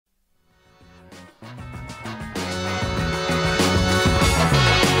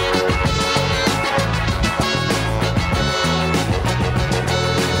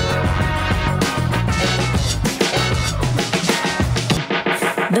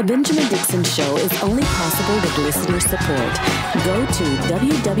The Benjamin Dixon Show is only possible with listener support. Go to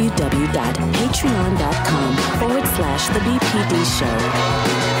www.patreon.com/The BPD Show.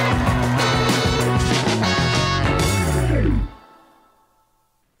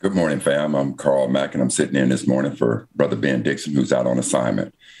 Good morning, fam. I'm Carl Mack, and I'm sitting in this morning for Brother Ben Dixon, who's out on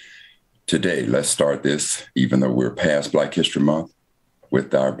assignment. Today, let's start this, even though we're past Black History Month,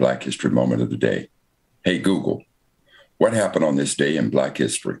 with our Black History moment of the day. Hey, Google, what happened on this day in Black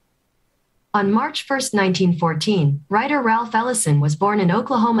history? On March 1st, 1914, writer Ralph Ellison was born in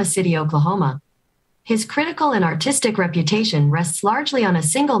Oklahoma City, Oklahoma. His critical and artistic reputation rests largely on a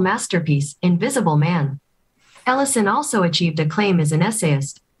single masterpiece, Invisible Man. Ellison also achieved acclaim as an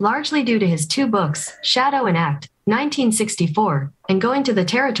essayist, largely due to his two books, Shadow and Act, 1964, and Going to the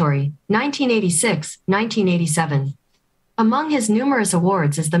Territory, 1986-1987. Among his numerous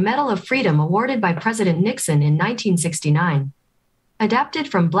awards is the Medal of Freedom awarded by President Nixon in 1969. Adapted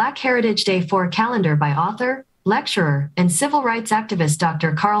from Black Heritage Day 4 calendar by author, lecturer, and civil rights activist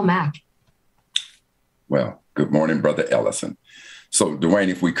Dr. Carl Mack. Well, good morning, Brother Ellison. So, Dwayne,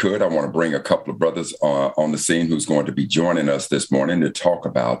 if we could, I want to bring a couple of brothers on the scene who's going to be joining us this morning to talk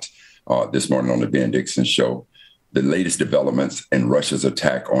about, this morning on the Ben Dixon Show, the latest developments in Russia's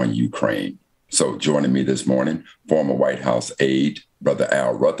attack on Ukraine. So joining me this morning, former White House aide, Brother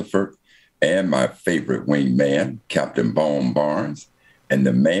Al Rutherford, and my favorite wingman, Captain Bone Barnes, and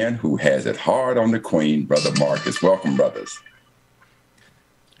the man who has it hard on the Queen, Brother Marcus. Welcome, brothers.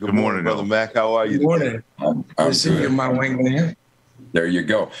 Good morning, Brother Mac. How are you? Good morning. I'm good. My wingman. There you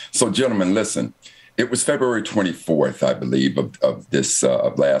go. So, gentlemen, listen, it was February 24th, I believe, of this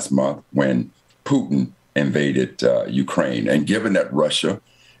last month when Putin invaded Ukraine. And given that Russia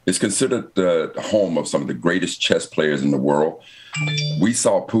is considered the home of some of the greatest chess players in the world, we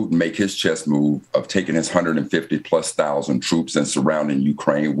saw Putin make his chess move of taking his 150,000+ troops and surrounding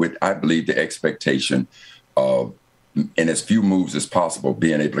Ukraine with, I believe, the expectation of, in as few moves as possible,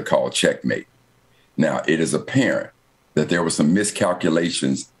 being able to call checkmate. Now, it is apparent that there were some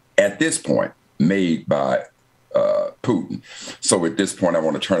miscalculations at this point made by Putin. So at this point, I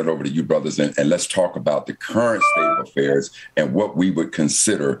want to turn it over to you, brothers, and let's talk about the current state of affairs and what we would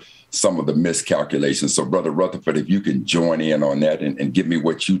consider some of the miscalculations. So, Brother Rutherford, if you can join in on that and give me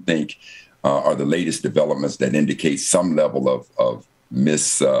what you think are the latest developments that indicate some level of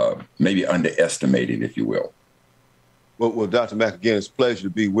maybe underestimating, if you will. Well, Dr. Mack, again, it's a pleasure to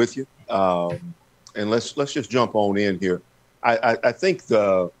be with you. And let's just jump on in here. I think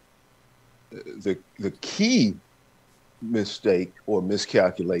the key mistake or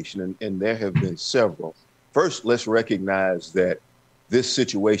miscalculation, and there have been several. First, let's recognize that this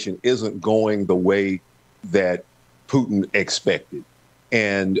situation isn't going the way that Putin expected.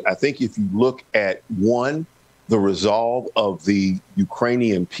 And I think if you look at, one, the resolve of the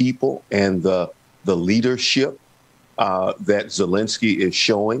Ukrainian people and the leadership that Zelensky is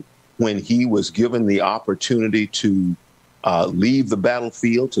showing when he was given the opportunity to leave the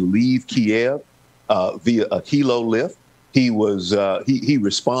battlefield, to leave Kiev via a helo lift. He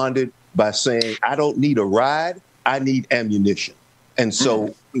responded by saying, "I don't need a ride, I need ammunition." And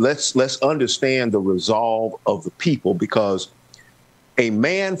so let's understand the resolve of the people, because a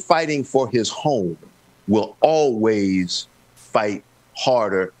man fighting for his home will always fight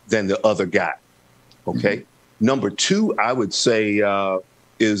harder than the other guy. Okay. Number two, I would say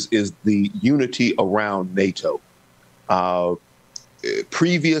is the unity around NATO.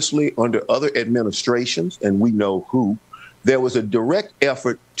 Previously, under other administrations, and we know who, there was a direct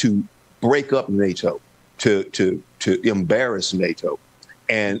effort to break up NATO, to embarrass NATO.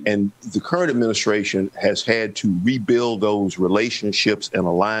 And the current administration has had to rebuild those relationships and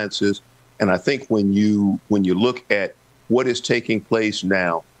alliances. And I think when you look at what is taking place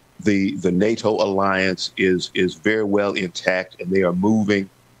now, the NATO alliance is very well intact, and they are moving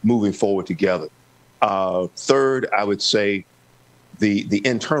forward together. Third, I would say the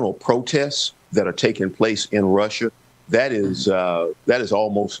internal protests that are taking place in Russia, that is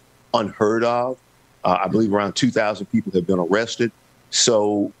almost unheard of. I believe around 2,000 people have been arrested.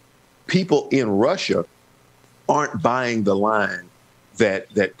 So people in Russia aren't buying the line that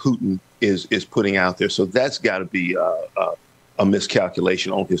Putin is putting out there. So that's got to be a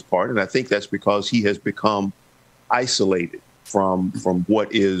miscalculation on his part. And I think that's because he has become isolated from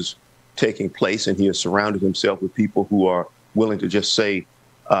what is taking place, and he has surrounded himself with people who are willing to just say,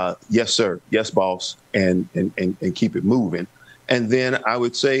 yes, sir, yes, boss, and keep it moving. And then I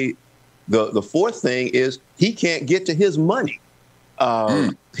would say the fourth thing is he can't get to his money.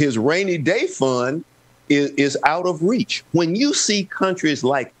 His rainy day fund is out of reach. When you see countries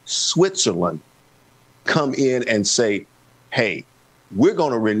like Switzerland come in and say, hey, we're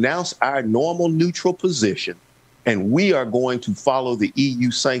going to renounce our normal neutral position, and we are going to follow the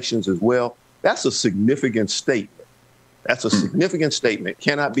EU sanctions as well. That's a significant statement. That's a significant statement.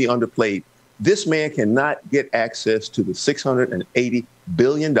 Cannot be underplayed. This man cannot get access to the $680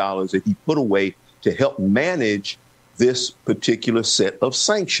 billion that he put away to help manage this particular set of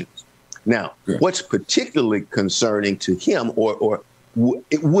sanctions. Now, what's particularly concerning to him, or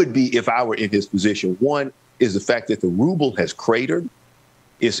it would be if I were in his position, one is the fact that the ruble has cratered.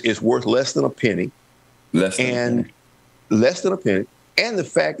 It's worth less than a penny. Less than a penny. And the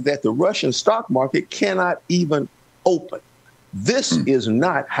fact that the Russian stock market cannot even open. This is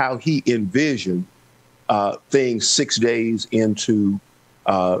not how he envisioned things 6 days into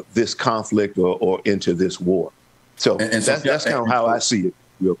this conflict or into this war. So that's kind of how I see it,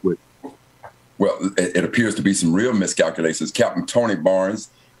 real quick. Well, it appears to be some real miscalculations. Captain Tony Barnes,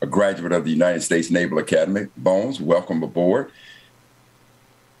 a graduate of the United States Naval Academy. Bones, welcome aboard.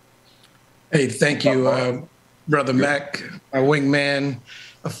 Hey, thank you, Brother Mac, my wingman,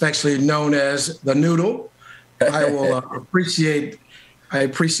 affectionately known as the Noodle. I will appreciate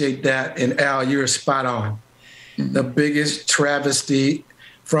that. And Al, you're spot on. The biggest travesty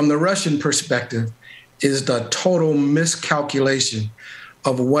from the Russian perspective is the total miscalculation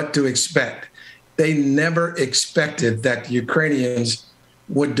of what to expect. They never expected that the Ukrainians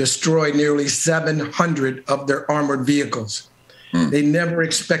would destroy nearly 700 of their armored vehicles. They never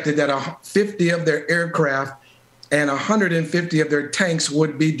expected that 50 of their aircraft and 150 of their tanks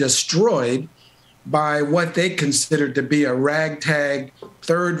would be destroyed by what they considered to be a ragtag,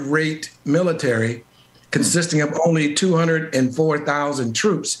 third-rate military consisting of only 204,000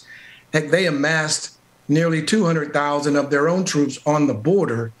 troops. Heck, they amassed nearly 200,000 of their own troops on the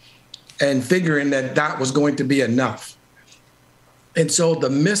border and figuring that was going to be enough. And so the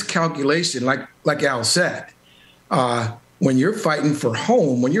miscalculation, like Al said, when you're fighting for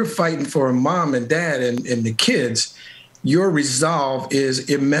home, when you're fighting for mom and dad and the kids, your resolve is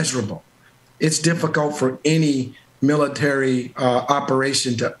immeasurable. It's difficult for any military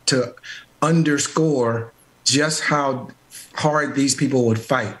operation to underscore just how hard these people would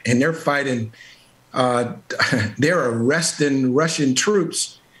fight. And they're fighting, they're arresting Russian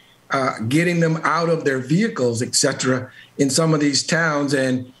troops, getting them out of their vehicles, et cetera, in some of these towns.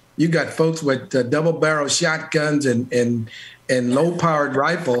 And you got folks with double-barrel shotguns and low-powered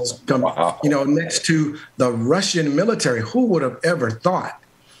rifles next to the Russian military. Who would have ever thought?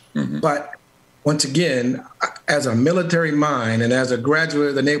 But once again, as a military mind and as a graduate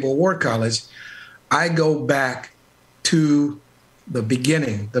of the Naval War College, I go back to the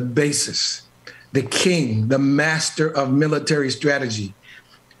beginning, the basis, the king, the master of military strategy.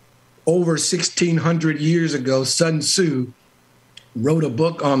 Over 1,600 years ago, Sun Tzu wrote a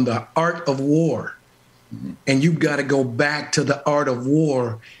book on the art of war. And you've got to go back to the art of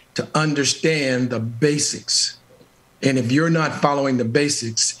war to understand the basics. And if you're not following the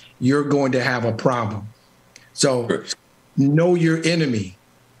basics, you're going to have a problem. So know your enemy.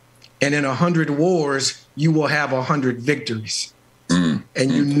 And in 100 wars, you will have 100 victories. And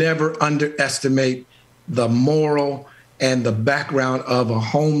you never underestimate the moral and the background of a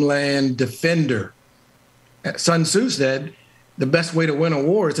homeland defender. Sun Tzu said, the best way to win a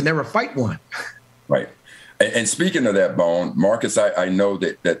war is to never fight one. Right. And speaking of that, Bone, Marcus, I know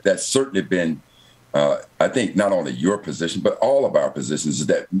that's certainly been, I think, not only your position, but all of our positions is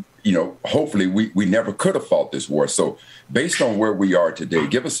that, hopefully we never could have fought this war. So based on where we are today,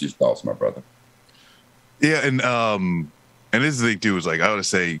 give us your thoughts, my brother. Yeah. And this is the thing, too, is like, I would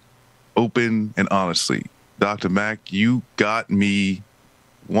say open and honestly, Dr. Mack, you got me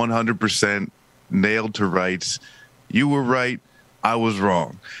 100% nailed to rights. You were right. I was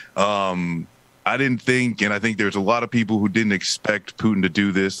wrong. I didn't think, and I think there's a lot of people who didn't expect Putin to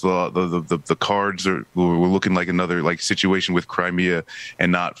do this. The cards were looking like another situation with Crimea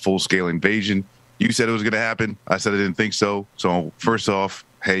and not full-scale invasion. You said it was going to happen. I said I didn't think so. So first off,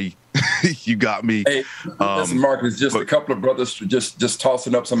 hey, you got me. Hey, listen, Marcus, just a couple of brothers just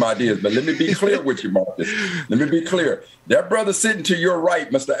tossing up some ideas. But let me be clear with you, Marcus. Let me be clear. That brother sitting to your right,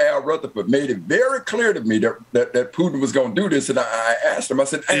 Mr. Al Rutherford, made it very clear to me that Putin was going to do this. And I asked him, I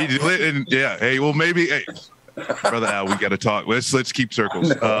said, Brother Al, we got to talk. Let's keep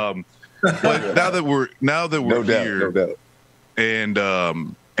circles. But now that we're here, no doubt. And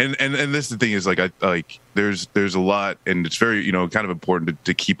this is the thing is there's a lot, and it's very kind of important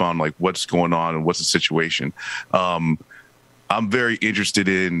to keep on what's going on and what's the situation. I'm very interested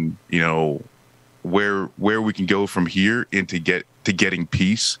in where we can go from here into getting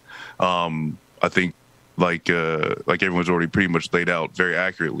peace. I think like everyone's already pretty much laid out very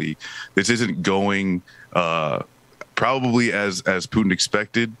accurately, this isn't going per probably as Putin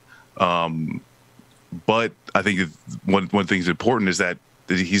expected. But I think one thing that's important is that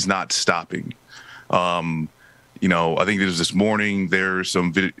he's not stopping. I think this morning there's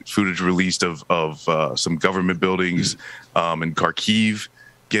some footage released of some government buildings in Kharkiv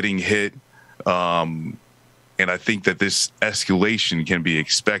getting hit. And I think that this escalation can be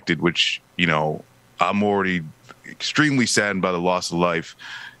expected, which, I'm already extremely saddened by the loss of life.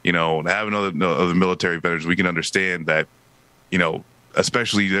 And having other military veterans, we can understand that,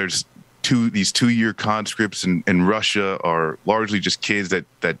 especially there's these 2-year conscripts in Russia are largely just kids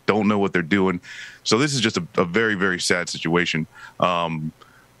that don't know what they're doing. So this is just a very, very sad situation.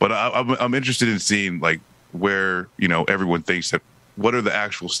 But I'm interested in seeing like where, everyone thinks that what are the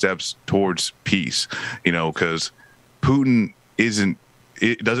actual steps towards peace, because Putin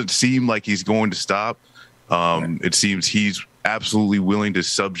it doesn't seem like he's going to stop. It seems he's absolutely willing to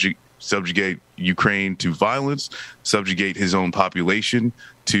subjugate Ukraine to violence, subjugate his own population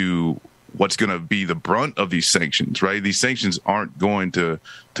to what's going to be the brunt of these sanctions, right? These sanctions aren't going to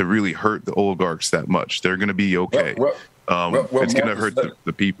really hurt the oligarchs that much. They're going to be okay. It's going to hurt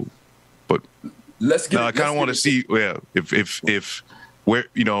the people. But I kind of want to see, if where,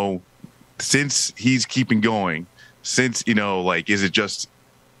 since he's keeping going, since, is it just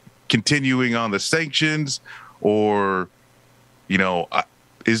continuing on the sanctions, or,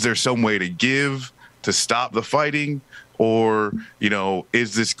 is there some way to give to stop the fighting? Or,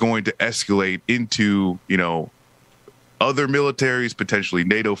 is this going to escalate into, other militaries, potentially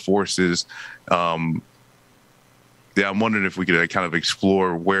NATO forces? I'm wondering if we could kind of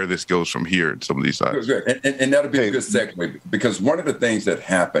explore where this goes from here in some of these sides. And that'll be a good segue, because one of the things that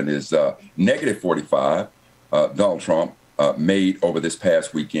happened is -45, Donald Trump made over this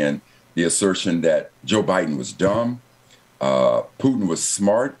past weekend the assertion that Joe Biden was dumb, Putin was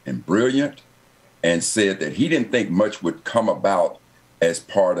smart and brilliant, and said that he didn't think much would come about as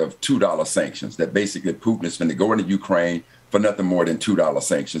part of $2 sanctions, that basically Putin is going to go into Ukraine for nothing more than $2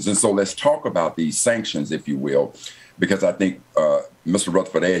 sanctions. And so let's talk about these sanctions, if you will, because I think, Mr.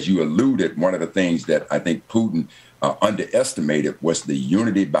 Rutherford, as you alluded, one of the things that I think Putin underestimated was the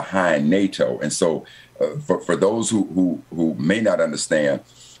unity behind NATO. And so for those who may not understand,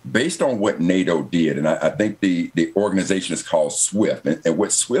 based on what NATO did, and I think the organization is called SWIFT, and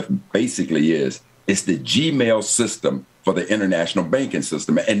what SWIFT basically is, it's the Gmail system for the international banking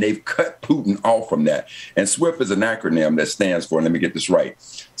system, and they've cut Putin off from that. And SWIFT is an acronym that stands for, and let me get this right,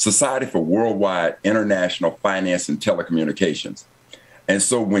 Society for Worldwide International Finance and Telecommunications. And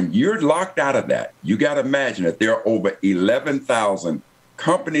so when you're locked out of that, you got to imagine that there are over 11,000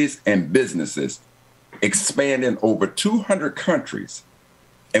 companies and businesses expanding over 200 countries.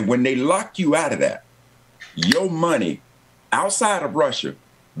 And when they lock you out of that, your money outside of Russia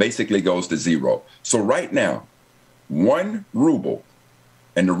basically goes to zero. So right now, 1 ruble,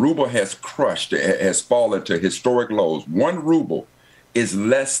 and the ruble has fallen to historic lows. 1 ruble is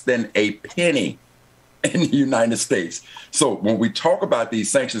less than a penny in the United States. So when we talk about these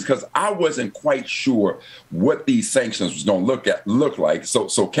sanctions, because I wasn't quite sure what these sanctions was going to look like.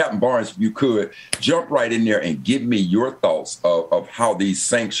 So Captain Barnes, if you could jump right in there and give me your thoughts of how these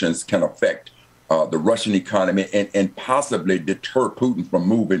sanctions can affect the Russian economy and possibly deter Putin from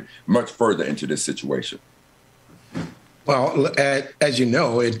moving much further into this situation. Well, as you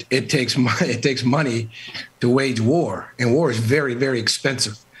know, it takes money to wage war, and war is very, very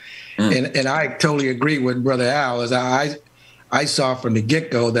expensive. And I totally agree with Brother Al, as I saw from the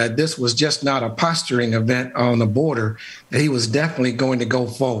get-go that this was just not a posturing event on the border, that he was definitely going to go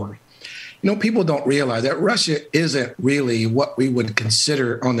forward. People don't realize that Russia isn't really what we would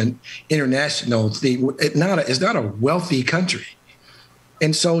consider on the international thing. It's not a wealthy country.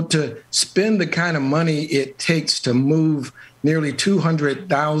 And so to spend the kind of money it takes to move nearly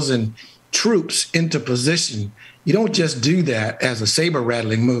 200,000 troops into position, you don't just do that as a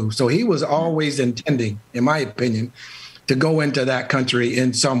saber-rattling move. So he was always intending, in my opinion, to go into that country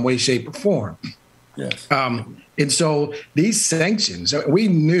in some way, shape, or form. Yes. And so these sanctions, we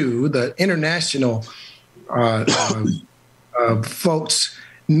knew the international folks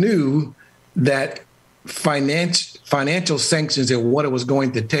knew that financial sanctions and what it was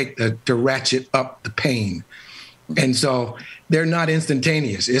going to take to ratchet up the pain. And so they're not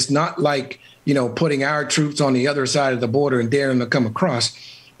instantaneous. It's not like, putting our troops on the other side of the border and daring them to come across.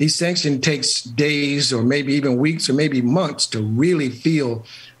 These sanctions takes days or maybe even weeks or maybe months to really feel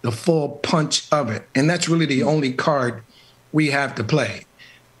the full punch of it. And that's really the only card we have to play,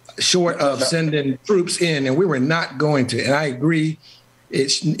 short of sending troops in. And we were not going to. And I agree,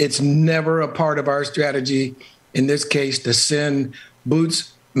 it's never a part of our strategy in this case to send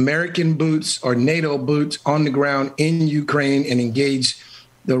boots American boots or NATO boots on the ground in Ukraine and engage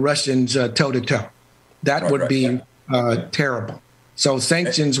the Russians toe-to-toe. That would be terrible. So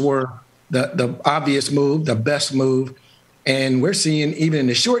sanctions were the obvious move, the best move. And we're seeing even in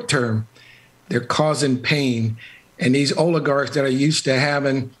the short term, they're causing pain. And these oligarchs that are used to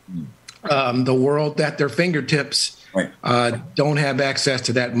having the world at their fingertips don't have access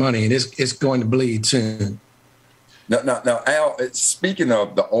to that money. And it's going to bleed soon. Now, Al, speaking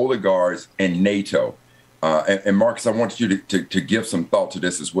of the oligarchs and NATO, and Marcus, I want you to give some thought to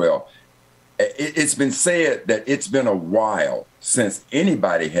this as well. It's been said that it's been a while since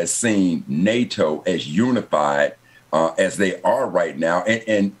anybody has seen NATO as unified as they are right now.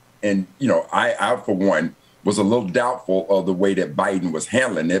 And you know, I, for one, was a little doubtful of the way that Biden was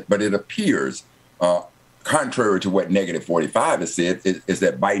handling it, but it appears, contrary to what Negative 45 has said, is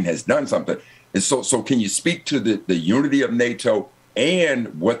that Biden has done something. And so can you speak to the unity of NATO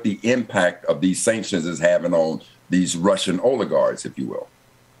and what the impact of these sanctions is having on these Russian oligarchs, if you will?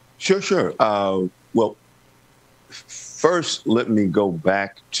 Sure. Well, first, let me go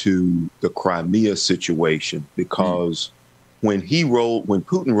back to the Crimea situation, because when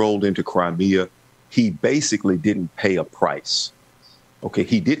Putin rolled into Crimea, he basically didn't pay a price. Okay,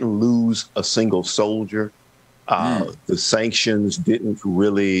 he didn't lose a single soldier. The sanctions didn't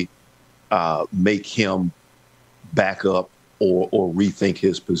really make him back up or rethink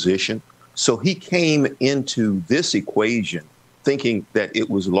his position. So he came into this equation thinking that it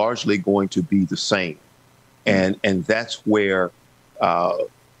was largely going to be the same. And that's where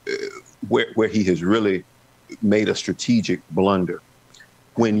he has really made a strategic blunder.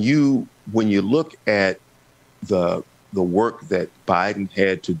 When you look at the work that Biden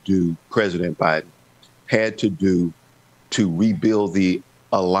had to do, President Biden had to do to rebuild the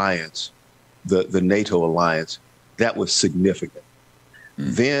alliance, the NATO alliance, that was significant.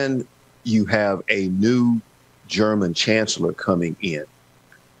 Then you have a new German chancellor coming in.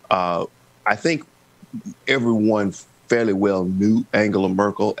 I think everyone fairly well knew Angela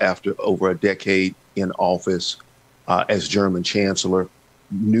Merkel after over a decade in office as German chancellor,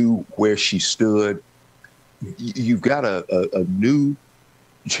 knew where she stood. You've got a new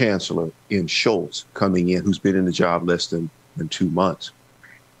chancellor in Scholz coming in, who's been in the job less than 2 months.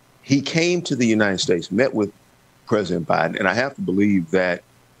 He came to the United States, met with President Biden, and I have to believe that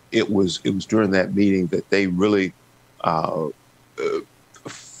it was during that meeting that they really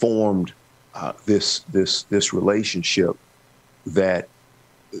formed this relationship that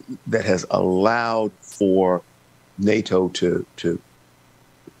has allowed for NATO to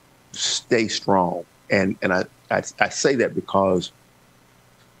stay strong. And I say that because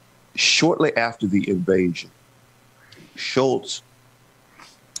shortly after the invasion, Scholz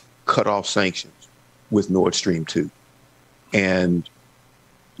cut off sanctions with Nord Stream 2. And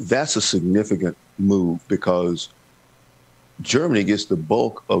that's a significant move because Germany gets the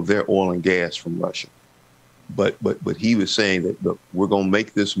bulk of their oil and gas from Russia. But he was saying that, look, we're going to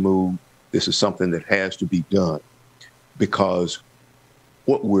make this move. This is something that has to be done because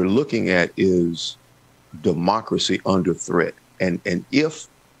what we're looking at is democracy under threat. And if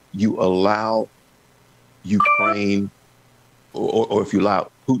you allow Ukraine or if you allow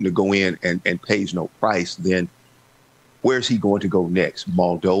Putin to go in and pays no price, then where's he going to go next?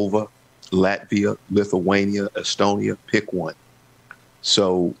 Moldova, Latvia, Lithuania, Estonia, pick one.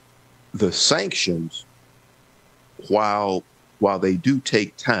 So the sanctions, while they do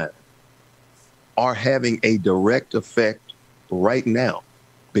take time, are having a direct effect right now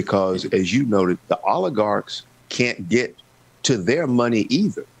because, as you noted, the oligarchs can't get to their money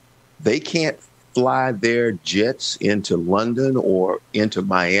either. They can't fly their jets into London or into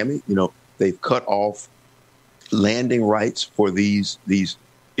Miami. You know, they've cut off landing rights for these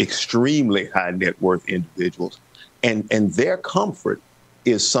extremely high net worth individuals. And their comfort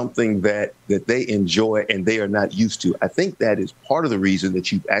is something that they enjoy and they are not used to. I think that is part of the reason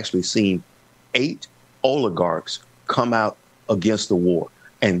that you've actually seen 8 oligarchs come out against the war.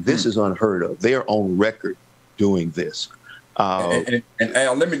 And this is unheard of. They are on record doing this. And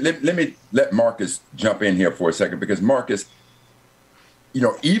Al, let me let Marcus jump in here for a second, because Marcus, you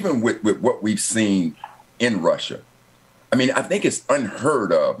know, even with what we've seen in Russia, I mean, I think it's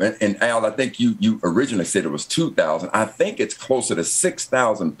unheard of. And Al, I think you originally said it was 2,000. I think it's closer to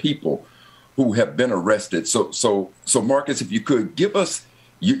 6,000 people who have been arrested. So Marcus, if you could give us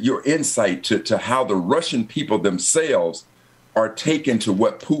your insight to how the Russian people themselves are taken to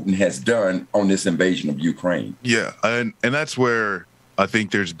what Putin has done on this invasion of Ukraine. Yeah, and that's where I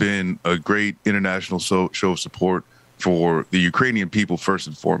think there's been a great international show of support for the Ukrainian people first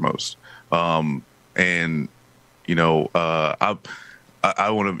and foremost. And you know,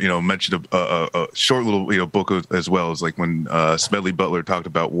 I want to, mention a short little, book as well, as like when Smedley Butler talked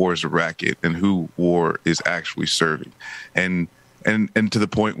about war as a racket and who war is actually serving, and to the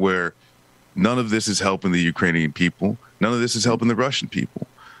point where none of this is helping the Ukrainian people, none of this is helping the Russian people.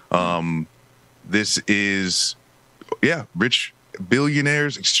 This is, rich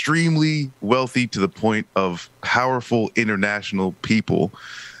billionaires, extremely wealthy to the point of powerful international people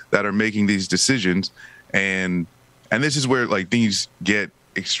that are making these decisions, and this is where like things get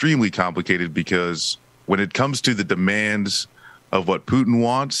extremely complicated, because when it comes to the demands of what Putin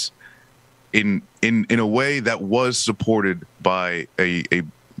wants, in a way that was supported by a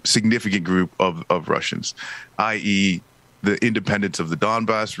significant group of Russians, i.e. the independence of the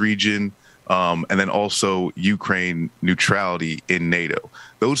Donbass region, and then also Ukraine neutrality in NATO.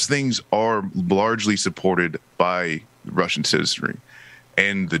 Those things are largely supported by Russian citizenry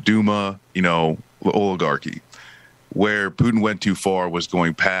and the Duma, the oligarchy. Where Putin went too far was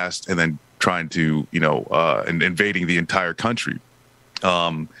going past and then trying to, and invading the entire country.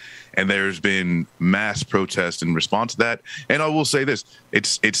 And there's been mass protest in response to that. And I will say this,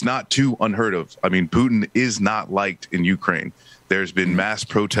 it's not too unheard of. I mean, Putin is not liked in Ukraine. There's been mass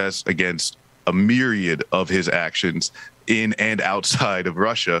protests against a myriad of his actions in and outside of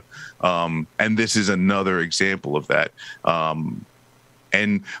Russia. And this is another example of that.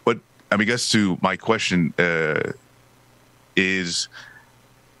 But I guess to my question, is,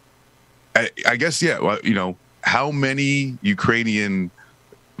 I guess, how many Ukrainian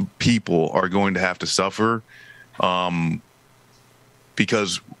people are going to have to suffer?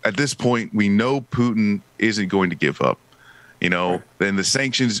 Because at this point, we know Putin isn't going to give up, and the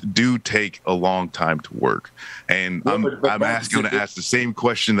sanctions do take a long time to work. And I'm going to ask the same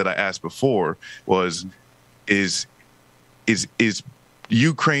question that I asked before was, is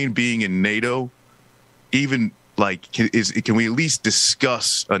Ukraine being in NATO even, like, can we at least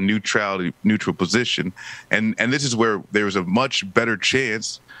discuss a neutral position? And this is where there was a much better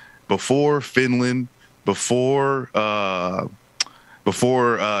chance before Finland, before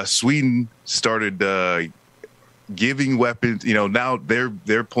Sweden started giving weapons. Now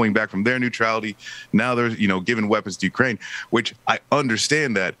they're pulling back from their neutrality. Now they're giving weapons to Ukraine, which I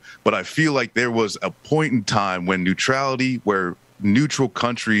understand that, but I feel like there was a point in time when where neutral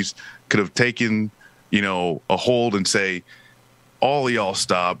countries could have taken a hold and say, all of y'all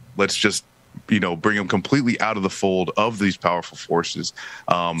stop. Let's just, bring them completely out of the fold of these powerful forces.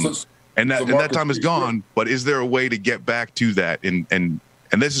 And that time is gone. But is there a way to get back to that? And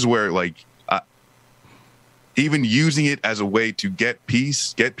this is where, like, even using it as a way to get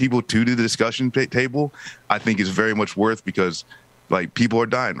peace, get people to the discussion table, I think is very much worth, because, like, people are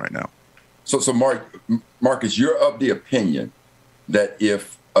dying right now. So Marcus, you're of the opinion that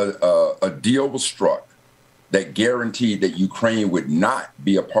if a deal was struck that guaranteed that Ukraine would not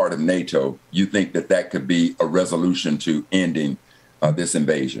be a part of NATO, you think that could be a resolution to ending this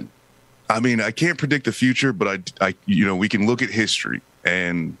invasion? I mean, I can't predict the future, but we can look at history.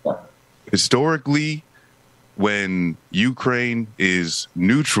 And historically, when Ukraine is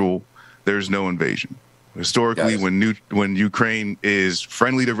neutral, there's no invasion. Historically, when Ukraine is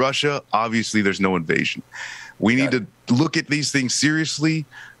friendly to Russia, obviously there's no invasion. We need to look at these things seriously,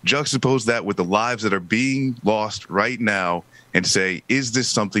 juxtapose that with the lives that are being lost right now, and say, is this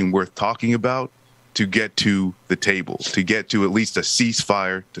something worth talking about to get to the table, to get to at least a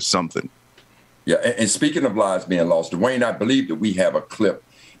ceasefire, to something? Yeah, and speaking of lives being lost, Dwayne, I believe that we have a clip,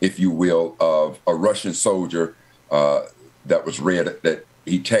 if you will, of a Russian soldier that was read, that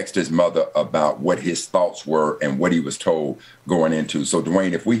he texted his mother about what his thoughts were and what he was told going into. So,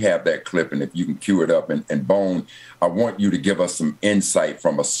 Dwayne, if we have that clip and if you can cue it up, and Bone, I want you to give us some insight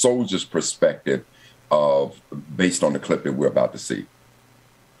from a soldier's perspective based on the clip that we're about to see.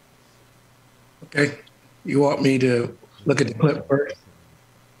 Okay. You want me to look at the clip first?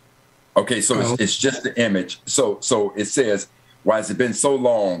 Okay, so it's just the image. So it says, why has it been so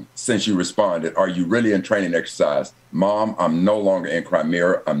long since you responded? Are you really in training exercise? Mom, I'm no longer in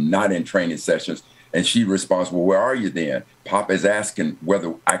Crimea. I'm not in training sessions. And she responds, well, where are you then? Pop is asking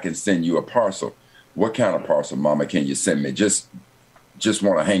whether I can send you a parcel. What kind of parcel, Mama, can you send me? Just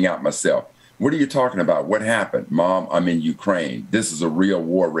want to hang out myself. What are you talking about? What happened? Mom, I'm in Ukraine. This is a real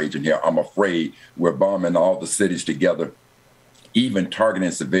war raging here. I'm afraid we're bombing all the cities together, even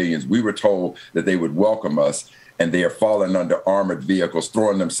targeting civilians. We were told that they would welcome us, and they are falling under armored vehicles,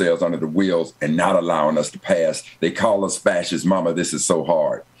 throwing themselves under the wheels and not allowing us to pass. They call us fascists. Mama, this is so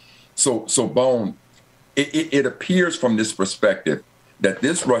hard. So Bone, it appears from this perspective that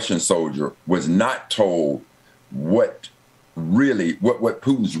this Russian soldier was not told what really what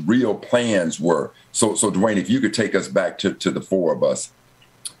Putin's real plans were. So Dwayne, if you could take us back to the four of us.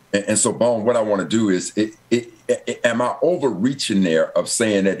 And so, Bone, what I want to do is, am I overreaching there of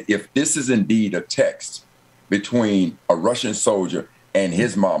saying that if this is indeed a text between a Russian soldier and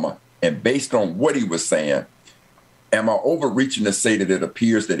his mama, and based on what he was saying, am I overreaching to say that it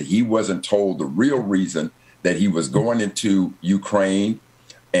appears that he wasn't told the real reason that he was going into Ukraine?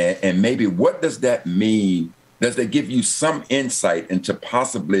 And maybe what does that mean? Does that give you some insight into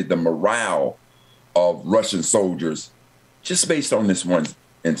possibly the morale of Russian soldiers just based on this one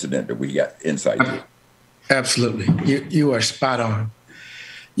incident that we got insight to? Absolutely. You are spot on.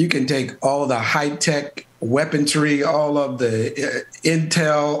 You can take all the high-tech weaponry, all of the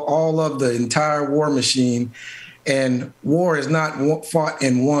intel, all of the entire war machine, and war is not fought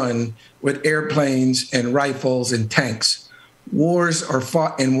and won with airplanes and rifles and tanks. Wars are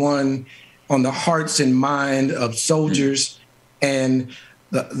fought and won on the hearts and mind of soldiers, and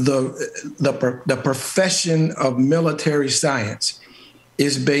the profession of military science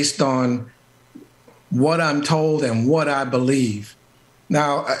is based on what I'm told and what I believe.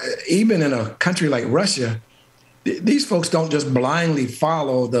 Now, even in a country like Russia, these folks don't just blindly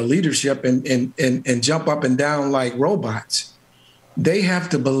follow the leadership and jump up and down like robots. They have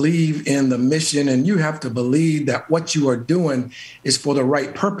to believe in the mission, and you have to believe that what you are doing is for the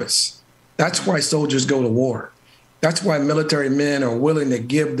right purpose. That's why soldiers go to war. That's why military men are willing to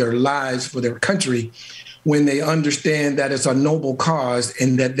give their lives for their country when they understand that it's a noble cause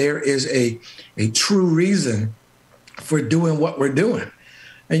and that there is a true reason for doing what we're doing.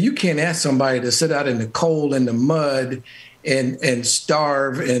 And you can't ask somebody to sit out in the cold and the mud and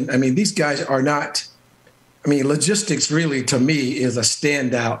starve. And I mean, these guys are not, logistics really, to me, is a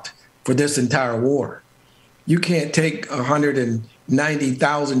standout for this entire war. You can't take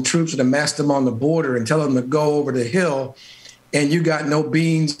 190,000 troops and amass them on the border and tell them to go over the hill, and you got no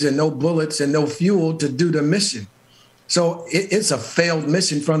beans and no bullets and no fuel to do the mission. So it's a failed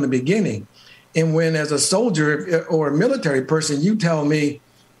mission from the beginning. And when, as a soldier or a military person, you tell me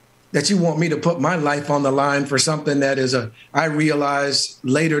that you want me to put my life on the line for something that is I realize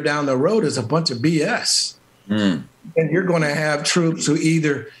later down the road is a bunch of BS. And you're going to have troops who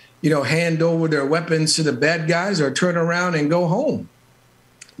either, hand over their weapons to the bad guys or turn around and go home.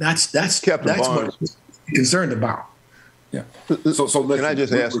 That's what I'm concerned about. Yeah. So listen, can I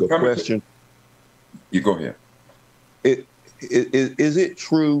just ask a question? You go ahead. Is it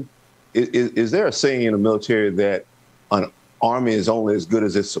true? Is there a saying in the military that an army is only as good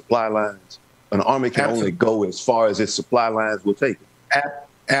as its supply lines? An army can only go as far as its supply lines will take it.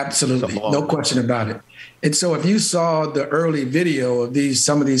 Absolutely. No question about it. And so if you saw the early video of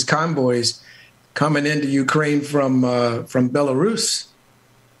some of these convoys coming into Ukraine from Belarus,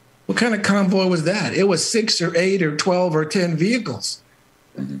 what kind of convoy was that? It was 6 or 8 or 12 or 10 vehicles.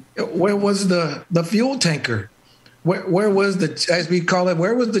 Mm-hmm. Where was the fuel tanker? Where was as we call it,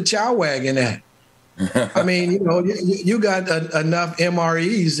 where was the chow wagon at? I mean, you got enough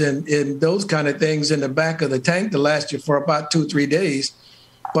MREs and those kind of things in the back of the tank to last you for about 2-3 days.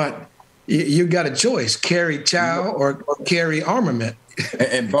 But you got a choice, carry chow or carry armament.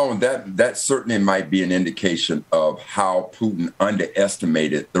 And Bone, that certainly might be an indication of how Putin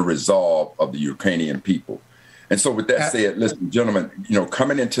underestimated the resolve of the Ukrainian people. And so with that said, listen, gentlemen,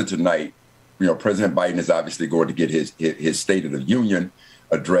 coming into tonight, President Biden is obviously going to get his State of the Union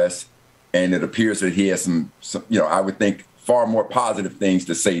address. And it appears that he has some I would think, far more positive things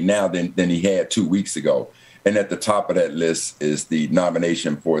to say now than he had 2 weeks ago. And at the top of that list is the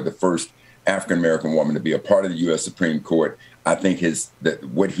nomination for the first African-American woman to be a part of the U.S. Supreme Court. I think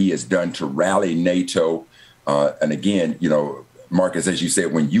what he has done to rally NATO. And again, Marcus, as you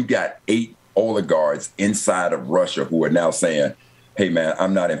said, when you got 8 oligarchs inside of Russia who are now saying, hey, man,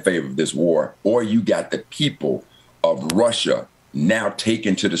 I'm not in favor of this war, or you got the people of Russia now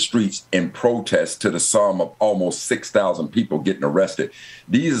taken to the streets in protest to the sum of almost 6,000 people getting arrested.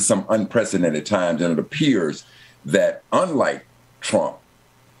 These are some unprecedented times, and it appears that unlike Trump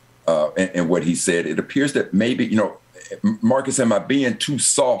and what he said, it appears that maybe, Marcus, am I being too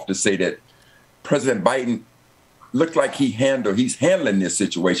soft to say that President Biden looked like he's handling this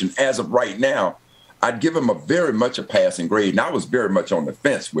situation as of right now? I'd give him very much a passing grade, and I was very much on the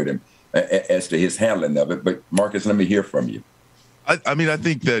fence with him as to his handling of it. But Marcus, let me hear from you. I mean, I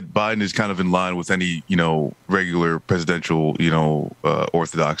think that Biden is kind of in line with any, regular presidential,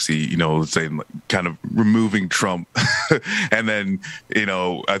 orthodoxy, saying kind of removing Trump. And then,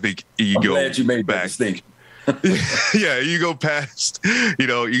 I think I'm glad you made that distinction. Yeah, you go past,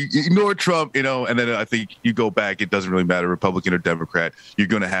 you ignore Trump, and then I think you go back. It doesn't really matter, Republican or Democrat. You're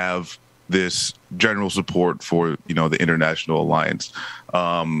going to have this general support for, the international alliance.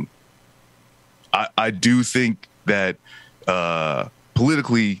 I do think that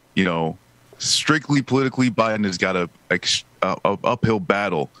politically, strictly politically, Biden has got a uphill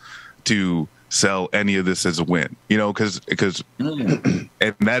battle to sell any of this as a win, because and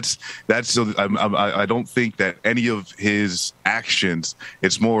that's so I don't think that any of his actions,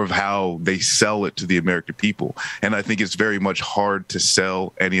 it's more of how they sell it to the American people. And I think it's very much hard to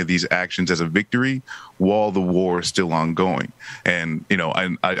sell any of these actions as a victory while the war is still ongoing. And,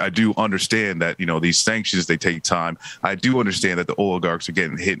 I do understand that, these sanctions, they take time. I do understand that the oligarchs are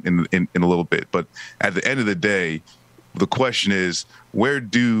getting hit in a little bit. But at the end of the day, the question is, where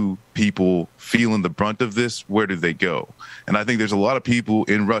do people feeling the brunt of this? Where do they go? And I think there's a lot of people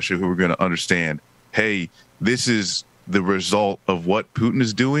in Russia who are going to understand, hey, this is the result of what Putin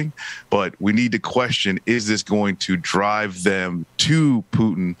is doing, but we need to question, is this going to drive them to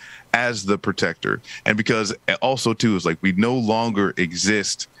Putin as the protector? And because also, too, is like we no longer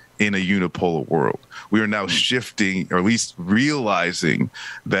exist in a unipolar world. We are now shifting, or at least realizing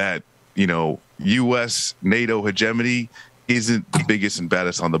that, U.S. NATO hegemony isn't the biggest and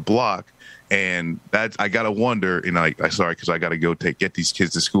baddest on the block. And that I gotta wonder, and I sorry, because I gotta go get these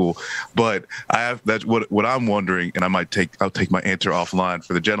kids to school. But that's what I'm wondering, and I'll take my answer offline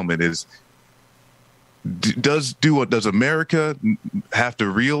for the gentleman is, does America have to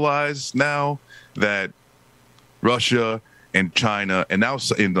realize now that Russia and China, and now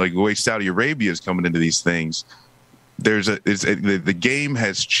in like the way Saudi Arabia is coming into these things, the game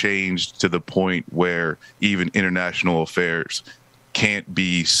has changed to the point where even international affairs can't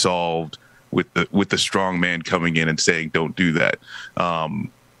be solved with the strong man coming in and saying don't do that,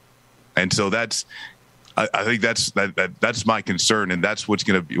 and so I think that's my concern, and that's what's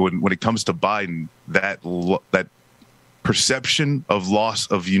going to be when it comes to Biden, that perception of loss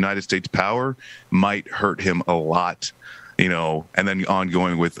of United States power might hurt him a lot. And then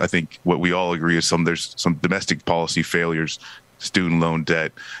ongoing with, I think what we all agree is there's some domestic policy failures, student loan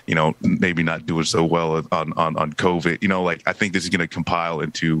debt, maybe not doing so well on COVID. I think this is going to compile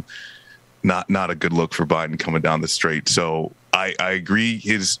into not a good look for Biden coming down the straight. So I agree.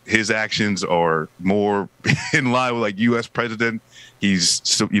 His actions are more in line with like U.S. president. He's,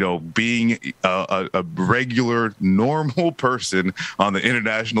 being a regular, normal person on the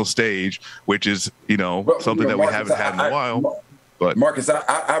international stage, which is, something that Marcus, we haven't had in a while. But Marcus,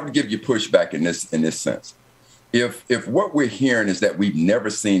 I would give you pushback in this sense. If what we're hearing is that we've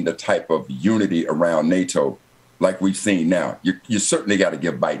never seen the type of unity around NATO like we've seen now, you certainly got to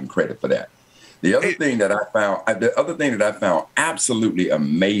give Biden credit for that. The other thing that I found absolutely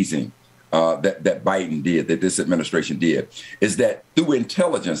amazing that Biden did, that this administration did, is that through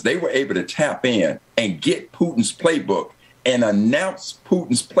intelligence, they were able to tap in and get Putin's playbook and announce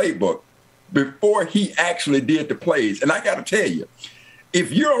Putin's playbook before he actually did the plays. And I got to tell you,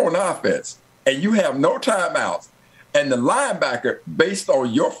 if you're on offense and you have no timeouts and the linebacker, based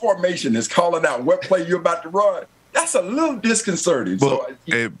on your formation, is calling out what play you're about to run, that's a little disconcerting. Well,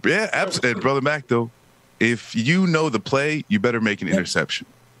 yeah, absolutely. Brother Mac, though, if you know the play, you better make an interception.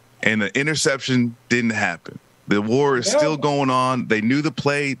 And the interception didn't happen. The war is still going on. They knew the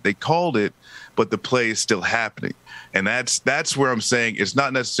play. They called it, but the play is still happening. And that's where I'm saying it's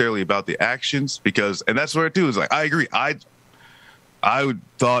not necessarily about the actions, and that's where it too is like, I agree. I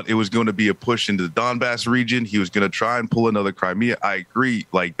thought it was going to be a push into the Donbass region. He was going to try and pull another Crimea. I agree.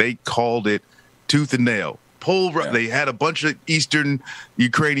 Like, they called it tooth and nail. They had a bunch of Eastern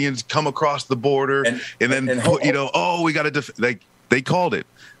Ukrainians come across the border and then we got to they called it.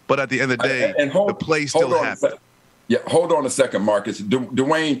 But at the end of the day, the play still happened. Yeah, hold on a second, Marcus.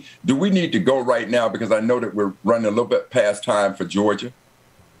 Dwayne, do we need to go right now? Because I know that we're running a little bit past time for Georgia.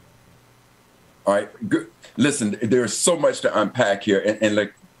 All right, good. Listen, there's so much to unpack here. And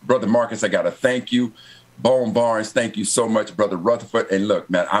like, Brother Marcus, I got to thank you. Bone Barnes, thank you so much, Brother Rutherford. And look,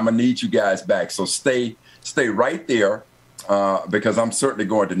 man, I'm going to need you guys back. So stay right there because I'm certainly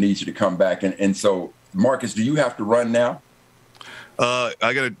going to need you to come back. And so, Marcus, do you have to run now? I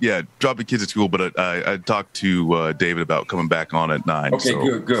gotta drop the kids at school, but I talked to David about coming back on at 9. Okay,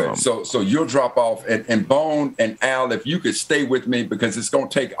 so, good. So you'll drop off, and Bone and Al, if you could stay with me, because it's going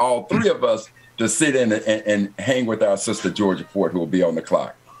to take all three of us to sit in and hang with our sister Georgia Ford, who will be on the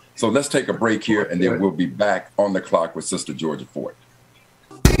clock. So let's take a break here, and then we'll be back on the clock with Sister Georgia Ford.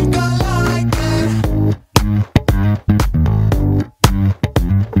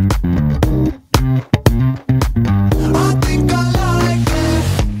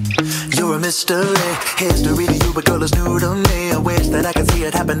 Mystery, history to you, but girl, is new to me. I wish that I could see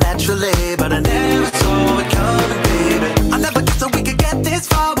it happen naturally, but I never saw it coming, baby. I never guessed that we could get this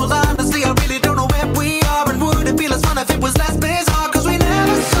far. Well, honestly,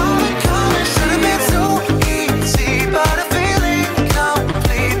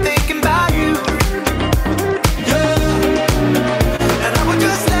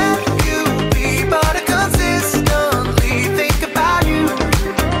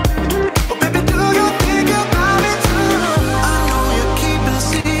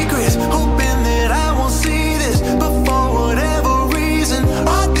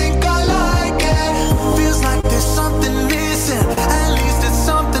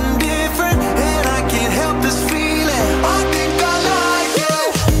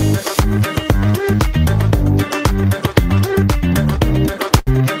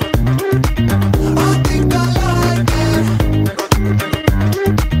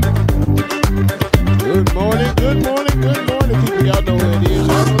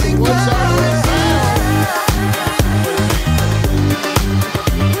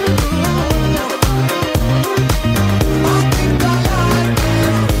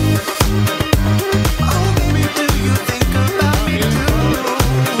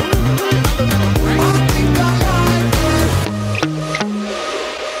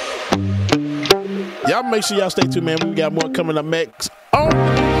 Y'all make sure y'all stay tuned, man. We got more coming up next. Oh,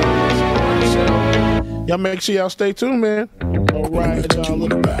 y'all make sure y'all stay tuned, man. All right, y'all.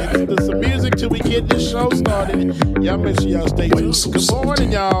 Listen, some music till we get this show started. Y'all make sure y'all stay tuned. Good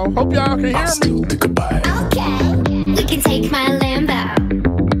morning, y'all. Hope y'all can hear me. Okay, we can take my Lambo.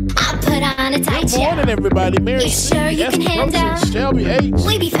 I'll put on a tight Good morning, everybody. Mary, you sure you can handle? Shelby H.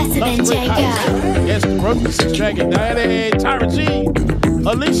 We be faster than Jacob. Yes, the Brooklyn Six Dragon, Diana, Tyra G.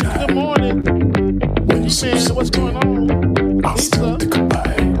 Alicia, good morning. Man, what's going on? Lisa.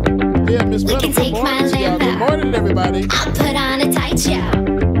 Yeah, Miss Bella, good morning to y'all. Good morning, everybody. I'll put on a tight show.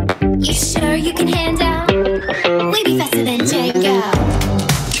 You sure you can handle? We be faster than Jacob.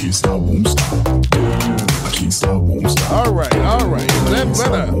 Can't stop, won't stop. I can't stop, won't stop. All right.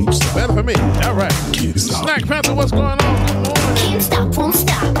 Better for me. All right. Snack Panther, what's going on? Good morning. Can't stop, won't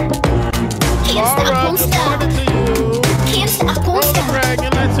stop. Can't stop, won't stop. Can't stop, won't stop.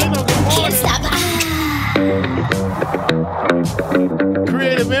 Can't stop.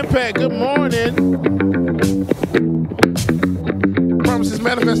 Creative Impact, good morning. Promises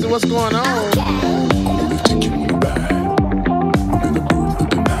Manifested, what's going on?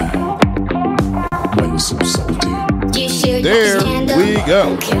 There we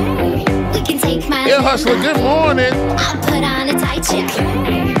go. Ear Hustler, good morning.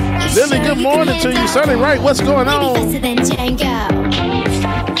 Lily, good morning to you. Sonny Wright, what's going on?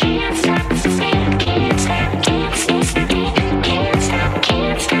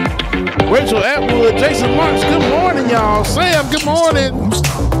 Rachel Atwood, Jason Marks, good morning, y'all. Sam, good morning.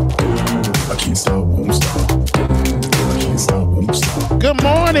 Good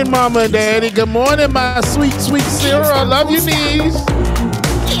morning, Mama and Daddy. Good morning, my sweet, sweet Sarah. I love you, knees.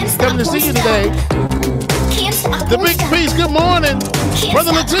 Coming to see you today. The Big Piece, good morning.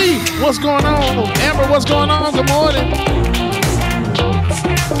 Brother Lateef, what's going on? Amber, what's going on? Good morning.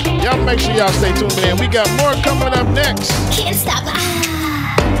 Y'all make sure y'all stay tuned, man. We got more coming up next. Can't stop.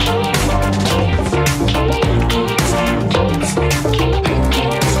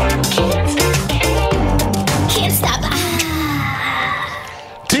 Can't stop.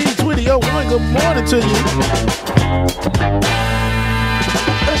 T2001, good morning to you.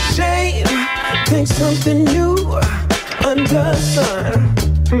 Ashamed, think something new under the sun.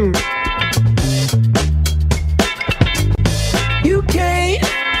 You can't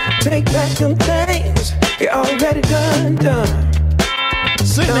take back them things you already done.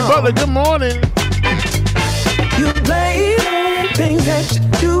 Sydney Butler, good morning. You blame things that you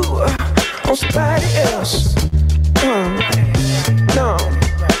do on somebody else. No.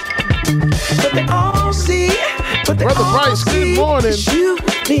 But they all see, but they Brother all Bryce, good see morning. You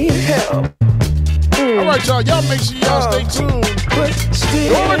need help. All right, y'all. Y'all make sure y'all stay tuned.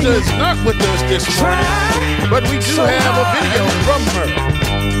 Georgia is not with us this morning, but we do have a video from her.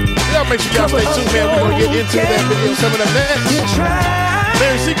 Y'all make sure y'all stay tuned, man. We're going to get into that video coming up next.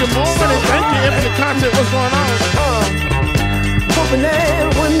 Mary C, good morning. Thank you, Infinite Content. What's going on? Hoping that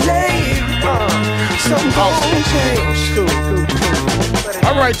one day something will change. Cool.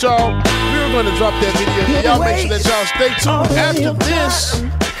 All right, y'all. We're going to drop that video. Y'all make sure that y'all stay tuned. After this,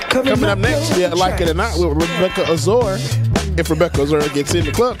 coming up next, yeah, Like It or Not, with Rebecca Azor. If Rebecca Azor gets in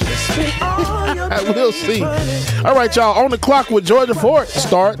the club, we'll see. All right, y'all. On the Clock with Georgia Ford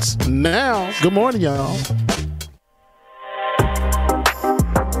starts now. Good morning, y'all.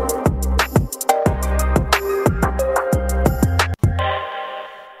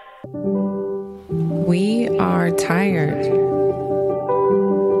 We are tired.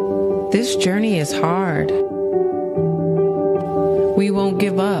 This journey is hard. We won't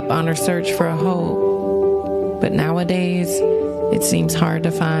give up on our search for a hope, but nowadays it seems hard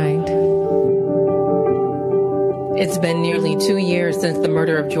to find. It's been nearly 2 years since the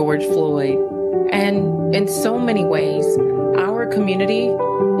murder of George Floyd, and in so many ways, our community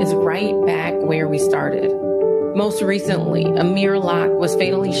is right back where we started. Most recently, Amir Locke was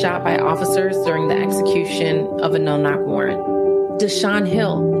fatally shot by officers during the execution of a no-knock warrant. Deshaun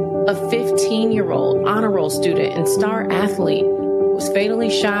Hill, a 15-year-old honor roll student and star athlete, was fatally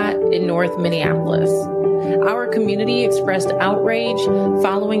shot in North Minneapolis. Our community expressed outrage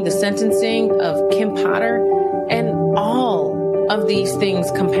following the sentencing of Kim Potter, and all of these things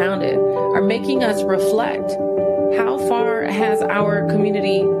compounded are making us reflect. How far has our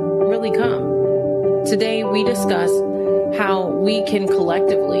community really come? Today, we discuss how we can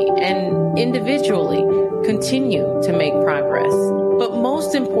collectively and individually continue to make progress. But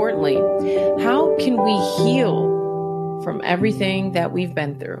most importantly, how can we heal from everything that we've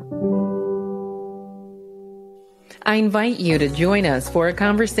been through? I invite you to join us for a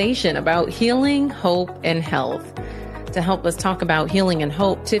conversation about healing, hope, and health. To help us talk about healing and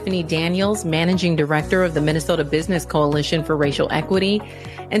hope, Tiffany Daniels, Managing Director of the Minnesota Business Coalition for Racial Equity,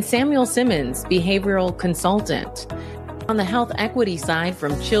 and Samuel Simmons, Behavioral Consultant. On the health equity side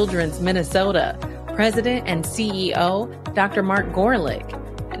from Children's Minnesota, President and CEO, Dr. Mark Gorelick,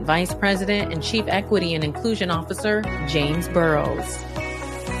 and Vice President and Chief Equity and Inclusion Officer, James Burrows.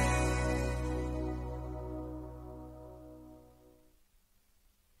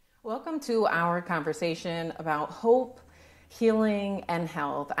 Welcome to our conversation about hope, healing, and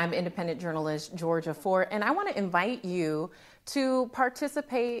health. I'm independent journalist Georgia Fort, and I want to invite you to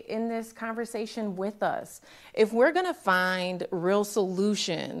participate in this conversation with us. If we're going to find real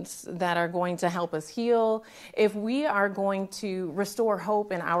solutions that are going to help us heal, if we are going to restore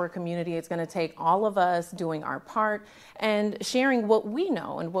hope in our community, it's going to take all of us doing our part and sharing what we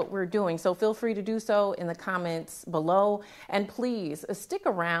know and what we're doing. So feel free to do so in the comments below. And please stick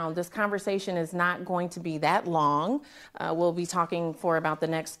around. This conversation is not going to be that long. We'll be talking for about the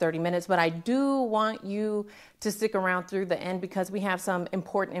next 30 minutes, but I do want you to stick around through the end because we have some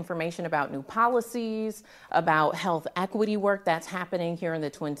important information about new policies, about health equity work that's happening here in the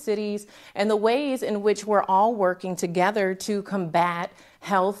Twin Cities, and the ways in which we're all working together to combat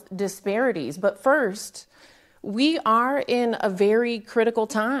health disparities. But first, we are in a very critical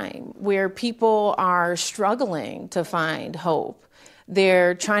time where people are struggling to find hope.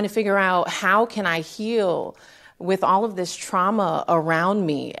 They're trying to figure out, how can I heal with all of this trauma around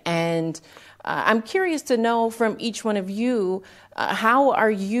me? And I'm curious to know from each one of you, how are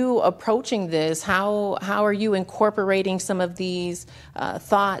you approaching this? How are you incorporating some of these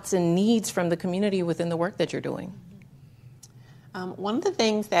thoughts and needs from the community within the work that you're doing? One of the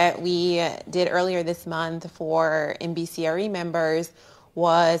things that we did earlier this month for MBCRE members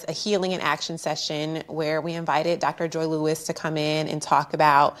was a healing and action session where we invited Dr. Joy Lewis to come in and talk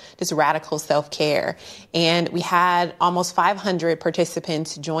about just radical self-care. And we had almost 500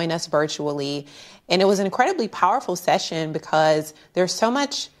 participants join us virtually. And it was an incredibly powerful session because there's so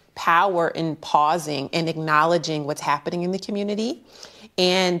much power in pausing and acknowledging what's happening in the community.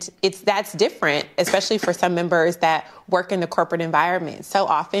 And that's different, especially for some members that work in the corporate environment. So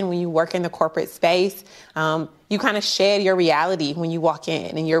often when you work in the corporate space, you kind of shed your reality when you walk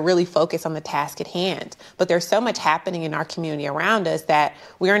in and you're really focused on the task at hand. But there's so much happening in our community around us that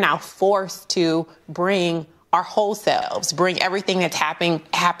we are now forced to bring our whole selves, bring everything that's happening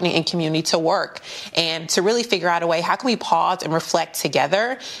in community to work, and to really figure out a way, how can we pause and reflect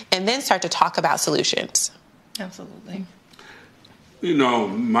together and then start to talk about solutions? Absolutely. You know,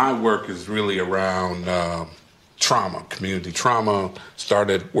 my work is really around trauma, community trauma.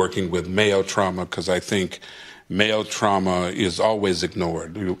 Started working with male trauma because I think male trauma is always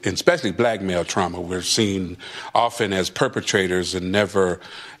ignored, especially black male trauma. We're seen often as perpetrators and never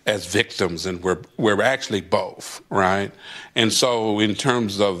as victims, and we're actually both, right? And so in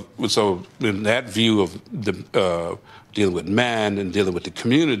that view of the dealing with men and dealing with the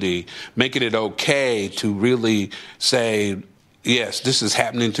community, making it okay to really say, yes, this is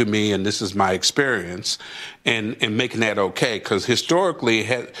happening to me and this is my experience, and making that okay. Because historically,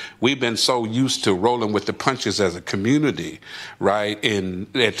 we've been so used to rolling with the punches as a community, right?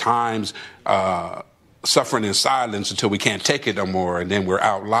 And at times, suffering in silence until we can't take it no more, and then we're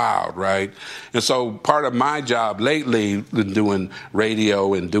out loud, right? And so part of my job lately, doing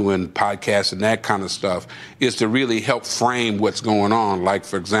radio and doing podcasts and that kind of stuff, is to really help frame what's going on. Like,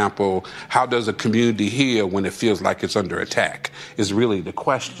 for example, how does a community heal when it feels like it's under attack is really the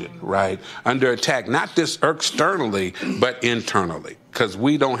question, right? Under attack, not just externally, but internally. Because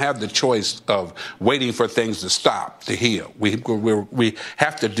we don't have the choice of waiting for things to stop to heal. We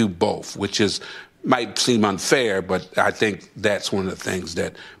have to do both, which might seem unfair, but I think that's one of the things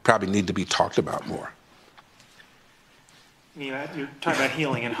that probably need to be talked about more. You know, you're talking about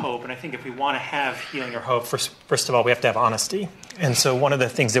healing and hope, and I think if we want to have healing or hope, first of all, we have to have honesty. And so one of the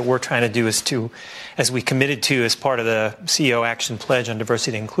things that we're trying to do is to, as we committed to as part of the CEO Action Pledge on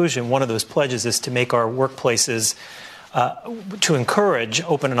Diversity and Inclusion, one of those pledges is to make our workplaces to encourage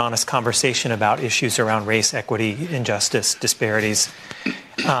open and honest conversation about issues around race, equity, injustice, disparities.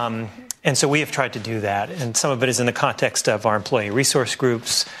 And so we have tried to do that. And some of it is in the context of our employee resource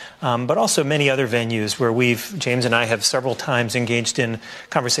groups, but also many other venues where James and I have several times engaged in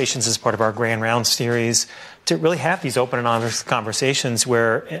conversations as part of our Grand Round series to really have these open and honest conversations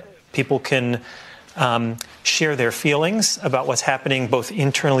where people can share their feelings about what's happening both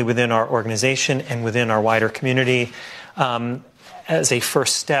internally within our organization and within our wider community, as a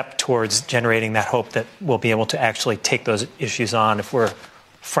first step towards generating that hope that we'll be able to actually take those issues on if we're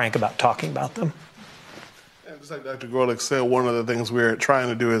frank about talking about them. And just like Dr. Gorelick said, one of the things we're trying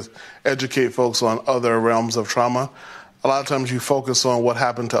to do is educate folks on other realms of trauma. a lot of times you focus on what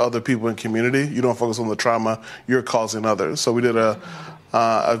happened to other people in community. You don't focus on the trauma you're causing others. So we did a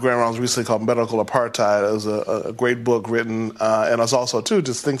grand rounds recently called Medical Apartheid. It was a great book written, and it's also, too,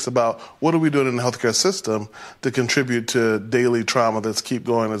 just thinks about what are we doing in the healthcare system to contribute to daily trauma that's keep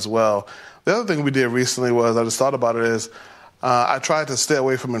going as well. The other thing we did recently was, I just thought about it, is I tried to stay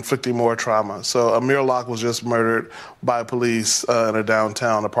away from inflicting more trauma. So Amir Locke was just murdered by police in a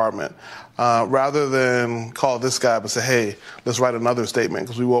downtown apartment. Rather than call this guy up and say, hey, let's write another statement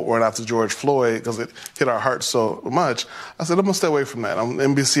because we weren't after George Floyd because it hit our hearts so much, I said, I'm going to stay away from that. I'm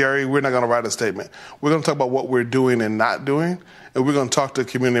NBCRE, we're not going to write a statement. We're going to talk about what we're doing and not doing, and we're going to talk to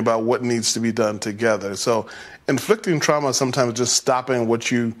the community about what needs to be done together. So inflicting trauma is sometimes just stopping what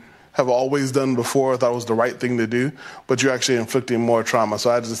you have always done before, thought was the right thing to do, but you're actually inflicting more trauma.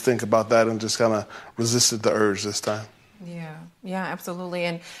 So I just think about that and just kind of resisted the urge this time. Yeah, absolutely.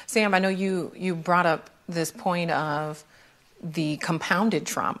 And Sam, I know you brought up this point of the compounded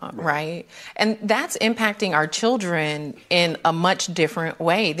trauma, right? And that's impacting our children in a much different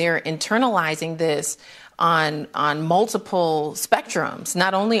way. They're internalizing this on multiple spectrums.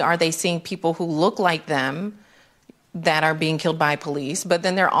 Not only are they seeing people who look like them that are being killed by police, but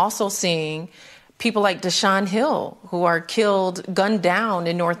then they're also seeing people like Deshaun Hill who are killed, gunned down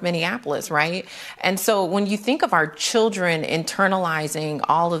in North Minneapolis, right? And so when you think of our children internalizing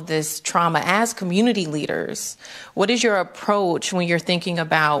all of this trauma as community leaders, what is your approach when you're thinking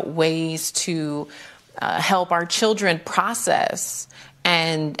about ways to help our children process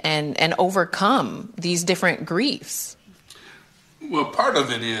and overcome these different griefs? Well, part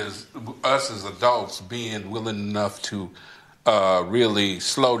of it is us as adults being willing enough to really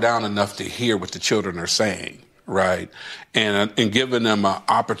slow down enough to hear what the children are saying, right? And giving them an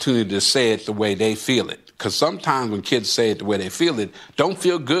opportunity to say it the way they feel it. Because sometimes when kids say it the way they feel it, don't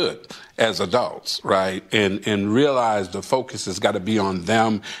feel good as adults, right? And realize the focus has got to be on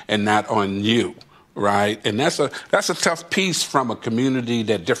them and not on you, right? And that's a tough piece from a community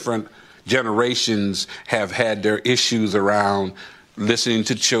that different generations have had their issues around listening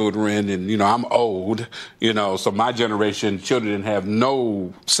to children. And, I'm old, so my generation, children didn't have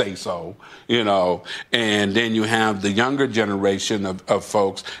no say-so, and then you have the younger generation of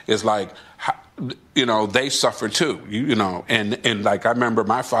folks. It's like, they suffer too, and like I remember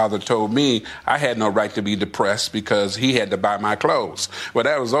my father told me I had no right to be depressed because he had to buy my clothes. Well,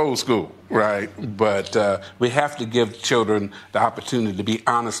 that was old school, right? But we have to give children the opportunity to be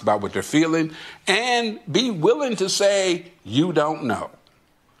honest about what they're feeling and be willing to say, you don't know.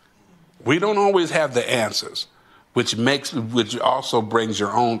 We don't always have the answers, which also brings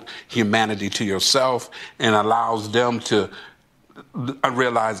your own humanity to yourself and allows them to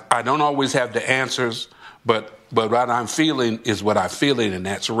realize I don't always have the answers, but what I'm feeling is what I'm feeling, and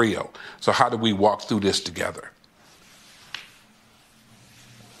that's real. So how do we walk through this together?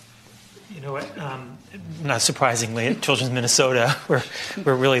 You know what? Not surprisingly, at Children's Minnesota,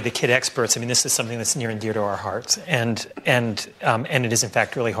 we're really the kid experts. I mean, this is something that's near and dear to our hearts, and it is in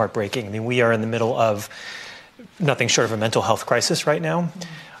fact really heartbreaking. I mean, we are in the middle of nothing short of a mental health crisis right now,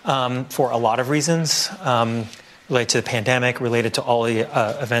 for a lot of reasons. Related to the pandemic, related to all the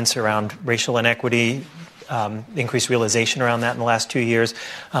events around racial inequity, increased realization around that in the last 2 years.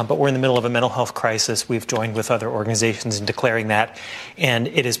 But we're in the middle of a mental health crisis. We've joined with other organizations in declaring that, and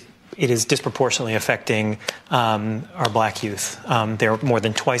it is disproportionately affecting our Black youth. They're more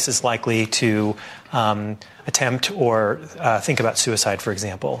than twice as likely to attempt or think about suicide, for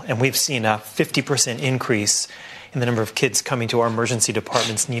example. And we've seen a 50% increase in the number of kids coming to our emergency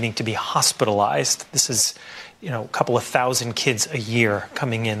departments needing to be hospitalized. This is a couple of thousand kids a year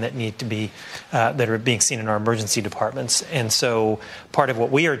coming in that need to be, that are being seen in our emergency departments. And so part of what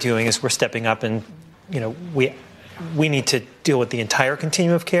we are doing is we're stepping up and, we need to deal with the entire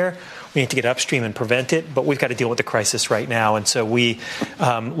continuum of care. We need to get upstream and prevent it, but we've got to deal with the crisis right now. And so we,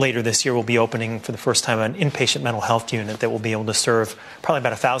 later this year, will be opening for the first time an inpatient mental health unit that will be able to serve probably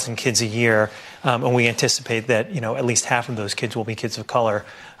about 1,000 kids a year. And we anticipate that, at least half of those kids will be kids of color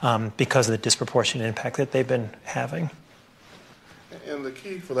because of the disproportionate impact that they've been having. And the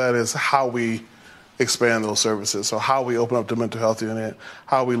key for that is how we expand those services. So how we open up the mental health unit,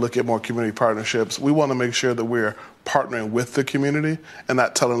 how we look at more community partnerships. We want to make sure that we're partnering with the community and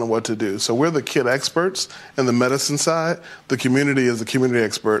not telling them what to do. So we're the kid experts in the medicine side. The community is the community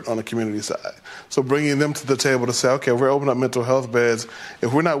expert on the community side. So bringing them to the table to say, okay, we're opening up mental health beds.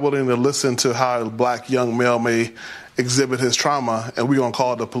 If we're not willing to listen to how a Black young male may exhibit his trauma and we're going to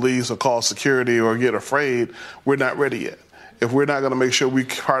call the police or call security or get afraid, we're not ready yet. if we're not going to make sure we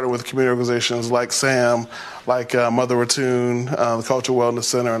partner with community organizations like SAM, like Mother Ratoon, the Cultural Wellness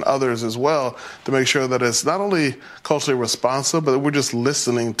Center, and others as well, to make sure that it's not only culturally responsive, but we're just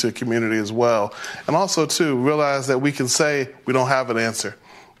listening to community as well. And also, too, realize that we can say we don't have an answer.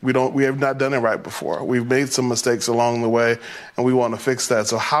 We have not done it right before. We've made some mistakes along the way, and we want to fix that.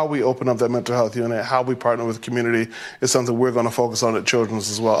 So how we open up that mental health unit, how we partner with the community is something we're going to focus on at Children's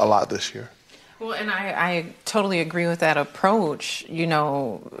as well a lot this year. Well, and I totally agree with that approach.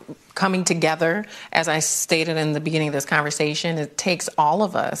 Coming together, as I stated in the beginning of this conversation, it takes all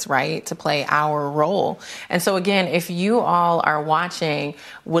of us, right, to play our role. And so, again, if you all are watching,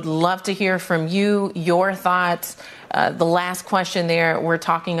 would love to hear from you, your thoughts. The last question there, we're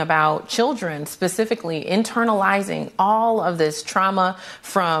talking about children, specifically internalizing all of this trauma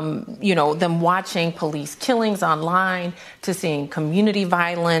from, them watching police killings online to seeing community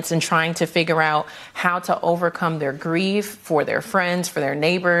violence and trying to figure out how to overcome their grief for their friends, for their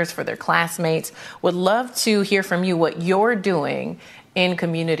neighbors, for their classmates. Would love to hear from you what you're doing in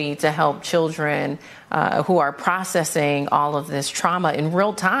community to help children who are processing all of this trauma in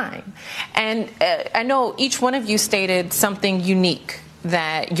real time. And I know each one of you stated something unique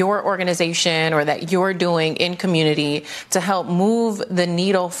that your organization or that you're doing in community to help move the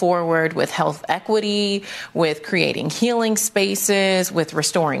needle forward with health equity, with creating healing spaces, with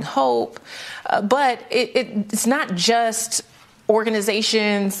restoring hope. But it's not just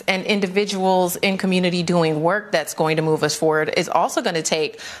organizations and individuals in community doing work that's going to move us forward. It's also going to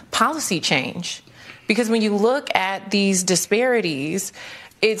take policy change. Because when you look at these disparities,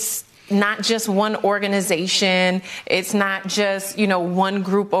 it's not just one organization. It's not just, one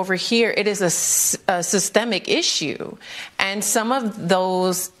group over here. It is a systemic issue. And some of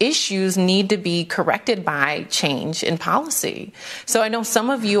those issues need to be corrected by change in policy. So I know some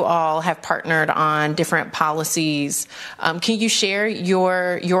of you all have partnered on different policies. Can you share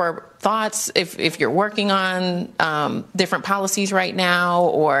your thoughts if you're working on different policies right now,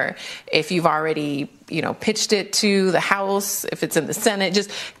 or if you've already pitched it to the House, if it's in the Senate? Just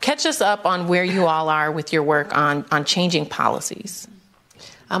catch us up on where you all are with your work on changing policies.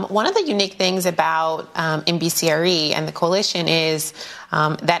 One of the unique things about MBCRE and the coalition is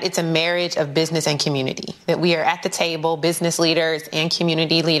that it's a marriage of business and community, that we are at the table, business leaders and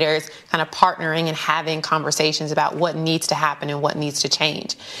community leaders, kind of partnering and having conversations about what needs to happen and what needs to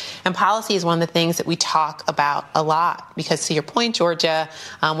change. And policy is one of the things that we talk about a lot, because to your point, Georgia,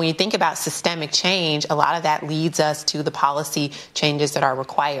 when you think about systemic change, a lot of that leads us to the policy changes that are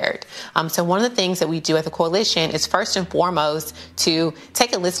required. So one of the things that we do at the coalition is first and foremost to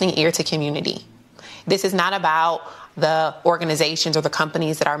take a listening ear to community. This is not about the organizations or the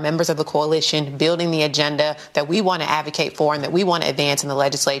companies that are members of the coalition building the agenda that we want to advocate for and that we want to advance in the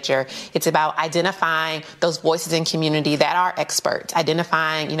legislature. It's about identifying those voices in community that are experts,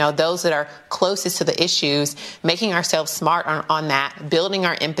 identifying, those that are closest to the issues, making ourselves smart on that, building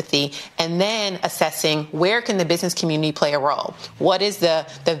our empathy, and then assessing where can the business community play a role? What is the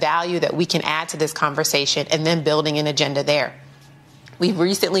value that we can add to this conversation, and then building an agenda there. We've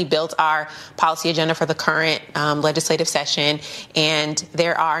recently built our policy agenda for the current legislative session, and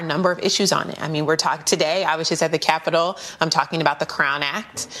there are a number of issues on it. I mean, we're talking today, I was just at the Capitol, I'm talking about the Crown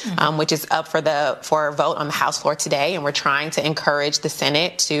Act, which is up for a vote on the House floor today, and we're trying to encourage the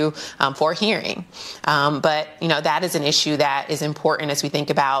Senate for a hearing. But that is an issue that is important as we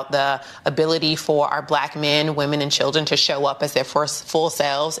think about the ability for our Black men, women, and children to show up as their first full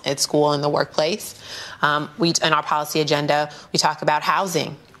selves at school and the workplace. In our policy agenda, we talk about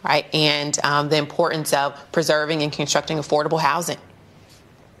housing, right, and the importance of preserving and constructing affordable housing.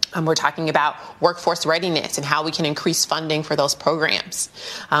 We're talking about workforce readiness and how we can increase funding for those programs.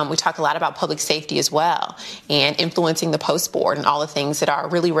 We talk a lot about public safety as well, and influencing the post board and all the things that are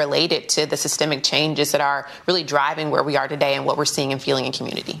really related to the systemic changes that are really driving where we are today and what we're seeing and feeling in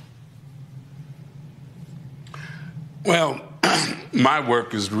community. Well, my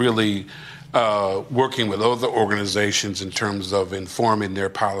work is really working with other organizations in terms of informing their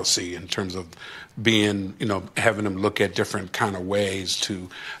policy, in terms of being, having them look at different kind of ways to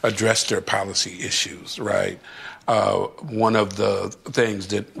address their policy issues, right? One of the things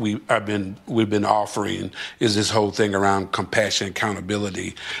that we've been offering is this whole thing around compassion and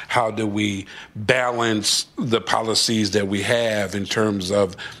accountability. How do we balance the policies that we have in terms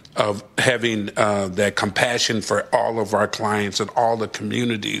of having that compassion for all of our clients and all the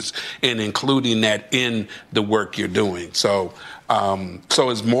communities, and including that in the work you're doing. So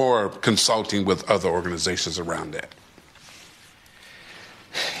it's more consulting with other organizations around that.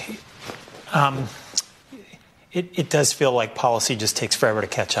 it does feel like policy just takes forever to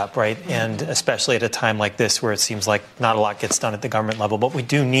catch up, right? And especially at a time like this where it seems like not a lot gets done at the government level. But we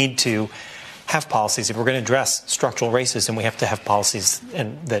do need to have policies. If we're going to address structural racism, we have to have policies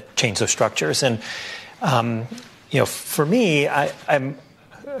that change those structures. And, for me, I'm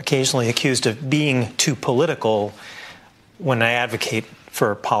occasionally accused of being too political when I advocate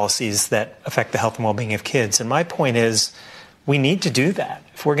for policies that affect the health and well-being of kids. And my point is, we need to do that.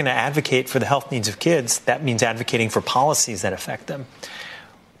 If we're going to advocate for the health needs of kids, that means advocating for policies that affect them.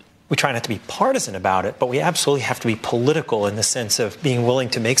 We try not to be partisan about it, but we absolutely have to be political in the sense of being willing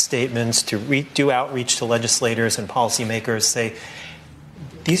to make statements, to do outreach to legislators and policymakers, say,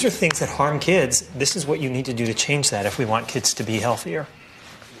 these are things that harm kids. This is what you need to do to change that if we want kids to be healthier.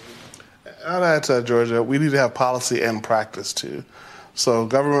 I'd add to that, Georgia, we need to have policy and practice, too. So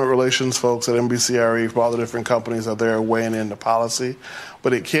government relations folks at NBCRE, for all the different companies are there weighing into policy.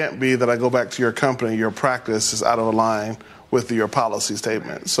 But it can't be that I go back to your company, your practice is out of line with your policy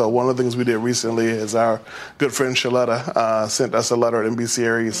statement. So one of the things we did recently is our good friend Shaletta sent us a letter at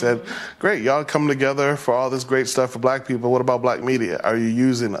NBCRE and said, great, y'all come together for all this great stuff for black people. What about black media? Are you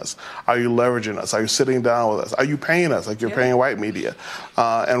using us? Are you leveraging us? Are you sitting down with us? Are you paying us like you're paying white media?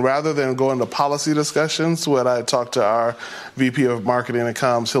 And rather than go into policy discussions, what I talked to our VP of Marketing and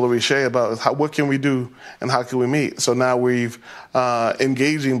Comms, Hillary Shea, about is what can we do and how can we meet? So now we've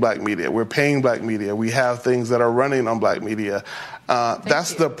engaging black media. We're paying black media. We have things that are running on black media.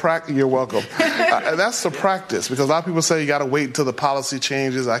 That's the practice. You're welcome. That's the practice, because a lot of people say you got to wait until the policy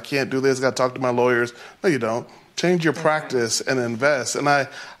changes. I can't do this. Got to talk to my lawyers. No, you don't. Change your practice and invest. And I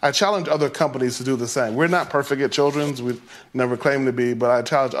challenge other companies to do the same. We're not perfect at Children's. We never claim to be, but I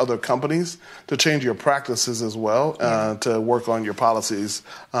challenge other companies to change your practices as well, to work on your policies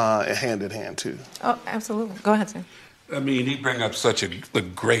hand in hand, too. Oh, absolutely. Go ahead, Sam. I mean, he bring up such a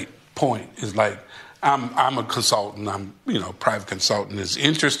great point. It's like, I'm a consultant. I'm, private consultant. It's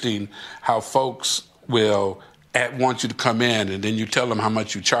interesting how folks will want you to come in, and then you tell them how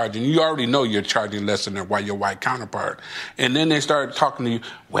much you charge, and you already know you're charging less than your white counterpart. And then they start talking to you,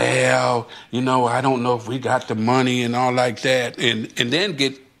 well, I don't know if we got the money and all like that, and then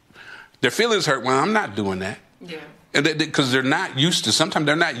get their feelings hurt. Well, I'm not doing that. Yeah. Because they're not used to, sometimes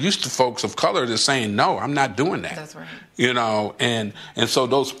they're not used to folks of color that's saying, no, I'm not doing that. That's right. And so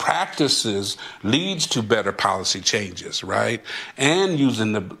those practices leads to better policy changes, right? And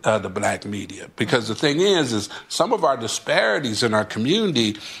using the black media. Because the thing is some of our disparities in our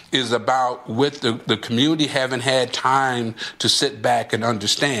community is about with the community haven't had time to sit back and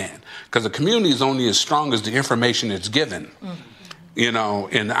understand. Because the community is only as strong as the information it's given. Mm-hmm.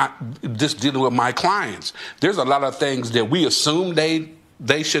 And just dealing with my clients, there's a lot of things that we assume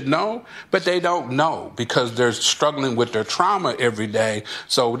they should know, but they don't know because they're struggling with their trauma every day.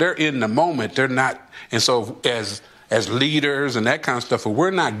 So they're in the moment. They're not. And so as leaders and that kind of stuff, if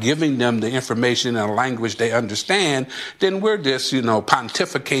we're not giving them the information in a language they understand, then we're just,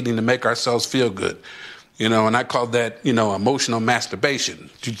 pontificating to make ourselves feel good. And I call that, emotional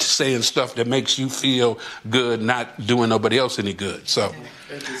masturbation. Saying stuff that makes you feel good, not doing nobody else any good. So.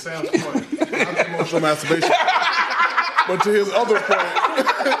 And to Sam's point, not emotional masturbation, but to his other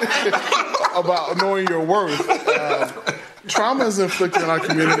point about knowing your worth, trauma is inflicted in our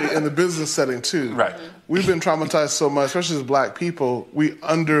community in the business setting too. Right. We've been traumatized so much, especially as black people, we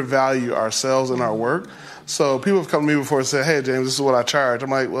undervalue ourselves and our work. So people have come to me before and said, hey, James, this is what I charge. I'm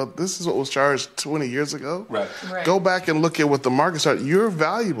like, well, this is what was charged 20 years ago. Right. Go back and look at what the market started. You're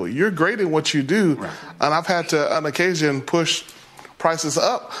valuable. You're great at what you do. Right. And I've had to, on occasion, push prices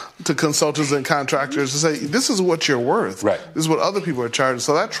up to consultants and contractors to say, this is what you're worth. Right. This is what other people are charging.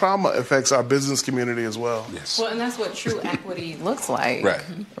 So that trauma affects our business community as well. Yes. Well, and that's what true equity looks like. Right.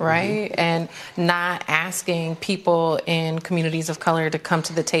 Right? Mm-hmm. And not asking people in communities of color to come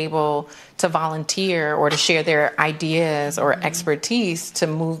to the table to volunteer or to share their ideas or expertise to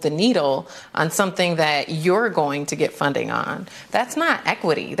move the needle on something that you're going to get funding on. That's not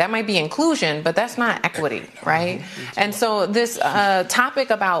equity. That might be inclusion, but that's not equity, right? And so this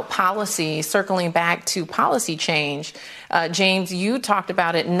topic about policy, circling back to policy change, James, you talked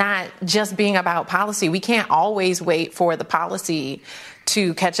about it not just being about policy. We can't always wait for the policy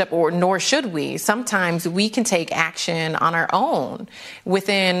to catch up, or nor should we. Sometimes we can take action on our own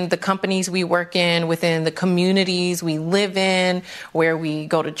within the companies we work in, within the communities we live in, where we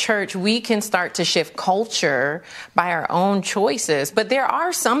go to church. We can start to shift culture by our own choices. But there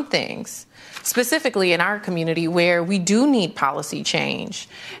are some things, specifically in our community, where we do need policy change.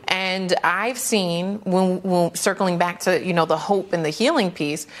 And I've seen, when circling back to, the hope and the healing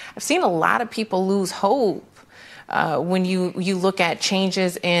piece, I've seen a lot of people lose hope when you look at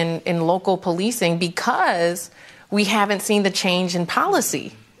changes in local policing, because we haven't seen the change in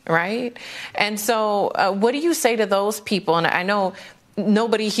policy, right? And so what do you say to those people? And I know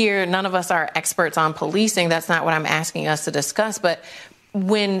nobody here, none of us are experts on policing. That's not what I'm asking us to discuss. But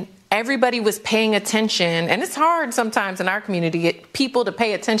when everybody was paying attention, and it's hard sometimes in our community to get people to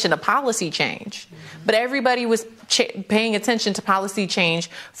pay attention to policy change, but everybody was paying attention to policy change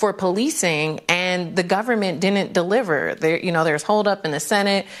for policing, and the government didn't deliver. There's holdup in the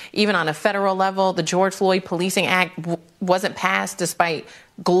Senate. Even on a federal level, the George Floyd Policing Act wasn't passed despite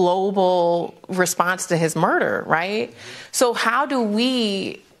global response to his murder, right? So how do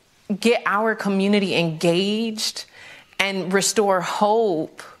we get our community engaged and restore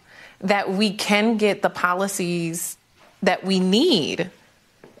hope that we can get the policies that we need,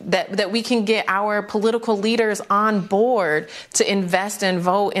 that we can get our political leaders on board to invest and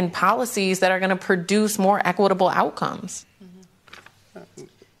vote in policies that are going to produce more equitable outcomes?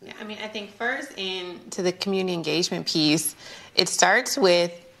 Yeah, I mean, I think first to the community engagement piece, it starts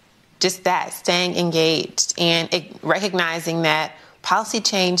with just that, staying engaged and recognizing that policy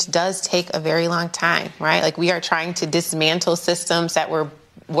change does take a very long time, right? Like, we are trying to dismantle systems that were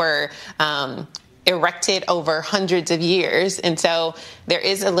erected over hundreds of years. And so there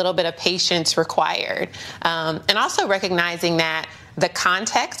is a little bit of patience required. And also recognizing that the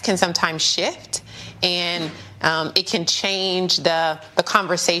context can sometimes shift, and it can change the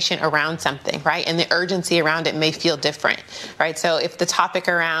conversation around something, right? And the urgency around it may feel different, right? So if the topic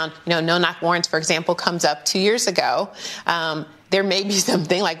around, no-knock warrants, for example, comes up 2 years ago, there may be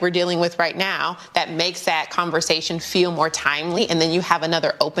something like we're dealing with right now that makes that conversation feel more timely, and then you have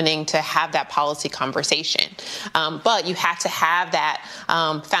another opening to have that policy conversation. But you have to have that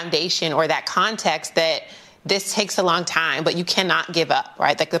foundation or that context that this takes a long time, but you cannot give up,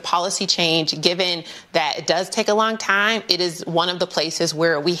 right? Like, the policy change, given that it does take a long time, it is one of the places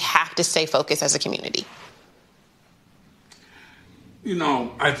where we have to stay focused as a community.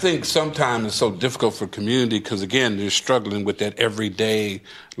 I think sometimes it's so difficult for community because, again, they're struggling with that everyday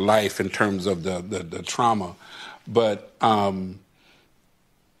life in terms of the trauma. But one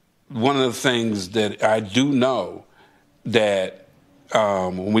of the things that I do know that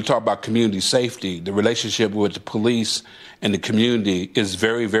when we talk about community safety, the relationship with the police and the community is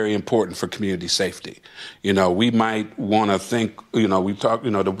very, very important for community safety. We might want to think, we talk,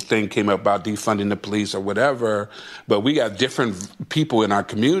 the thing came up about defunding the police or whatever, but we got different people in our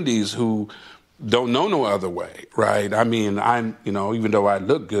communities who don't know no other way, right? I mean, I'm, even though I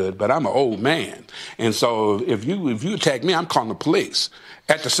look good, but I'm an old man. And so if you attack me, I'm calling the police.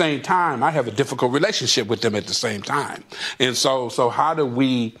 At the same time, I have a difficult relationship with them at the same time. And so how do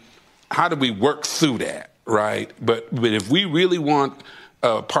we work through that, right? But if we really want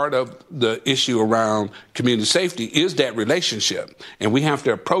part of the issue around community safety is that relationship, and we have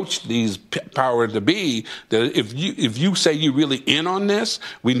to approach these power to be that if you say you're really in on this,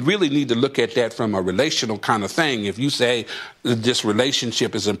 we really need to look at that from a relational kind of thing. If you say this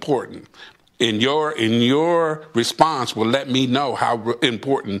relationship is important, in your response will let me know how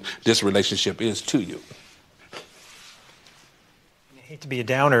important this relationship is to you. I hate to be a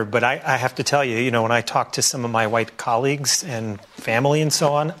downer, but I have to tell you, when I talk to some of my white colleagues and family and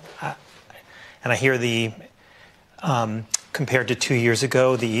so on, and I hear the, compared to 2 years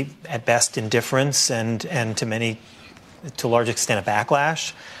ago, the at best indifference and to a large extent a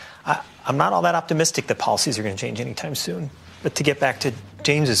backlash, I'm not all that optimistic that policies are going to change anytime soon. But to get back to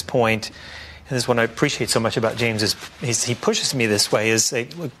James's point, and this is what I appreciate so much about James is he pushes me this way, is say,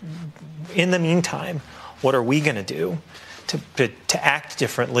 look, in the meantime, what are we going to do to act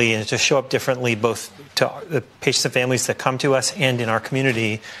differently and to show up differently, both to the patients and families that come to us and in our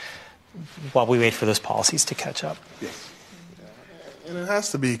community, while we wait for those policies to catch up? Yes. And it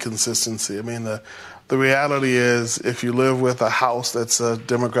has to be consistency. I mean, the reality is, if you live with a house that's a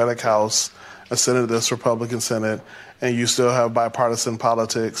Democratic House, a Senate that's Republican Senate, and you still have bipartisan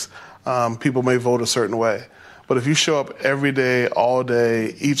politics, people may vote a certain way. But if you show up every day, all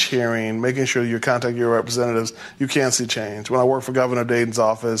day, each hearing, making sure you contact your representatives, you can see change. When I worked for Governor Dayton's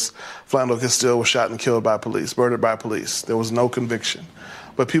office, Philando Castile was shot and killed by police, murdered by police. There was no conviction.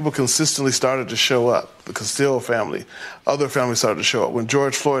 But people consistently started to show up. The Castile family, other families started to show up. When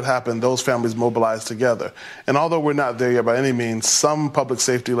George Floyd happened, those families mobilized together. And although we're not there yet by any means, some public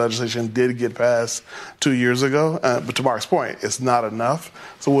safety legislation did get passed 2 years ago. But to Mark's point, it's not enough.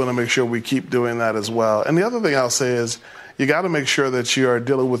 So we want to make sure we keep doing that as well. And the other thing I'll say is, you got to make sure that you are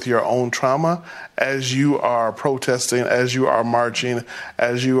dealing with your own trauma as you are protesting, as you are marching,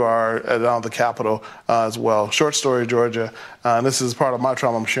 as you are down the Capitol as well. Short story, Georgia, and this is part of my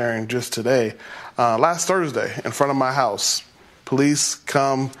trauma I'm sharing just today. last Thursday in front of my house. Police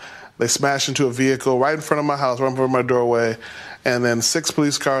come, they smash into a vehicle right in front of my house, right in front of my doorway, and then 6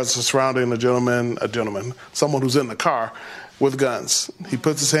 police cars are surrounding someone who's in the car with guns. He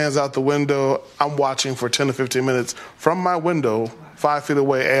puts his hands out the window. I'm watching for 10 to 15 minutes from my window, 5 feet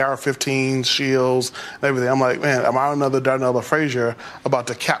away, AR-15, shields, and everything. I'm like, man, am I another Darnell Frazier about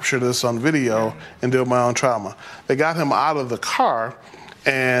to capture this on video and deal with my own trauma? They got him out of the car,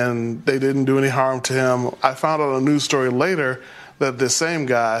 and they didn't do any harm to him. I found out a news story later that this same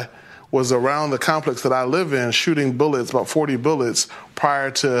guy was around the complex that I live in shooting bullets, about 40 bullets, prior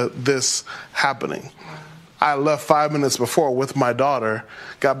to this happening. I left 5 minutes before with my daughter,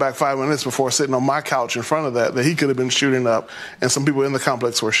 got back 5 minutes before sitting on my couch in front of that he could have been shooting up, and some people in the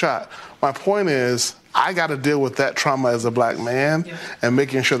complex were shot. My point is, I got to deal with that trauma as a black man and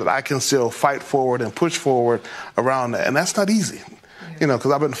making sure that I can still fight forward and push forward around that. And that's not easy,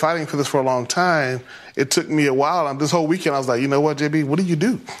 because I've been fighting for this for a long time. It took me a while. This whole weekend, I was like, you know what, JB, what do you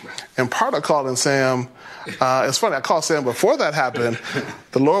do? And part of calling Sam, it's funny, I called Sam before that happened.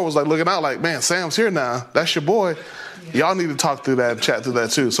 The Lord was like looking out like, man, Sam's here now. That's your boy. Y'all need to talk through that and chat through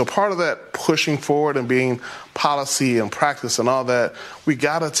that too. So part of that pushing forward and being policy and practice and all that, we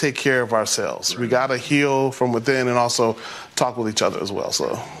got to take care of ourselves. We got to heal from within and also talk with each other as well.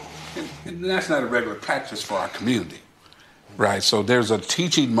 So, and that's not a regular practice for our community. Right, so there's a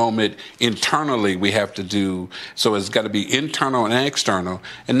teaching moment internally we have to do. So it's got to be internal and external.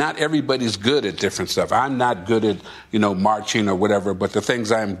 And not everybody's good at different stuff. I'm not good at, marching or whatever, but the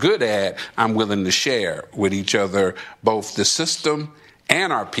things I'm good at, I'm willing to share with each other, both the system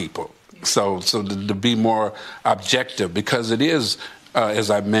and our people. So to be more objective, because it is,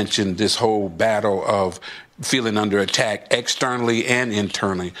 as I mentioned, this whole battle of feeling under attack externally and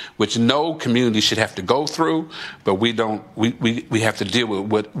internally, which no community should have to go through, but we don't. We have to deal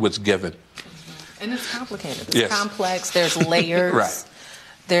with what's given. And it's complicated. It's complex. There's layers. Right.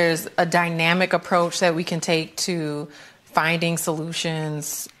 There's a dynamic approach that we can take to finding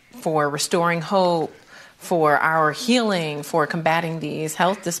solutions for restoring hope, for our healing, for combating these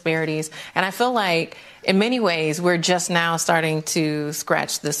health disparities. And I feel like in many ways, we're just now starting to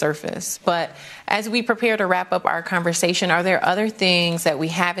scratch the surface. But as we prepare to wrap up our conversation, are there other things that we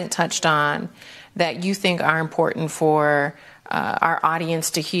haven't touched on that you think are important for our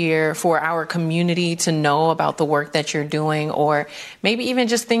audience to hear, for our community to know about the work that you're doing, or maybe even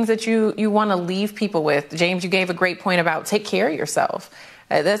just things that you want to leave people with? James, you gave a great point about take care of yourself.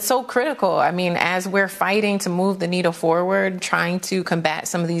 That's so critical. I mean, as we're fighting to move the needle forward, trying to combat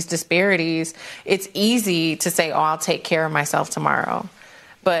some of these disparities, it's easy to say, I'll take care of myself tomorrow.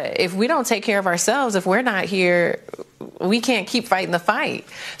 But if we don't take care of ourselves, if we're not here, we can't keep fighting the fight.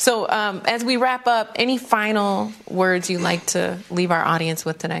 So as we wrap up, any final words you'd like to leave our audience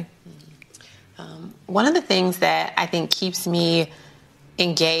with today? One of the things that I think keeps me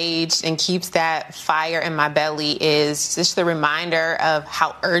engaged and keeps that fire in my belly is just the reminder of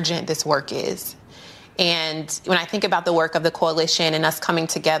how urgent this work is. And when I think about the work of the coalition and us coming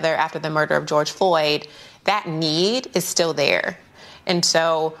together after the murder of George Floyd, that need is still there. And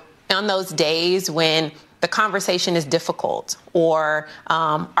so on those days when the conversation is difficult, or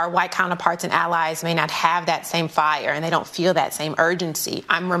our white counterparts and allies may not have that same fire and they don't feel that same urgency,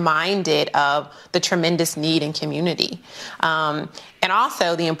 I'm reminded of the tremendous need in community. And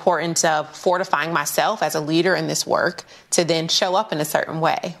also the importance of fortifying myself as a leader in this work to then show up in a certain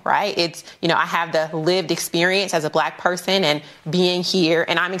way, right? It's, I have the lived experience as a Black person and being here,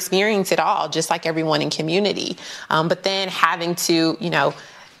 and I'm experiencing it all just like everyone in community. But then having to,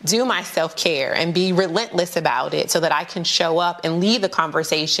 do my self-care and be relentless about it so that I can show up and lead the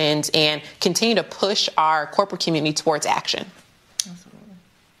conversations and continue to push our corporate community towards action.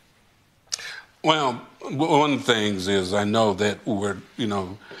 Well, one of the things is I know that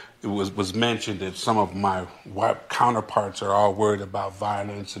it was mentioned that some of my white counterparts are all worried about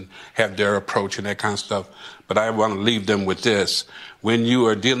violence and have their approach and that kind of stuff. But I want to leave them with this. When you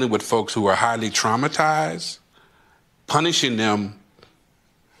are dealing with folks who are highly traumatized, punishing them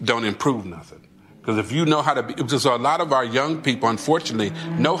don't improve nothing. Because if you know how to be, because a lot of our young people, unfortunately,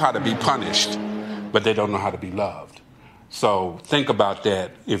 know how to be punished, but they don't know how to be loved. So think about that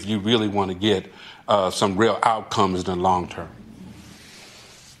if you really want to get some real outcomes in the long term.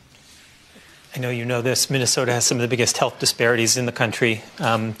 I know you know this. Minnesota has some of the biggest health disparities in the country.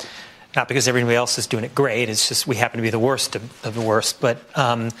 Not because everybody else is doing it great. It's just we happen to be the worst of the worst. But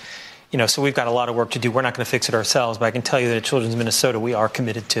so we've got a lot of work to do. We're not going to fix it ourselves, but I can tell you that at Children's Minnesota, we are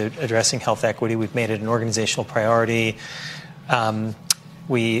committed to addressing health equity. We've made it an organizational priority.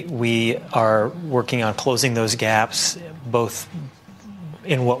 We are working on closing those gaps, both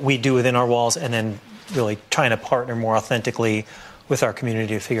in what we do within our walls, and then really trying to partner more authentically with our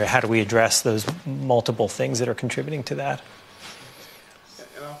community to figure out how do we address those multiple things that are contributing to that.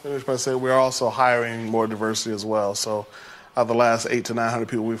 And I'll finish by saying we're also hiring more diversity as well. So of the last 800 to 900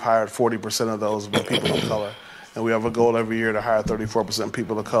 people we've hired, 40% of those have been people of color. And we have a goal every year to hire 34%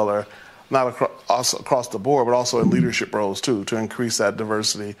 people of color, not across the board, but also in leadership roles too, to increase that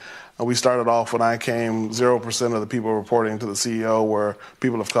diversity. We started off when I came, 0% of the people reporting to the CEO were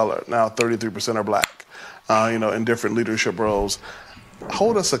people of color. Now 33% are black, in different leadership roles.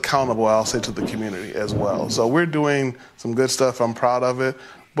 Hold us accountable, I'll say, to the community as well. So we're doing some good stuff. I'm proud of it.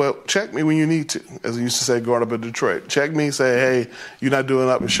 But check me when you need to, as I used to say growing up in Detroit. Check me, say, hey, you're not doing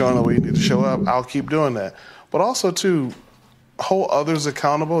up and showing up where you need to show up. I'll keep doing that. But also, too, hold others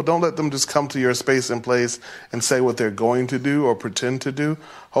accountable. Don't let them just come to your space and place and say what they're going to do or pretend to do.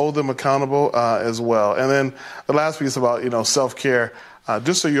 Hold them accountable as well. And then the last piece about, self-care.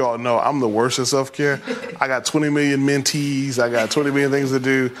 Just so you all know, I'm the worst at self-care. I got 20 million mentees. I got 20 million things to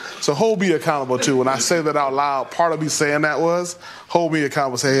do. So hold me accountable, too. When I say that out loud, part of me saying that was, hold me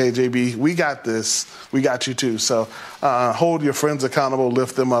accountable. Say, hey, JB, we got this. We got you, too. So hold your friends accountable,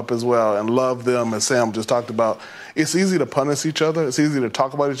 lift them up as well, and love them, as Sam just talked about. It's easy to punish each other. It's easy to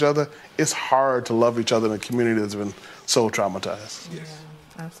talk about each other. It's hard to love each other in a community that's been so traumatized. Yeah,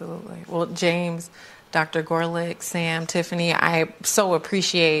 absolutely. Well, James, Dr. Gorlick, Sam, Tiffany, I so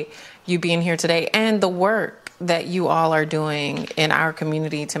appreciate you being here today and the work that you all are doing in our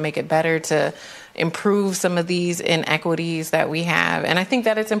community to make it better, to improve some of these inequities that we have. And I think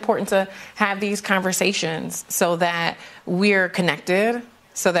that it's important to have these conversations so that we're connected,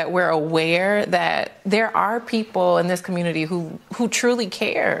 so that we're aware that there are people in this community who truly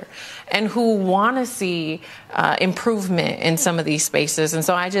care and who want to see improvement in some of these spaces. And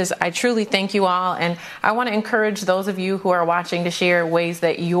so I truly thank you all. And I want to encourage those of you who are watching to share ways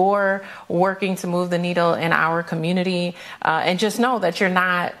that you're working to move the needle in our community. And just know that you're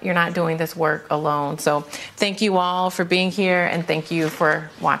not doing this work alone. So thank you all for being here, and thank you for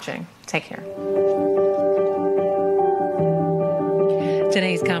watching. Take care.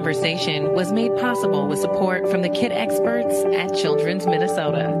 Today's conversation was made possible with support from the kid experts at Children's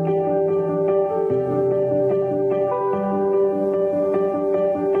Minnesota.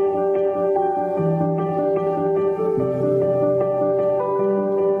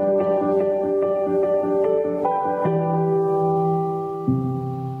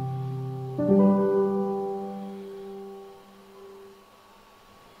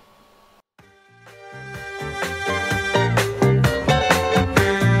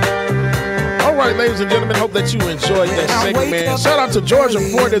 Ladies and gentlemen, hope that you enjoyed that segment, man. Shout out to Georgia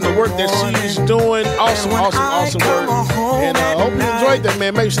Ford and the work that she's doing. Awesome work. And hope you enjoyed that,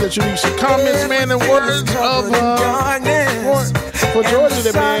 man. Make sure that you leave some comments, man, and words of for Georgia,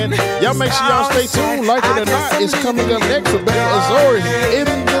 man. Y'all make sure y'all stay tuned. Like it or not, it's coming up next. Rebecca Azor is in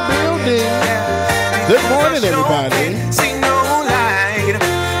the building. Good morning, everybody. See no light.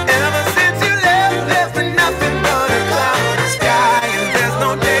 Ever since you left, there's been nothing but a cloudy sky, and there's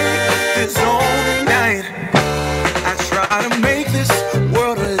no day. There's only night. I try to make this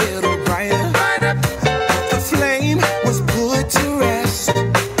world a little brighter. The flame was put to rest.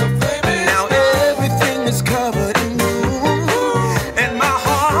 Now everything is covered in gloom, and my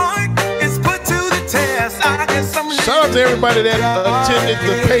heart is put to the test. I guess I'm shout out to everybody that attended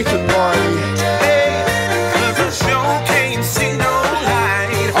the patron party.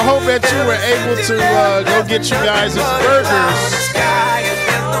 I hope that you were able to go get you guys' burgers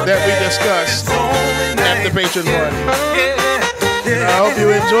that we discussed at the patron party. I hope you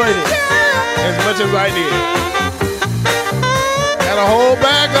enjoyed it as much as I did. Had a whole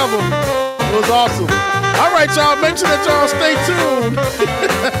bag of them. It was awesome. All right, y'all. Make sure that y'all stay tuned.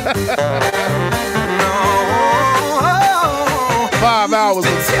 5 hours.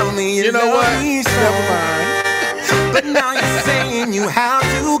 You know what? Never mind. But now you're saying you have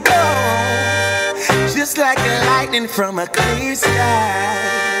to go, just like a lightning from a clear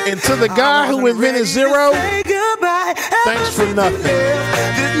sky. And to the guy who invented zero, thanks for nothing.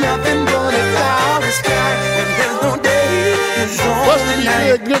 There's nothing but a cloudy sky, and there's no day. Bustin',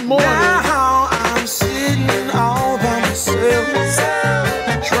 you good morning. Now I'm sitting all by myself,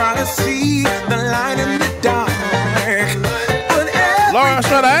 trying to see the light in the dark. Laura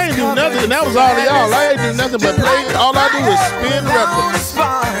said I ain't do nothing. That was all of y'all. I ain't do nothing but play. All I do is spin records.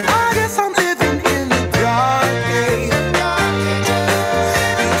 I guess I'm living in the dark age,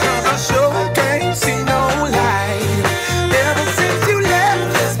 because I sure can't see no light. Ever since you left,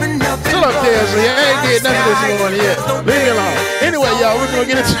 there's been nothing. Shut up, Desiree. I ain't did nothing this morning yet. Leave me alone. Anyway, y'all, we're we're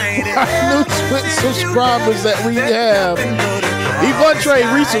going to get into our new Twitch subscribers that we have. Evontre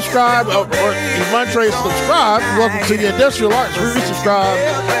resubscribe, or Evontre subscribe. Welcome to the Industrial Arts.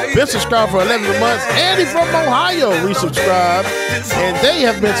 Resubscribe. Been subscribed for 11 months. Andy from Ohio resubscribed. And they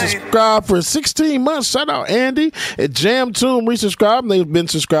have been subscribed for 16 months. Shout out Andy. And Jam Tomb resubscribed. They've been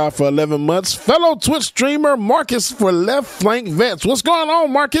subscribed for 11 months. Fellow Twitch streamer Marcus for Left Flank Vets. What's going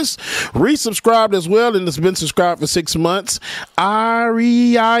on, Marcus? Resubscribed as well and has been subscribed for 6 months. I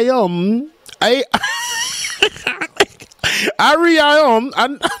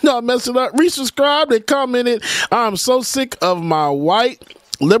know I messed it up. Resubscribed and commented, I'm so sick of my white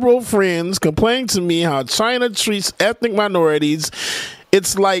liberal friends complaining to me how China treats ethnic minorities.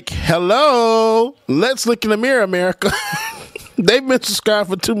 It's like, hello, let's look in the mirror, America. They've been subscribed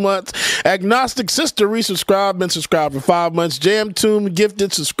for 2 months. Agnostic Sister resubscribed, been subscribed for 5 months. Jam Tomb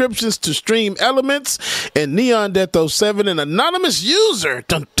gifted subscriptions to Stream Elements. And Neon Death 07, an anonymous user,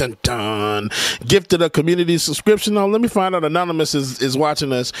 dun dun dun, gifted a community subscription. Oh, let me find out Anonymous is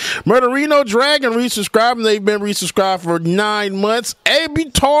watching us. Murderino Dragon resubscribed, and they've been resubscribed for 9 months.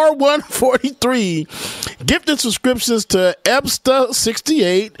 Abitar 143 gifted subscriptions to Ebsta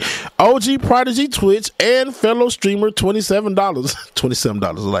 68, OG Prodigy Twitch, and fellow streamer $27.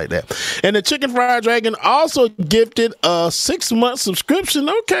 $27 like that. And the Chicken Fried Dragon also gifted a 6-month subscription.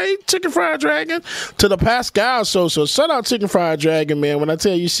 Okay, Chicken Fried Dragon to the Pascal Show. So shout out Chicken Fried Dragon, man. When I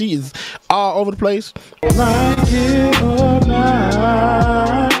tell you she is all over the place. Like it or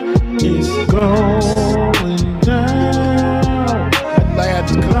not, it's going down. Like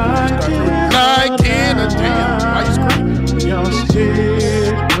it or damn. Why you screaming? Y'all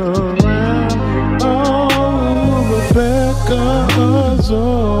stick around. Oh, Rebecca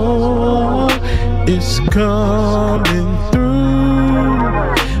Azor is coming through.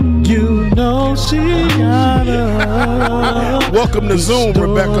 You know she got us. Welcome to Zoom,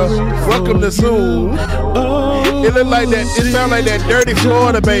 Rebecca. Welcome to Zoom. It look like that. It sound like that dirty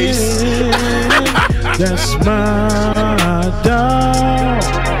Florida bass. That's my dog.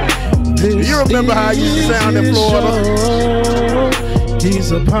 You remember how you used to sound in Florida?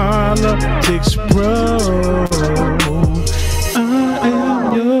 He's a politics pro. I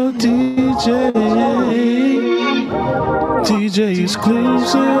am your DJ. DJ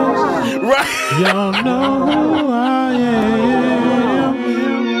exclusive. Right. Y'all know who I am.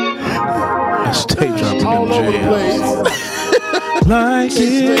 I stay dropping all over the place. Like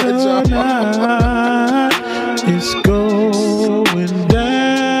it or not, it's going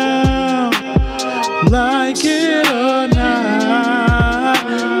down. Like it or not,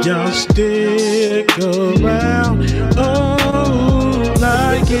 y'all stick around. Oh,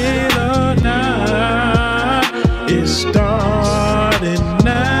 like it or not, it's starting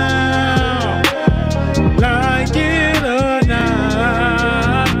now. Like it or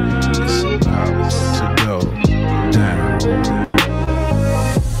not, it's about to go down.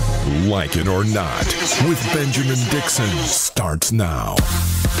 Like it or not, with Benjamin Dixon starts now.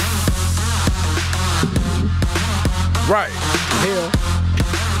 Right. Hell.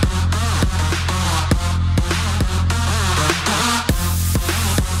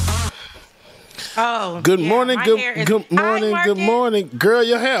 Oh. Good morning. Good morning. Good morning. Girl,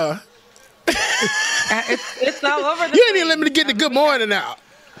 your hair. It's all over the You ain't even let me get the good morning out.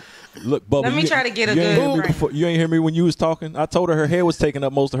 Look, Bubba. Let me try to get a good. You ain't hear me when you was talking. I told her hair was taking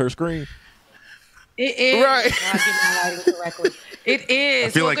up most of her screen. It is. Right. It is. I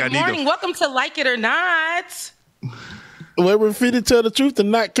feel like good I need morning. Welcome to Like It or Not. Well, we're free to tell the truth and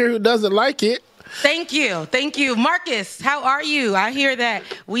not care who doesn't like it. Thank you. Marcus, how are you? I hear that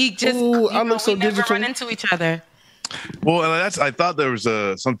we just I look so we never digital. run into each other. Well, I thought there was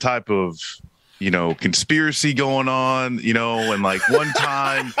some type of, conspiracy going on, and like one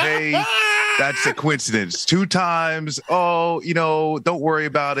time, hey, that's a coincidence. 2 times, don't worry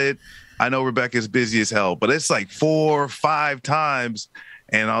about it. I know Rebecca's busy as hell, but it's like 4 or 5 times.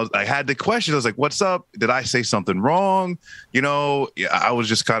 And I had the question. I was like, what's up? Did I say something wrong? I was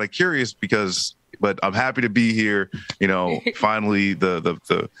just kind of curious but I'm happy to be here. Finally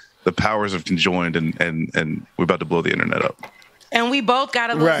the powers have conjoined and we're about to blow the internet up. And we both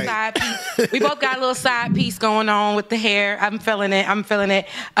got a little side piece. We both got a little side piece going on with the hair. I'm feeling it.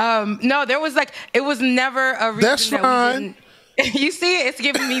 No, it was never a reason. That's fine. You see it? It's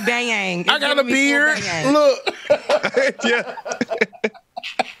giving me bang. I got a beard. Look. Yeah.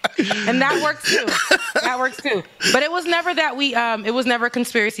 And that works too. But it was never that it was never a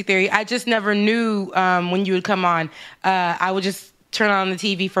conspiracy theory. I just never knew when you would come on. I would just turn on the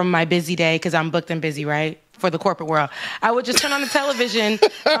TV from my busy day because I'm booked and busy, right? for the corporate world. I would just turn on the television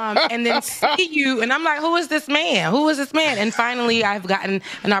and then see you, and I'm like, who is this man? Who is this man? And finally, I've gotten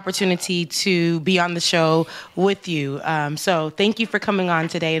an opportunity to be on the show with you. So thank you for coming on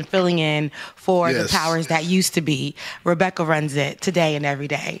today and filling in for the powers that used to be. Rebecca runs it today and every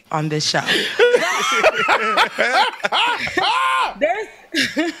day on this show.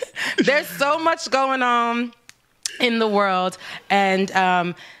 There's so much going on in the world, and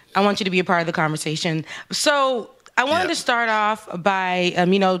I want you to be a part of the conversation. So I wanted to start off by,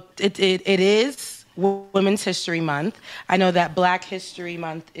 it is Women's History Month. I know that Black History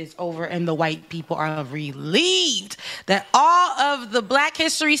Month is over, and the white people are relieved that all of the Black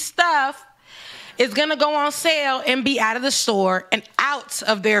History stuff is going to go on sale and be out of the store and out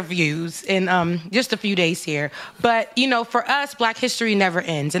of their views in just a few days here. But, for us, Black history never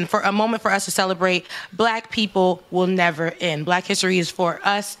ends. And for a moment for us to celebrate, Black people will never end. Black history is for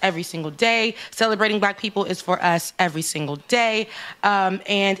us every single day. Celebrating Black people is for us every single day.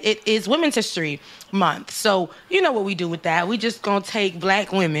 And it is Women's History Month. So you know what we do with that. We just going to take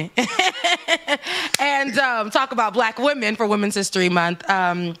Black women and talk about Black women for Women's History Month.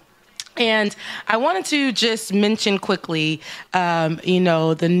 And I wanted to just mention quickly,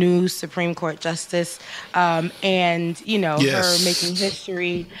 the new Supreme Court Justice and, her making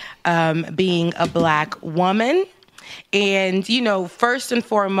history being a Black woman. And, first and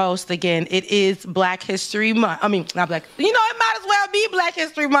foremost, again, it is Black History Month. I mean, not Black, it might as well be Black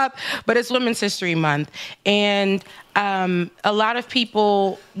History Month, but it's Women's History Month. And a lot of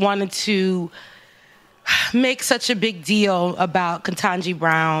people wanted to make such a big deal about Ketanji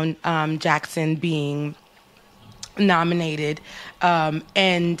Brown Jackson being nominated.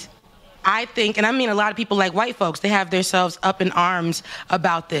 And I think, and I mean a lot of people like white folks, they have themselves up in arms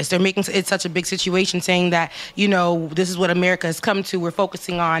about this. They're making it such a big situation, saying that, this is what America has come to. We're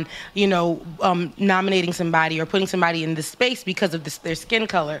focusing on, nominating somebody or putting somebody in this space because of their skin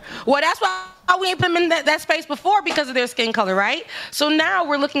color. Well, that's why we ain't put them in that space before, because of their skin color, right? So now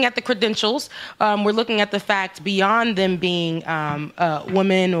we're looking at the credentials. We're looking at the fact beyond them being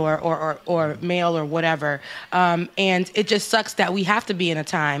women or male or whatever. And it just sucks that we have to be in a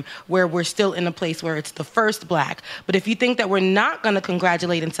time where we're still in a place where it's the first Black. But if you think that we're not going to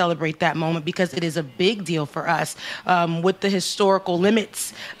congratulate and celebrate that moment, because it is a big deal for us, with the historical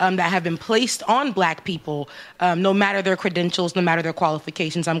limits that have been placed on Black people, no matter their credentials, no matter their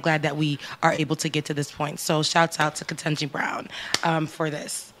qualifications, I'm glad that we are able to get to this point. So shouts out to Ketanji Brown for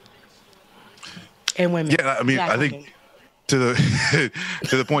this. And women. Yeah, I mean, I think to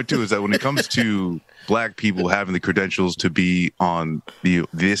the point too is that when it comes to Black people having the credentials to be on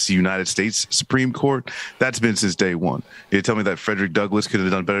this United States Supreme Court, that's been since day one. You tell me that Frederick Douglass could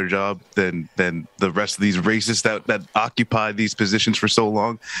have done a better job than the rest of these racists that occupied these positions for so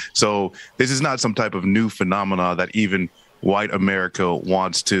long. So this is not some type of new phenomena that even white America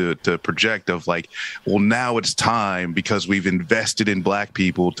wants to project of like, well, now it's time because we've invested in Black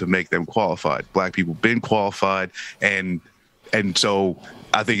people to make them qualified. Black people been qualified, and so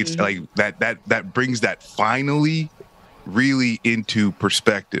I think it's like that brings that finally really into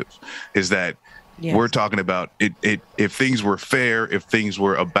perspective, is that we're talking about it if things were fair, if things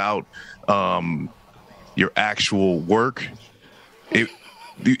were about your actual work, it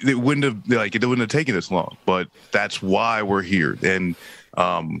wouldn't have taken this long, but that's why we're here. And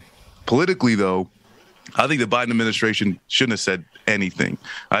politically, though, I think the Biden administration shouldn't have said anything.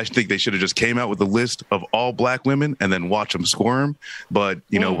 I think they should have just came out with a list of all Black women and then watch them squirm. But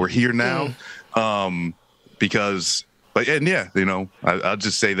we're here now because, I'll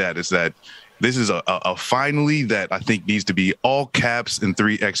just say that is that this is a finally that I think needs to be all caps and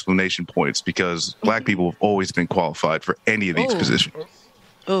 3 exclamation points, because Black people have always been qualified for any of these positions.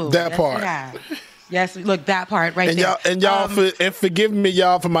 Ooh, that part. Yes, look, that part right there. Y'all, forgive me,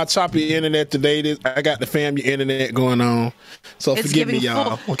 y'all, for my choppy internet today. I got the family internet going on, so forgive me,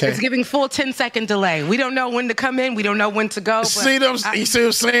 y'all. Okay, it's giving full 10-second delay. We don't know when to come in. We don't know when to go. But you see what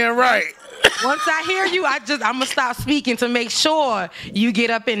I'm saying, right? Once I hear you, I'm gonna stop speaking to make sure you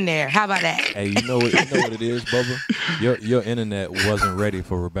get up in there. How about that? Hey, you know what it is, Bubba? Your internet wasn't ready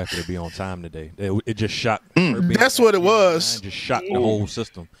for Rebecca to be on time today. It just shot. That's what it was. Just shot the whole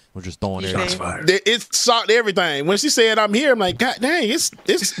system. We're just throwing everything. It shocked everything. When she said I'm here, I'm like, God dang,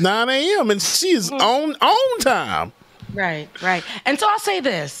 it's 9 a.m. and she's on time. Right. And so I'll say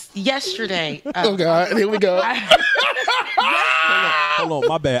this. Yesterday. Oh, God. Here we go. Hold on.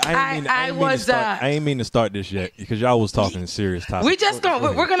 My bad. I ain't mean to start this yet, because y'all was talking serious topics.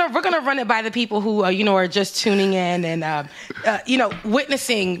 We're gonna run it by the people who are just tuning in and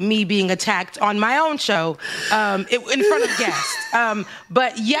witnessing me being attacked on my own show in front of guests.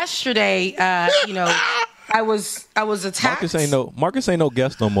 But yesterday, I was attacked. Marcus ain't no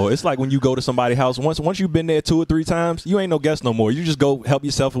guest no more. It's like when you go to somebody's house. Once you've been there 2 or 3 times, you ain't no guest no more. You just go help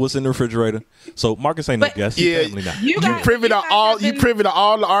yourself with what's in the refrigerator. So Marcus ain't no guest. Yeah, you privy to all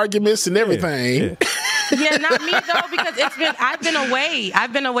the arguments and everything. Yeah, not me though, because I've been away.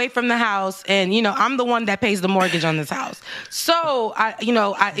 I've been away from the house, and I'm the one that pays the mortgage on this house. So he's a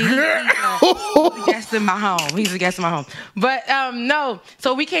guest in my home. He's a guest in my home. But no,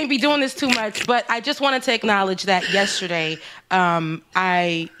 so we can't be doing this too much. But I just wanted to acknowledge that yesterday, I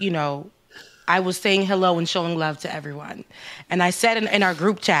was saying hello and showing love to everyone, and I said in our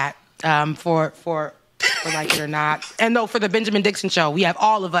group chat for Like It or Not. And no, for the Benjamin Dixon Show, we have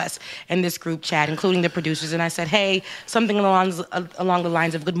all of us in this group chat, including the producers. And I said, hey, something along the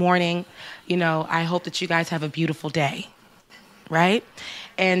lines of good morning. I hope that you guys have a beautiful day. Right?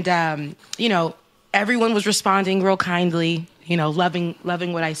 And, everyone was responding real kindly, loving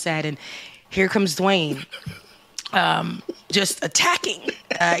what I said. And here comes Dwayne. Just attacking.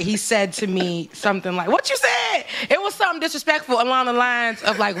 He said to me something like, what you said? It was something disrespectful along the lines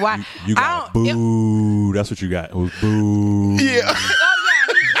of like, why? You got boo. That's what you got. It was boo. Yeah.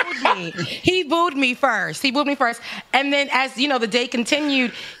 He booed me first. And then as, the day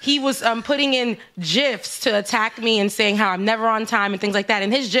continued, he was putting in GIFs to attack me and saying how I'm never on time and things like that.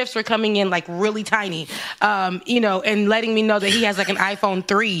 And his GIFs were coming in like really tiny, and letting me know that he has like an iPhone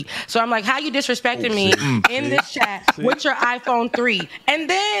 3. So I'm like, how you disrespecting me in this chat with your iPhone 3? And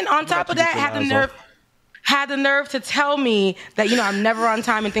then on top of that, had the nerve to tell me that, I'm never on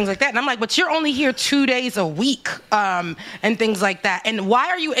time and things like that. And I'm like, but you're only here 2 days a week, and things like that. And why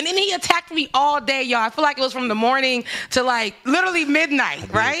are you? And then he attacked me all day, y'all. I feel like it was from the morning to like literally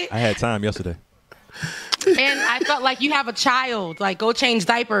midnight, right? I had time yesterday. And I felt like you have a child, like go change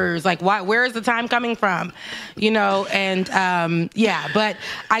diapers. Like where is the time coming from? And but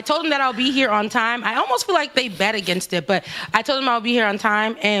I told him that I'll be here on time. I almost feel like they bet against it, but I told him I'll be here on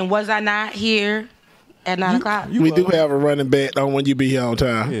time. And was I not here at 9 o'clock? We do have a running bet on when you be here on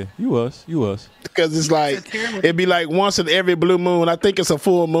time. Yeah, you was. Because it's like, it'd be like once in every blue moon. I think it's a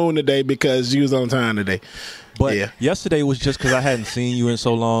full moon today because you was on time today. But yesterday was just because I hadn't seen you in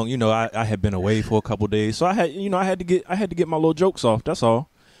so long. I had been away for a couple of days, so I had to get my little jokes off. That's all.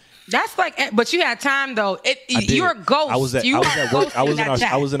 That's like, but you had time though. You're a ghost. I was at work. I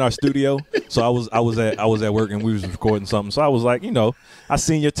was in our studio, so I was at work and we was recording something. So I was like, I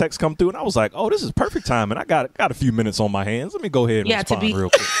seen your text come through and I was like, oh, this is perfect time, and I got a few minutes on my hands. Let me go ahead and respond real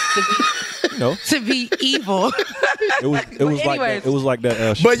quick. To be evil. It was like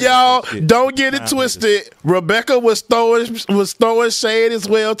that. But y'all don't get it twisted. Rebecca was throwing shade as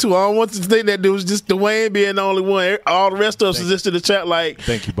well too. I don't want to think that it was just Dwayne being the only one. All the rest of us is just in the chat like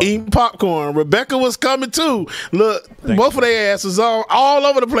eating popcorn. Rebecca was coming too. Look, both of their asses on all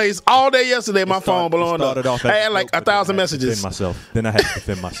over the place all day yesterday. My phone blowing up. I had like 1,000 messages. Then I had to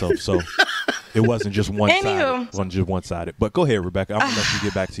defend myself. So it wasn't just one sided. It wasn't just one sided. But go ahead, Rebecca. I'm gonna let you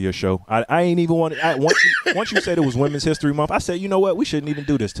get back to your show. I ain't even want to. Once you said it was Women's History Month, I said, you know what, we shouldn't even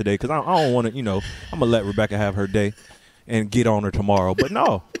do this today because I don't want to. I'm gonna let Rebecca have her day and get on her tomorrow. But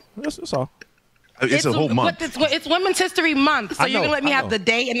no, that's all. It's a whole month. But it's Women's History Month, so you're gonna let me have the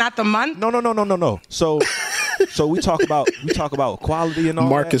day and not the month? No. So we talk about equality and all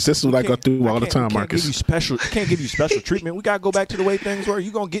Marcus, that. this is what I go through all the time, Marcus. Can't give you special treatment. We gotta go back to the way things were.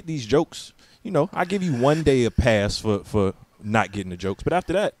 You gonna get these jokes. I give you 1 day a pass for not getting the jokes, but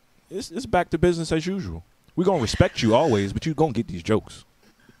after that, it's back to business as usual. We're gonna respect you always, but you gonna get these jokes.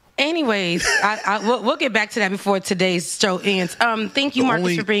 Anyways, we'll get back to that before today's show ends. Thank you,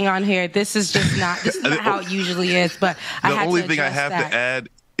 Marcus, for being on here. This is not how it usually is. But the only thing I have to add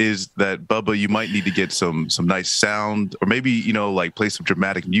is that, Bubba, you might need to get some nice sound, or maybe like play some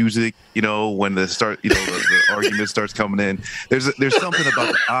dramatic music. When the argument starts coming in. There's something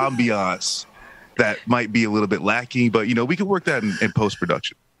about the ambiance that might be a little bit lacking, but we can work that in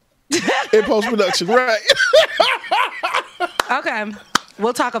post-production. In post-production, right? Okay.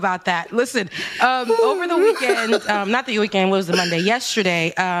 We'll talk about that. Listen, over the weekend, not the weekend, what was the Monday?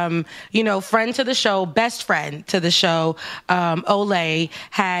 Yesterday, friend to the show, best friend to the show, Olay,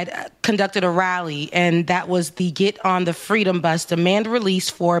 had conducted a rally, and that was the Get on the Freedom Bus demand release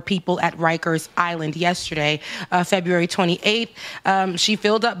for people at Rikers Island yesterday, February 28th. She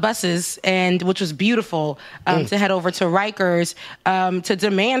filled up buses, which was beautiful, to head over to Rikers to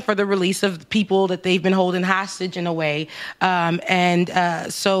demand for the release of people that they've been holding hostage in a way.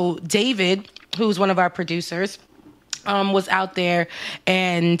 So David, who's one of our producers, was out there,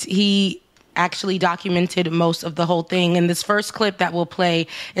 and he actually documented most of the whole thing. In this first clip that we'll play,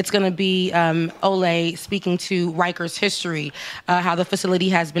 it's going to be Ole speaking to Rikers history, how the facility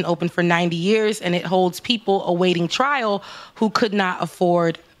has been open for 90 years and it holds people awaiting trial who could not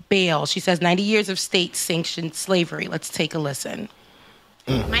afford bail. She says 90 years of state-sanctioned slavery. Let's take a listen.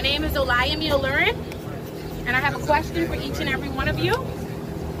 My name is Olaya Muellerin, and I have a question for each and every one of you.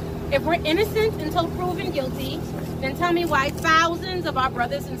 If we're innocent until proven guilty, then tell me why thousands of our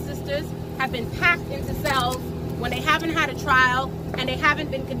brothers and sisters have been packed into cells when they haven't had a trial and they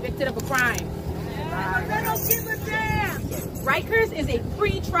haven't been convicted of a crime. Rikers is a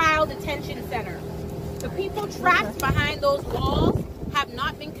pre-trial detention center. The people trapped behind those walls have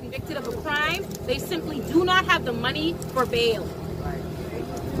not been convicted of a crime. They simply do not have the money for bail.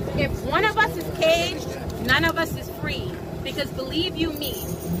 If one of us is caged, none of us is free. Because believe you me,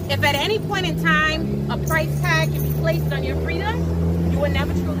 if at any point in time a price tag can be placed on your freedom, you are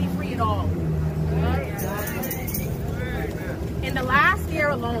never truly free at all. In the last year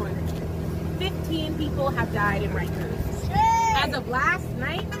alone, 15 people have died in Rikers. As of last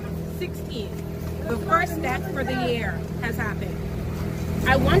night, 16. The first death for the year has happened.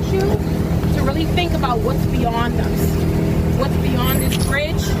 I want you to really think about what's beyond us. What's beyond this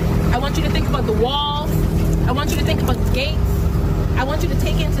bridge. I want you to think about the walls. I want you to think about the gates. I want you to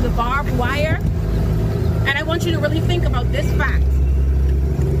take it into the barbed wire. And I want you to really think about this fact.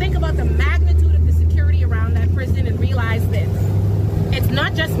 Think about the magnitude of the security around that prison and realize this. It's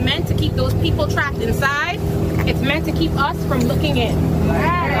not just meant to keep those people trapped inside. It's meant to keep us from looking in.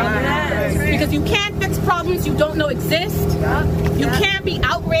 Because you can't fix problems you don't know exist. You can't be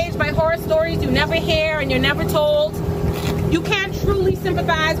outraged by horror stories you never hear and you're never told. You can't truly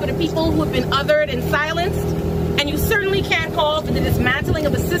sympathize with the people who have been othered and silenced. And you certainly can't call for the dismantling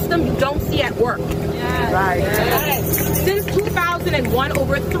of a system you don't see at work. Since 2001,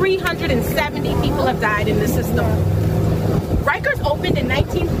 over 370 people have died in the system. Rikers opened in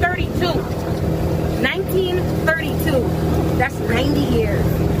 1932. 1932. That's 90 years.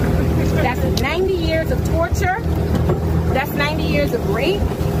 That's 90 years of torture. That's 90 years of rape.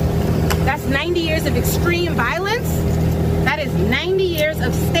 That's 90 years of extreme violence. That is 90 years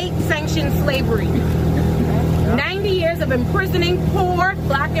of state-sanctioned slavery. 90 years of imprisoning poor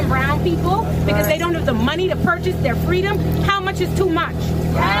black and brown people because they don't have the money to purchase their freedom. How much is too much?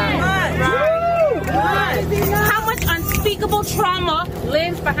 How much unspeakable trauma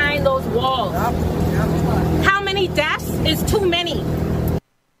lives behind those walls? How many deaths is too many?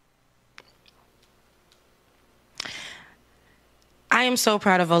 I am so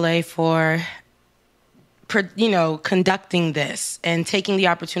proud of Olay for conducting this and taking the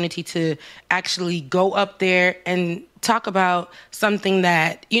opportunity to actually go up there and talk about something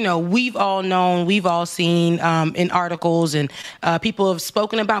that, we've all known, we've all seen in articles and people have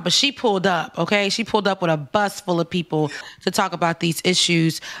spoken about, but she pulled up, okay? She pulled up with a bus full of people to talk about these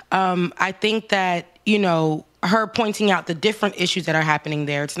issues. I think that, her pointing out the different issues that are happening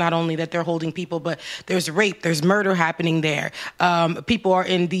there. It's not only that they're holding people, but there's rape, there's murder happening there. People are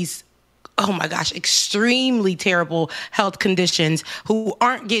in these extremely terrible health conditions who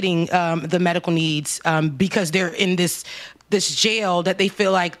aren't getting the medical needs because they're in this jail that they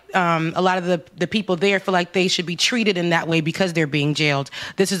feel like a lot of the people there feel like they should be treated in that way because they're being jailed.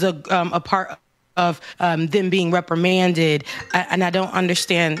 This is a part of them being reprimanded. And I don't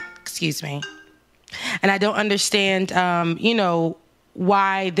understand, and I don't understand,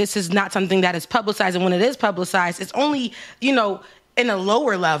 why this is not something that is publicized. And when it is publicized, it's only, in a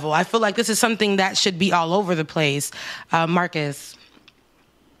lower level. I feel like this is something that should be all over the place. Marcus.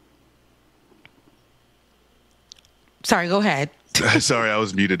 Sorry, go ahead. Sorry, I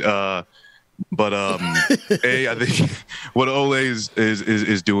was muted. I think what Ole is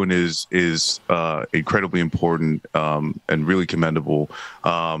doing is incredibly important and really commendable.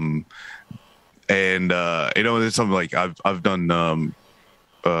 It's something like I've done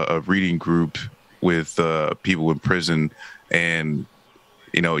a reading group with people in prison. And,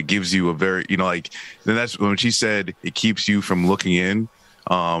 it gives you a very, then that's when she said it keeps you from looking in.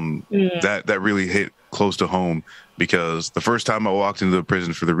 That really hit close to home because the first time I walked into the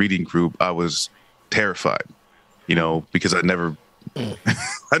prison for the reading group, I was terrified, because I'd never been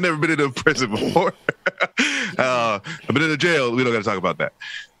in a prison before. I've been in a jail. We don't got to talk about that.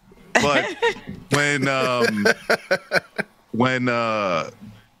 But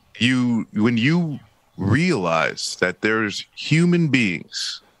when you realize that there's human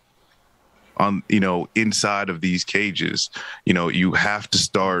beings on, inside of these cages, you have to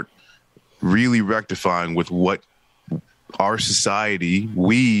start really rectifying with what our society,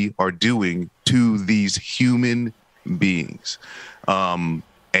 we are doing to these human beings.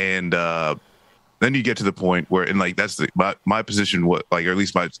 And then you get to the point where, and like that's my position, or at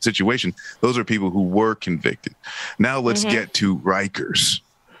least my situation, those are people who were convicted. Now let's get to Rikers,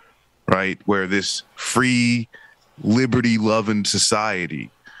 right? Where this free, liberty-loving society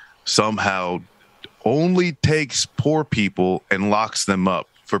somehow only takes poor people and locks them up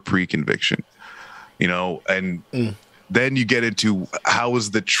for pre-conviction, and then you get into how is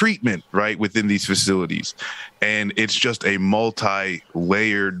the treatment, right, within these facilities. And it's just a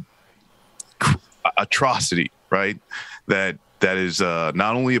multi-layered atrocity, right? That is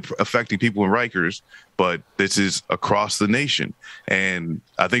not only affecting people in Rikers, but this is across the nation. And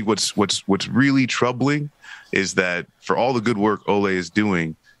I think what's really troubling is that for all the good work Ole is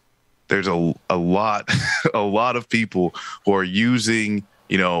doing, there's a lot of people who are using,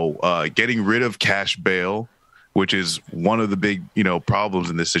 getting rid of cash bail, which is one of the big, problems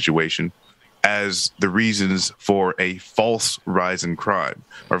in this situation, as the reasons for a false rise in crime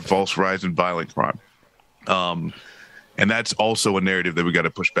or false rise in violent crime. And that's also a narrative that we got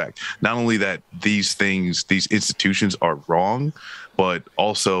to push back. Not only that these institutions are wrong, but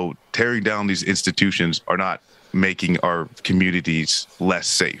also tearing down these institutions are not making our communities less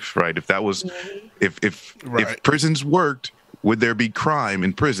safe, right? If that was, if prisons worked, would there be crime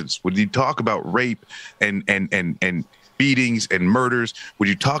in prisons? Would you talk about rape and beatings and murders? Would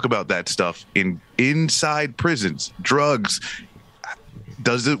you talk about that stuff inside prisons? Drugs?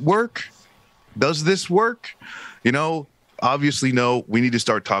 Does it work? Does this work? Obviously no. We need to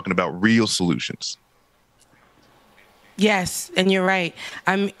start talking about real solutions. Yes, and you're right.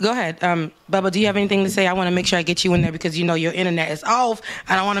 Go ahead. Bubba, do you have anything to say? I want to make sure I get you in there because your internet is off,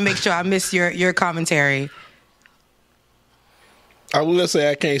 and I want to make sure I miss your commentary. I will say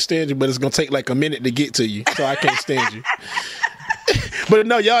I can't stand you, but it's going to take like a minute to get to you, so I can't stand you. But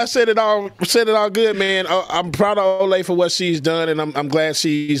no, y'all said it all good, man. I'm proud of Ole for what she's done, and I'm glad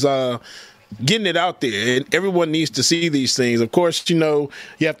she's getting it out there. And everyone needs to see these things. Of course, you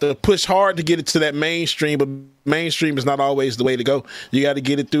have to push hard to get it to that mainstream, but mainstream is not always the way to go. You got to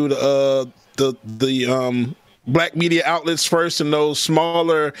get it through the black media outlets first, and those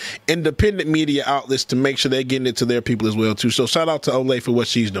smaller independent media outlets to make sure they're getting it to their people as well too. So shout out to Ole for what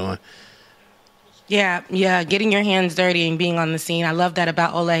she's doing. Yeah, getting your hands dirty and being on the scene. I love that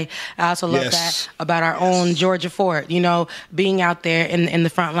about Ole. I also love that about our own Georgia Ford, being out there in the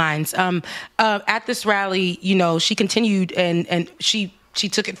front lines. At this rally, she continued and she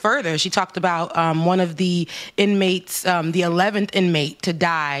took it further. She talked about one of the inmates, the 11th inmate to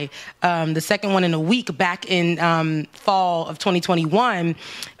die, the second one in a week back in fall of 2021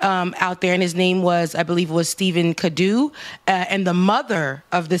 out there. And his name was, I believe, Stephen Cadu. And the mother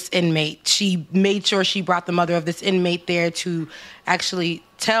of this inmate, she made sure she brought the mother of this inmate there to actually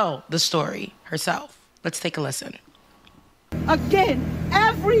tell the story herself. Let's take a listen. Again,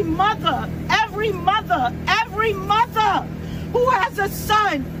 every mother who has a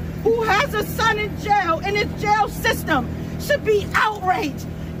son in jail, in its jail system, should be outraged.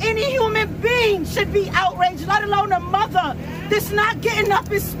 Any human being should be outraged, let alone a mother that's not getting up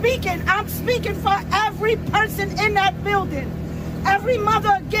and speaking. I'm speaking for every person in that building. Every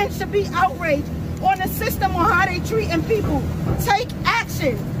mother, again, should be outraged on the system, on how they treating people. Take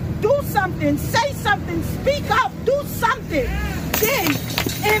action. Do something. Say something. Speak up. Do something. Then,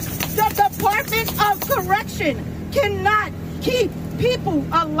 if the Department of Correction cannot keep people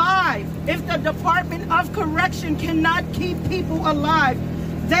alive, if the Department of Correction cannot keep people alive,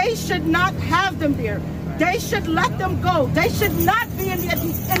 they should not have them there. They should let them go. They should not be in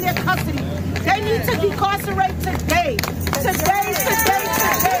their custody. They need to decarcerate today. Today.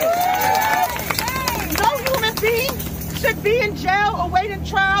 No human being should be in jail awaiting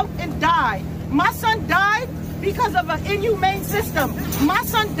trial and die. My son died because of an inhumane system. My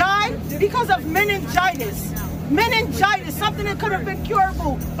son died because of meningitis. Meningitis, something that could have been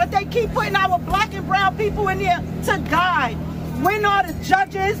curable, but they keep putting our black and brown people in there to die. When are the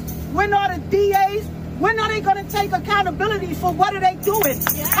judges? When are the DAs? When are they going to take accountability for what are they doing?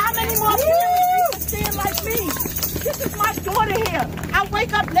 How many more people stand like me? This is my daughter here. I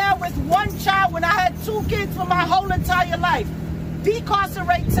wake up now with one child when I had 2 kids for my whole entire life.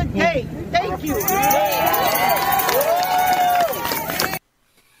 Decarcerate today. Thank you.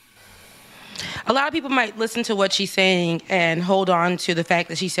 A lot of people might listen to what she's saying and hold on to the fact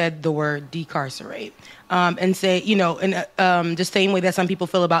that she said the word decarcerate, and say, in the same way that some people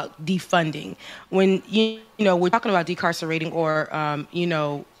feel about defunding. When, we're talking about decarcerating or,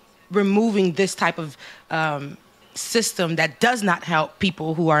 removing this type of system that does not help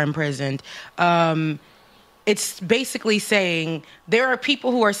people who are imprisoned. It's basically saying there are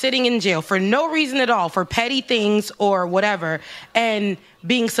people who are sitting in jail for no reason at all, for petty things or whatever, and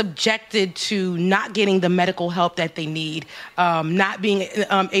being subjected to not getting the medical help that they need, not being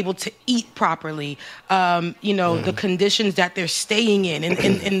able to eat properly, the conditions that they're staying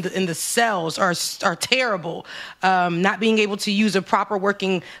in the cells are terrible, not being able to use a proper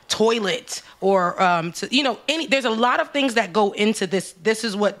working toilet or there's a lot of things that go into this. This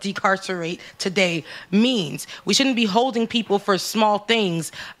is what decarcerate today means. We shouldn't be holding people for small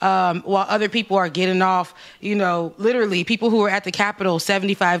things while other people are getting off, literally people who are at the Capitol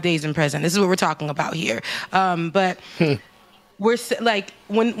 75 days in prison. This is what we're talking about here. But we're like,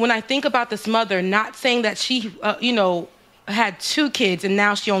 when I think about this mother, not saying that she, had 2 kids and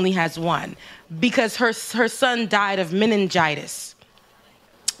now she only has 1 because her son died of meningitis.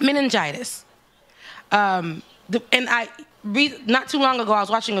 Not too long ago, I was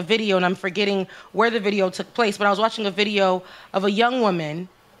watching a video, and I'm forgetting where the video took place, but I was watching a video of a young woman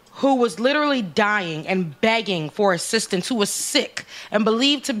who was literally dying and begging for assistance, who was sick and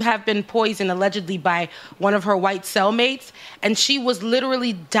believed to have been poisoned allegedly by one of her white cellmates. And she was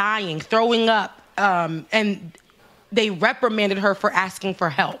literally dying, throwing up, and they reprimanded her for asking for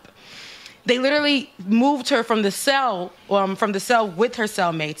help. They literally moved her from the cell with her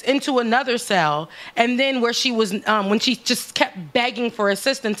cellmates into another cell, and then where she was, when she just kept begging for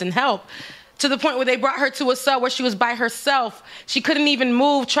assistance and help, to the point where they brought her to a cell where she was by herself. She couldn't even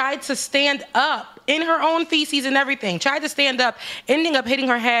move, tried to stand up in her own feces and everything, tried to stand up, ending up hitting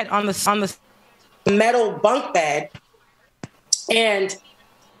her head on the metal bunk bed. And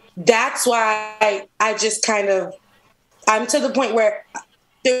that's why I'm to the point where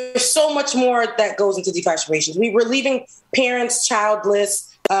there's so much more that goes into decarceration. We're leaving parents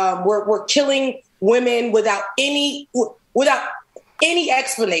childless. We're killing women without any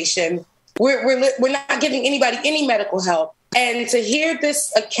explanation. We're not giving anybody any medical help. And to hear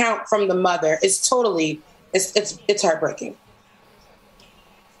this account from the mother is totally, it's heartbreaking.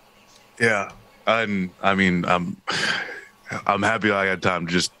 Yeah, I'm happy I had time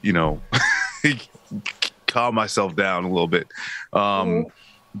to just calm myself down a little bit.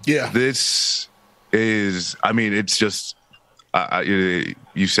 Yeah, this is, it's just,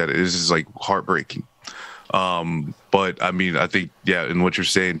 you said it, this is like heartbreaking. But I think, and what you're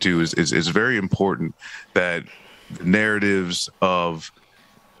saying too is very important, that the narratives of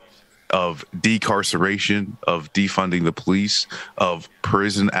decarceration, of defunding the police, of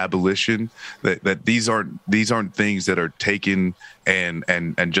prison abolition, that these aren't things that are taken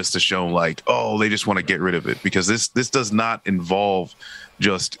and just to show like, oh, they just want to get rid of it, because this does not involve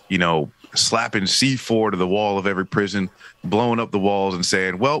just slapping C4 to the wall of every prison, blowing up the walls and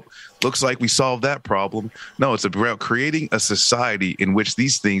saying, well, looks like we solved that problem. No, it's about creating a society in which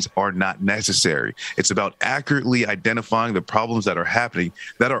these things are not necessary. It's about accurately identifying the problems that are happening,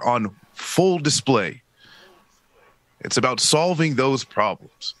 that are on full display. It's about solving those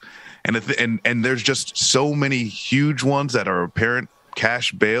problems. And there's just so many huge ones that are apparent.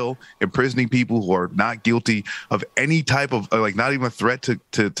 Cash bail, imprisoning people who are not guilty of any type of, not even a threat to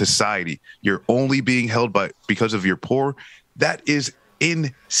society. You're only being held because of your poor. That is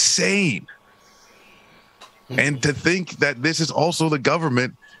insane. And to think that this is also the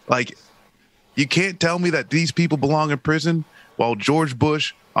government, you can't tell me that these people belong in prison while George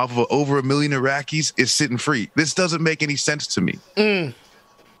Bush, off of over 1 million Iraqis, is sitting free. This doesn't make any sense to me. It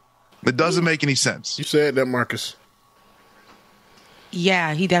doesn't make any sense. You said that, Marcus.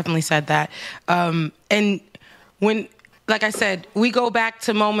 Yeah, he definitely said that. And when, like I said, we go back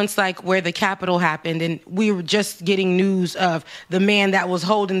to moments like where the Capitol happened, and we were just getting news of the man that was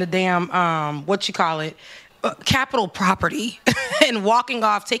holding the damn, Capitol property and walking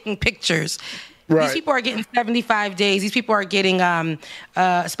off, taking pictures. Right. These people are getting 75 days. These people are getting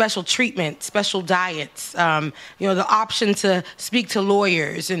special treatment, special diets, the option to speak to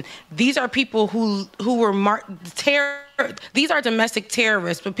lawyers. And these are people who were these are domestic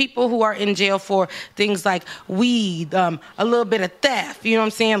terrorists, but people who are in jail for things like weed, a little bit of theft, you know what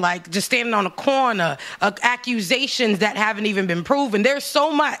I'm saying? Like just standing on a corner, accusations that haven't even been proven. There's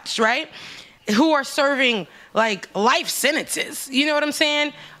so much, right? Who are serving life sentences, you know what I'm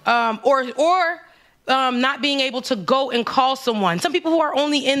saying? Or not being able to go and call someone. Some people who are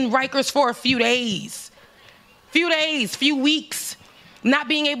only in Rikers for a few days, few weeks, not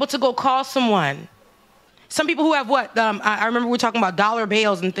being able to go call someone. Some people who have I remember we were talking about dollar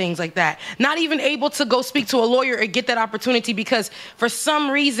bails and things like that. Not even able to go speak to a lawyer or get that opportunity because for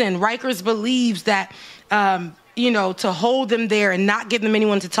some reason Rikers believes that to hold them there and not give them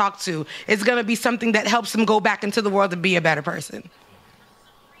anyone to talk to is going to be something that helps them go back into the world to be a better person.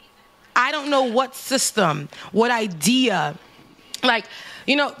 I don't know what system, what idea,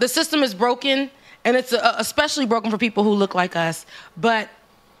 the system is broken and it's especially broken for people who look like us. But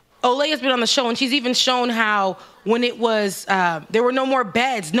Olay has been on the show, and she's even shown how when it was, there were no more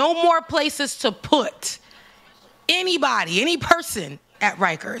beds, no more places to put anybody, any person at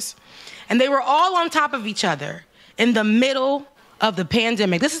Rikers. And they were all on top of each other in the middle of the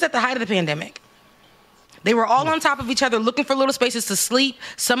pandemic. This is at the height of the pandemic. They were all on top of each other looking for little spaces to sleep.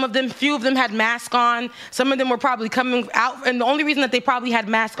 Few of them had masks on. Some of them were probably coming out. And the only reason that they probably had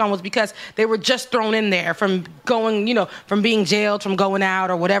masks on was because they were just thrown in there from going, from being jailed, from going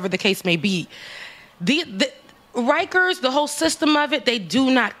out, or whatever the case may be. The Rikers, the whole system of it, they do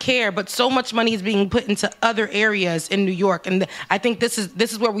not care. But so much money is being put into other areas in New York. And I think this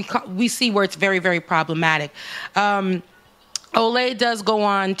is where we see where it's very, very problematic. Olay does go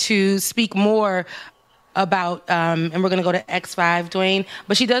on to speak more about, and we're going to go to X5, Dwayne,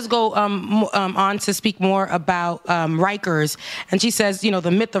 but she does go on to speak more about Rikers. And she says,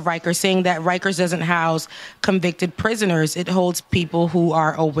 the myth of Rikers, saying that Rikers doesn't house convicted prisoners. It holds people who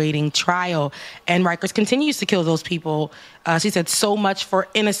are awaiting trial. And Rikers continues to kill those people. She said, so much for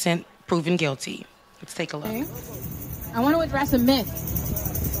innocent proven guilty. Let's take a look. Okay. I want to address a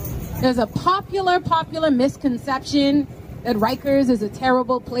myth. There's a popular misconception that Rikers is a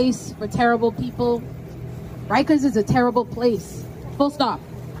terrible place for terrible people. Rikers is a terrible place. Full stop.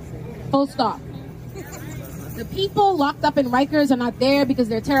 Full stop. The people locked up in Rikers are not there because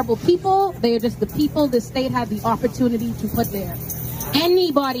they're terrible people. They are just the people the state had the opportunity to put there.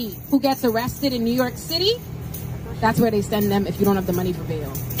 Anybody who gets arrested in New York City, that's where they send them if you don't have the money for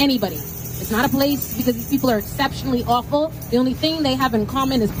bail. Anybody. It's not a place because these people are exceptionally awful. The only thing they have in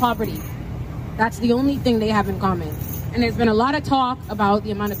common is poverty. That's the only thing they have in common. And there's been a lot of talk about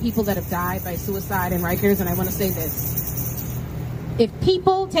the amount of people that have died by suicide in Rikers, and I want to say this. If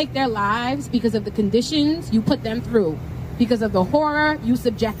people take their lives because of the conditions you put them through, because of the horror you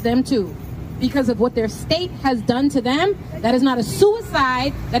subject them to, because of what their state has done to them, that is not a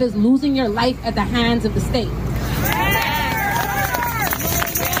suicide, that is losing your life at the hands of the state.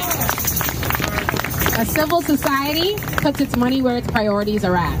 A civil society puts its money where its priorities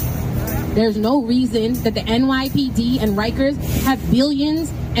are at. There's no reason that the NYPD and Rikers have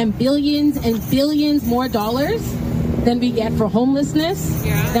billions and billions and billions more dollars than we get for homelessness,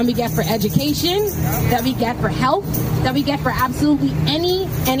 than we get for education, that we get for health, that we get for absolutely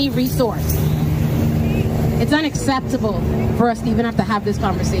any resource. It's unacceptable for us to even have to have this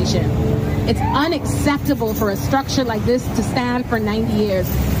conversation. It's unacceptable for a structure like this to stand for 90 years.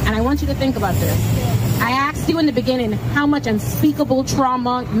 And I want you to think about this. I asked you in the beginning how much unspeakable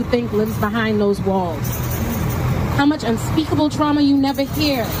trauma you think lives behind those walls. How much unspeakable trauma you never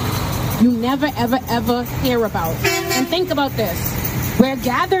hear. You never, ever, ever hear about. And think about this. We're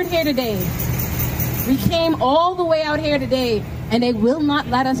gathered here today. We came all the way out here today, and they will not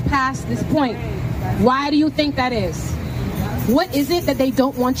let us pass this point. Why do you think that is? What is it that they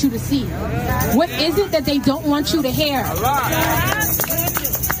don't want you to see? What is it that they don't want you to hear?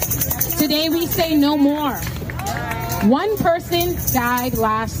 Today we say no more. One person died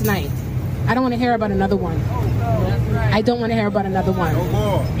last night. I don't want to hear about another one. I don't want to hear about another one.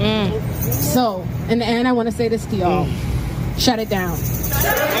 So, in the end, I want to say this to y'all. Shut it down.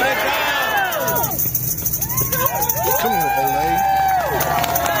 Come on, Olay.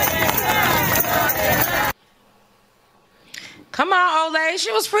 Come on, Olay.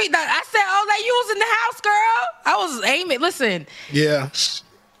 She was free. I said, Olay, you was in the house, girl. I was aiming. Listen. Yeah.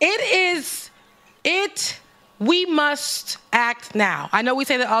 We must act now. I know we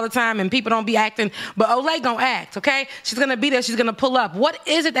say that all the time and people don't be acting, but Olay gonna act, okay? She's gonna be there, she's gonna pull up. What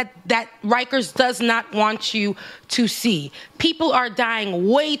is it that Rikers does not want you to see? People are dying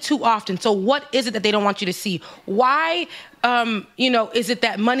way too often, so what is it that they don't want you to see? Why, is it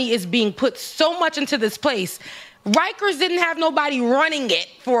that money is being put so much into this place? Rikers didn't have nobody running it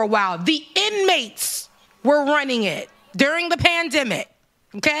for a while. The inmates were running it during the pandemic,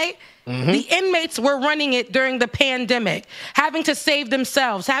 okay? Mm-hmm. The inmates were running it during the pandemic, having to save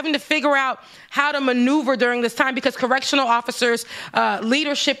themselves, having to figure out how to maneuver during this time because correctional officers'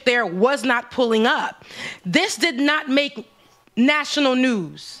 leadership there was not pulling up. This did not make national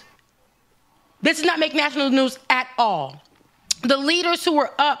news. This did not make national news at all. The leaders who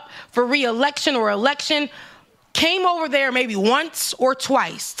were up for re-election or election came over there maybe once or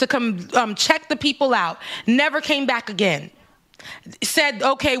twice to come check the people out, never came back again. Said,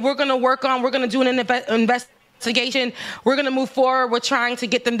 okay, we're going to do an investigation. We're going to move forward. We're trying to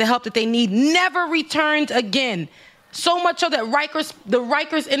get them the help that they need. Never returned again. So much so that the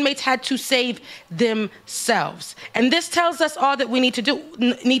Rikers inmates had to save themselves. And this tells us all that we need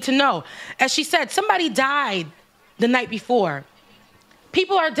to know. As she said, somebody died the night before.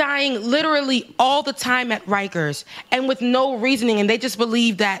 People are dying literally all the time at Rikers and with no reasoning, and they just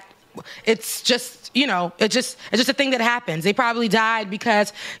believe that it's just, it's just a thing that happens. They probably died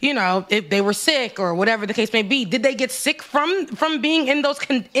because, if they were sick or whatever the case may be. Did they get sick from being in those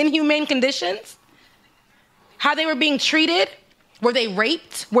inhumane conditions? How they were being treated? Were they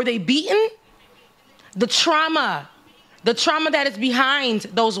raped? Were they beaten? The trauma that is behind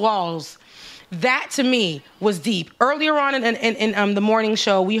those walls. That to me was deep. Earlier on in the morning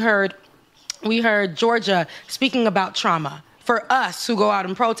show, we heard Georgia speaking about trauma for us who go out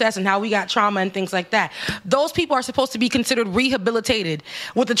and protest and how we got trauma and things like that. Those people are supposed to be considered rehabilitated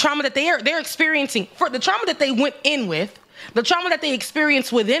with the trauma that they're experiencing, for the trauma that they went in with, the trauma that they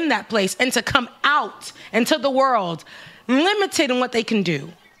experienced within that place, and to come out into the world limited in what they can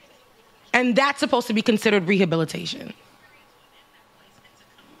do. And that's supposed to be considered rehabilitation.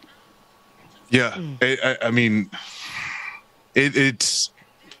 Yeah, I mean, it's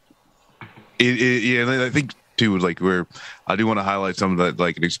and I think too, like, where I do want to highlight some of that,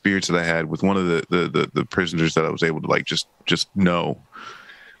 like, an experience that I had with one of the prisoners that I was able to, like, just know.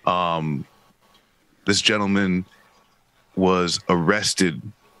 This gentleman was arrested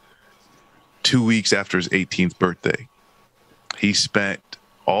 2 weeks after his 18th birthday. He spent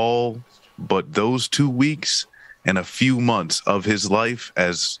all but those 2 weeks and a few months of his life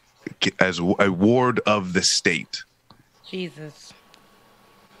as a ward of the state. Jesus.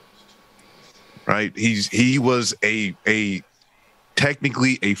 Right? He was a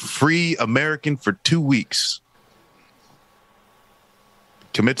technically a free American for 2 weeks.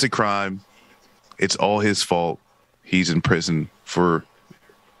 Commits a crime. It's all his fault. He's in prison for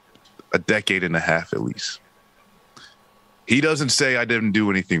a decade and a half at least. He doesn't say I didn't do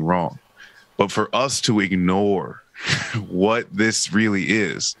anything wrong. But for us to ignore what this really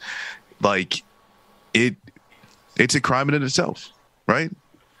is, like, it's a crime in itself, right?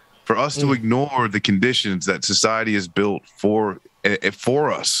 For us to ignore the conditions that society has built for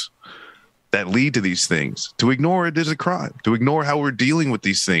us that lead to these things, to ignore it is a crime. To ignore how we're dealing with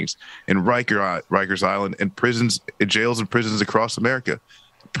these things in Rikers Island and prisons, jails and prisons across America,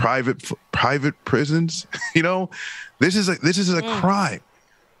 private prisons. This is a crime.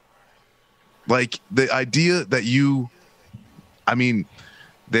 Like, the idea that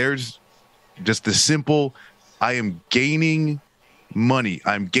there's just the simple, I am gaining money,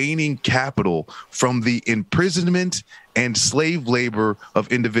 I'm gaining capital from the imprisonment and slave labor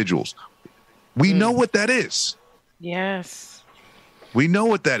of individuals. We know what that is. Yes. We know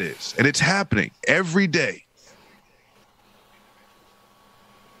what that is. And it's happening every day.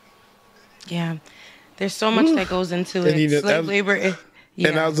 Yeah. There's so much that goes into it. Slave labor. Yeah,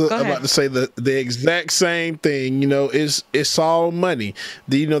 and I was about to say the exact same thing. It's all money.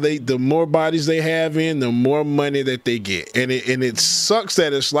 The more bodies they have in, the more money that they get, and it sucks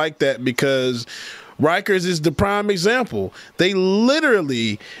that it's like that, because Rikers is the prime example. They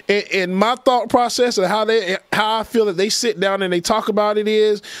literally, in my thought process of how I feel that they sit down and they talk about it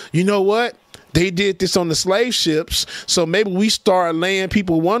is, you know what? They did this on the slave ships, so maybe we start laying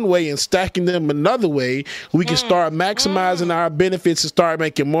people one way and stacking them another way. We can start maximizing our benefits and start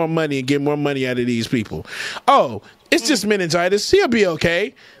making more money and get more money out of these people. Oh, it's just meningitis. He'll be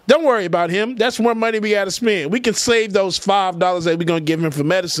okay. Don't worry about him. That's more money we got to spend. We can save those $5 that we're going to give him for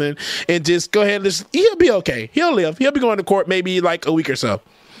medicine and just go ahead and he'll be okay. He'll live. He'll be going to court maybe like a week or so.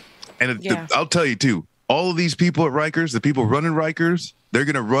 And I'll tell you, too, all of these people at Rikers, the people running Rikers, they're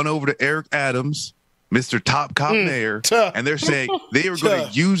going to run over to Eric Adams, Mr. Top Cop Mayor, and they're saying they are going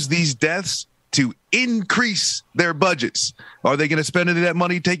to use these deaths to increase their budgets. Are they going to spend any of that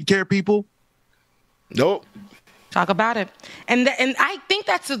money taking care of people? Nope. Talk about it. And I think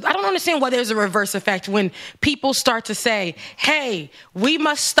I don't understand why there's a reverse effect when people start to say, hey, we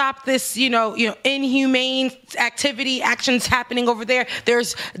must stop this, inhumane actions happening over there.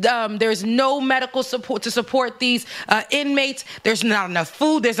 There's no medical support to support these inmates. There's not enough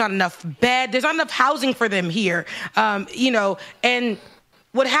food. There's not enough bed. There's not enough housing for them here. And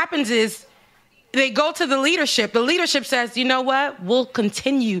what happens is they go to the leadership. The leadership says, you know what? We'll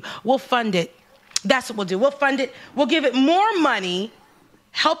continue. We'll fund it. That's what we'll do. We'll fund it. We'll give it more money,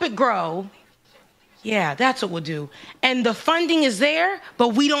 help it grow. Yeah, that's what we'll do. And the funding is there, but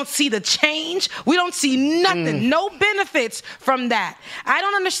we don't see the change. We don't see nothing, no benefits from that. I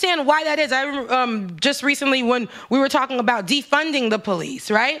don't understand why that is. I just recently when we were talking about defunding the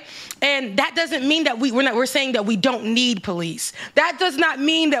police, right? And that doesn't mean that we're saying that we don't need police. That does not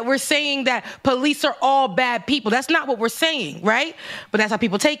mean that we're saying that police are all bad people. That's not what we're saying, right? But that's how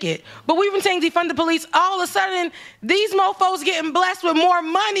people take it. But we've been saying defund the police. All of a sudden, these mofos getting blessed with more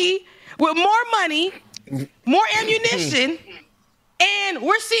money, more ammunition, and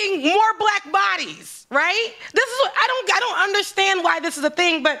we're seeing more black bodies, right? This is what I don't understand why this is a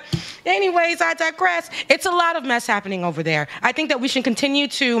thing, but anyways, I digress. It's a lot of mess happening over there. I think that we should continue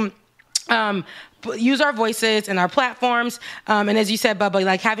to use our voices and our platforms. And as you said, Bubba,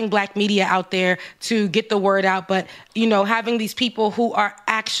 like having black media out there to get the word out, but, you know, having these people who are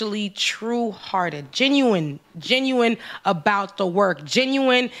actually true-hearted, genuine about the work,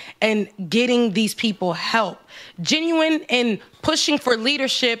 genuine and getting these people help, genuine and pushing for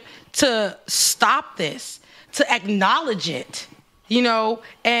leadership to stop this, to acknowledge it, you know,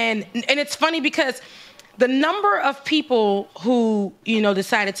 and it's funny because the number of people who, you know,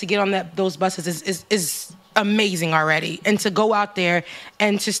 decided to get on those buses is amazing already. And to go out there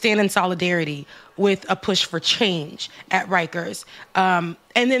and to stand in solidarity with a push for change at Rikers. And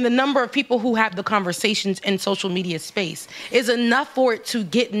then the number of people who have the conversations in social media space is enough for it to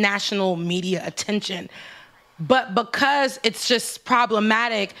get national media attention. But because it's just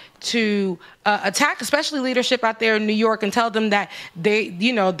problematic to attack, especially leadership out there in New York, and tell them that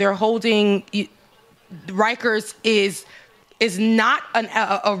they're holding... Rikers is not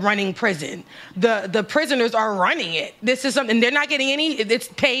a running prison. The prisoners are running it. This is something they're not getting any. It's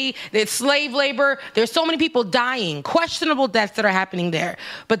pay. It's slave labor. There's so many people dying, questionable deaths that are happening there.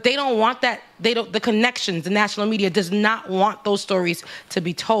 But they don't want that. They don't. The connections. The national media does not want those stories to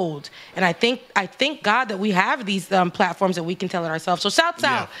be told. And I thank God that we have these platforms that we can tell it ourselves. So shouts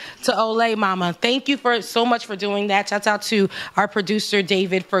out to Olay Mama. Thank you so much for doing that. Shouts out to our producer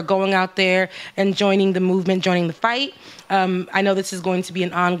David for going out there and joining the movement, joining the fight. I know this is going to be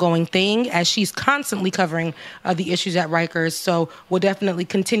an ongoing thing as she's constantly covering the issues at Rikers. So we'll definitely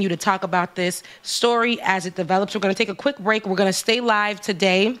continue to talk about this story as it develops. We're going to take a quick break. We're going to stay live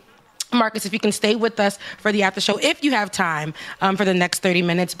today. Marcus, if you can stay with us for the after show, if you have time for the next 30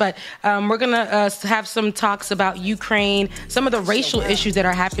 minutes. But we're going to have some talks about Ukraine, some of the racial issues that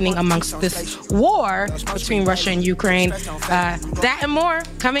are happening amongst this war between Russia and Ukraine. That and more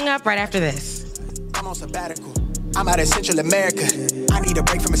coming up right after this. I'm on sabbatical. I'm out of Central America. I need a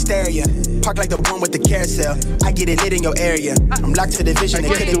break from hysteria. Park like the one with the carousel. I get it lit in your area. I'm locked to the vision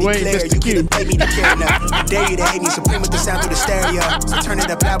that couldn't declare. You couldn't pay me to care enough. I dare you to hate me supreme with the sound through the stereo. So turn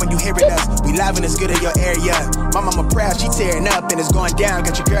it up loud when you hearing us. We live and it's good in your area. My mama proud, she tearing up and it's going down.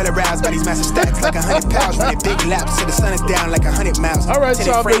 Got your girl aroused by these massive stacks like 100 pounds. Running big laps till the sun is down like 100 miles. All right,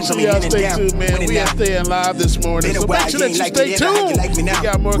 so make sure y'all stay tuned, man. We are staying live this morning. So make sure that you stay tuned. We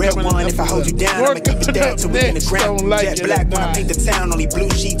got more coming up. If I hold you down, I'ma keep it down till we in the ground. Jet black when I paint the town, only blue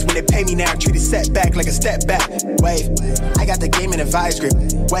sheets when they pay me now. Treat it setback like a step back. Wave, I got the game in a vice grip.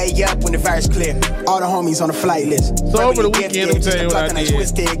 Way up when the fire's clear. All the homies on the flight list. So over the weekend, let me tell you what I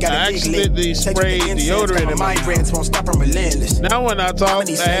did. I accidentally sprayed deodorant in my mouth. Won't stop, I'm relentless. Now when I talk,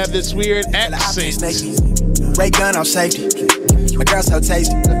 I have this weird accent. Ray gun off safety. My girl so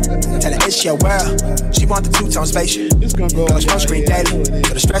tasty. Tell her it's your world. She want the two-tone spaceship. It's gonna go smoke screen daily,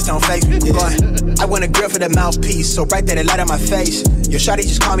 so the stress don't face me. I want a grill for the mouthpiece, so bright that it light on my face. Your shawty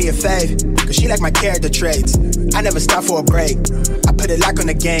just call me a fave, cause she like my character traits. I never stop for a break. I put a lock on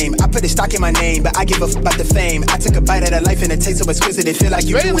the game. I put a stock in my name, but I give a f about the fame. I took a bite of the life and it tastes so exquisite. It feel like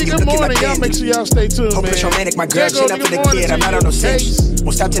you do when you looking like y'all make sure y'all stay tuned, man. Hopeless romantic, my girl, shit up for the kid. I'm not on no six.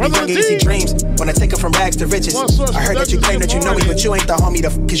 Won't stop till the young easy dreams. When I take her from rags to riches. I heard that you claim that you know me, but you ain't the homie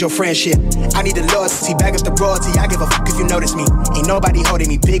to f*** is your friendship. I need the loyalty, back up the royalty. I give a f*** if you notice me. Ain't nobody holding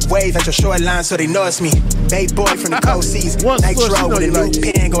me. Big wave at your shoreline, so they know it's me. Babe boy from the cold seas. Nitro with a new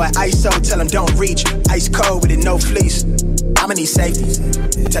pen, go at ISO, tell them don't reach. Ice cold with it, no fleece. I'ma need safety.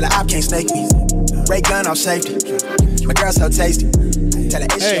 Tell her I can't snake me. Ray gun off safety. My girl so tasty. Tell her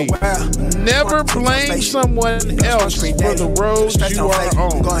it's your world. Never blame someone else for the road you are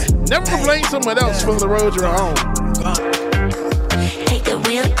on. Never blame someone else for the road you're on. Take a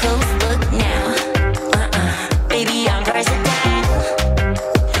real close look now. Baby, I'm versatile.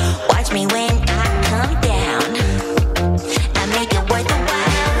 Watch me when I come down. I make it worth the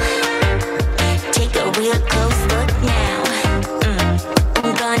while. Take a real close look now.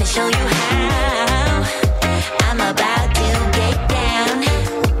 I'm gonna show you how. I'm about to get down.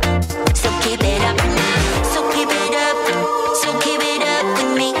 So keep it up now. So keep it up. So keep it up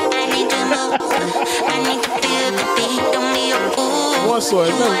with me. I need to move. I need to feel the beat. Don't be a fool. One sort,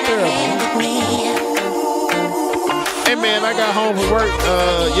 never terrible. Hey man, I got home from work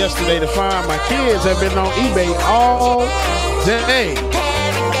yesterday to find my kids have been on eBay all day.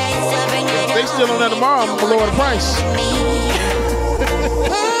 They still on that tomorrow. I'm gonna lower the price.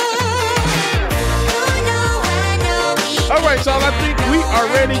 All right, y'all. I think we are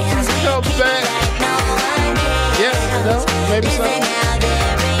ready to come back. Yeah, no, maybe something.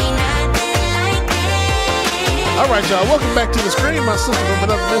 All right, y'all. Welcome back to the screen. My sister from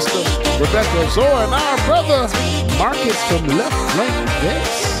another Mr. Rebecca Zor and our brother Marcus from Left Flank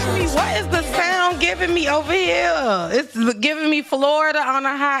Vets. What is the sound giving me over here? It's giving me Florida on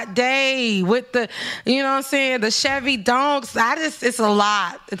a hot day with the, you know what I'm saying, the Chevy donks. It's a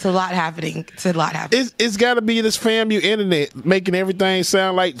lot. It's a lot happening. It's got to be this FAMU internet making everything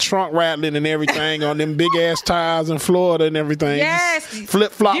sound like trunk rattling and everything on them big ass tires in Florida and everything. Yes.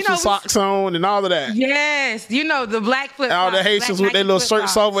 Flip flops with socks on and all of that. Yes. You know, the black flip flops. All the Haitians with their little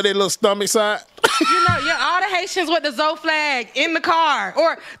shirts over their little stomach side. You know, all the Haitians with the Zoe flag in the car,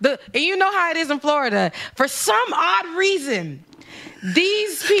 and you know how it is in Florida. For some odd reason,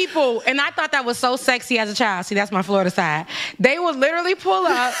 these people, and I thought that was so sexy as a child. See, that's my Florida side. They would literally pull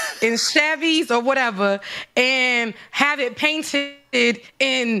up in Chevys or whatever and have it painted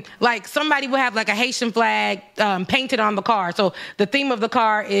in, like, somebody would have like a Haitian flag painted on the car. So the theme of the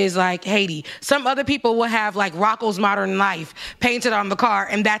car is like Haiti. Some other people will have like Rocco's Modern Life painted on the car,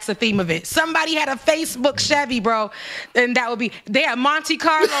 and that's the theme of it. Somebody had a Facebook Chevy, bro, and they had Monte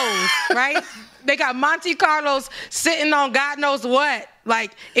Carlos, right? They got Monte Carlos sitting on God knows what,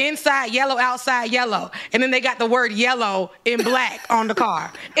 like inside yellow, outside yellow. And then they got the word yellow in black on the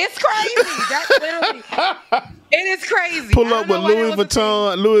car. It's crazy. That's literally, it is crazy. Pull up with Louis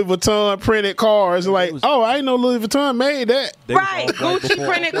Vuitton printed cars. Like, oh, I didn't know Louis Vuitton made that. Right, Gucci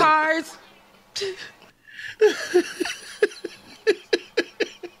printed cars.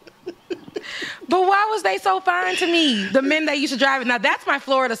 But why was they so fine to me? The men that used to drive it. Now that's my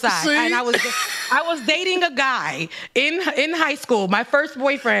Florida side. See? And I was dating a guy in high school. My first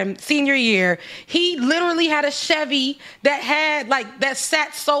boyfriend, senior year. He literally had a Chevy that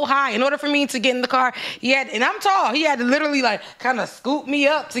sat so high. In order for me to get in the car, and I'm tall. He had to literally like kind of scoop me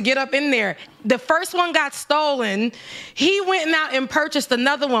up to get up in there. The first one got stolen. He went out and purchased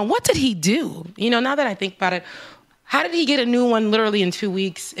another one. What did he do? You know, now that I think about it. How did he get a new one literally in 2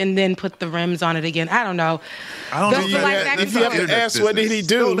 weeks and then put the rims on it again? I don't know. I don't know. If you have to ask, what did he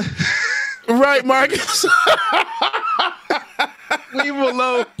do? Right, Marcus? Leave him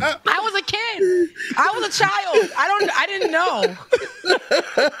alone. I was a kid. I was a child. I didn't know.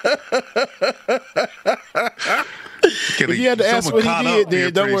 If you had to ask what he did,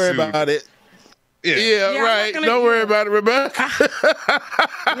 then don't worry about it. Yeah, right. Don't worry about it, Rebecca.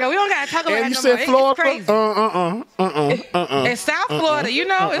 Yeah, we don't gotta talk about it. And you said Florida? It's crazy. It's South Florida, you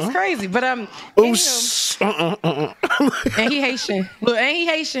know, it's crazy. But and he Haitian. Look, and he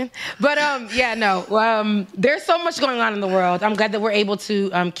Haitian. But there's so much going on in the world. I'm glad that we're able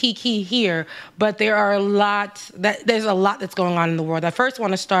to key here. But there's a lot that's going on in the world. I first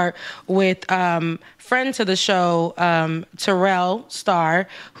want to start with friend to the show, Terrell Starr,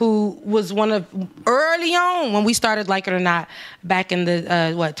 who was one of early on when we started Like It or Not back in the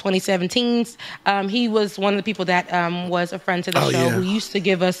 2017s. He was one of the people that was a friend to the show who used to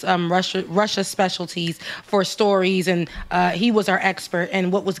give us Russia specialties for stories, and he was our expert.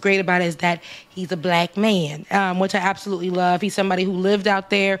 And what was great about it is that he's a black man, which I absolutely love. He's somebody who lived out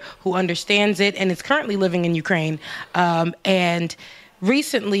there, who understands it, and is currently living in Ukraine. And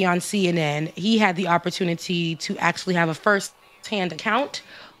recently on CNN, he had the opportunity to actually have a first-hand account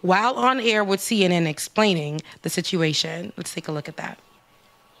while on air with CNN explaining the situation. Let's take a look at that.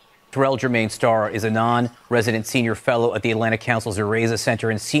 Terrell Jermaine Starr is a non-resident senior fellow at the Atlantic Council's Ereza Center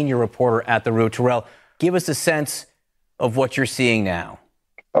and senior reporter at The Root. Terrell, give us a sense of what you're seeing now.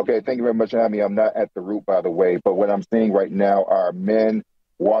 Okay, thank you very much for having me. I'm not at The Root, by the way, but what I'm seeing right now are men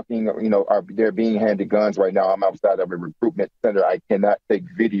walking, they're being handed guns right now. I'm outside of a recruitment center. I cannot take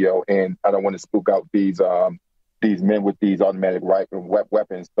video, and I don't want to spook out these men with these automatic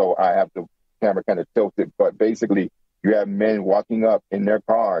weapons, so I have the camera kind of tilted. But basically, you have men walking up in their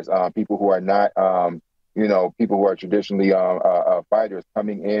cars, people who are not, people who are traditionally fighters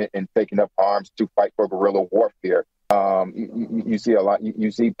coming in and taking up arms to fight for guerrilla warfare. You see a lot. You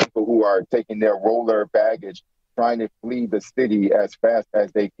see people who are taking their roller baggage, trying to flee the city as fast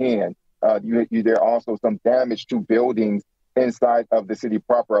as they can. There are also some damage to buildings inside of the city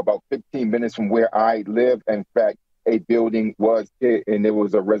proper, about 15 minutes from where I live. In fact, a building was hit, and it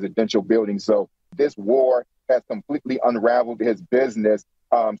was a residential building. So this war has completely unraveled his business.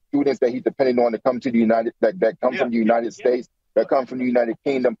 Students that he's depending on to come to the United, that come from the United States, that come from the United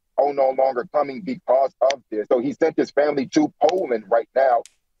Kingdom, are no longer coming because of this. So he sent his family to Poland right now,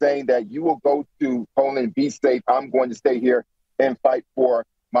 saying that you will go to Poland, be safe. I'm going to stay here and fight for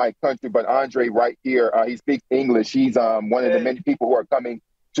my country. But Andre right here, he speaks English. He's one of the many people who are coming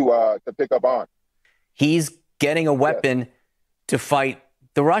to pick up arms. He's getting a weapon to fight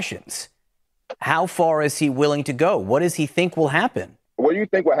the Russians. How far is he willing to go? What does he think will happen? What do you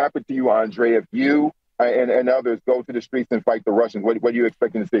think will happen to you, Andre, if you and others go to the streets and fight the Russians? What are you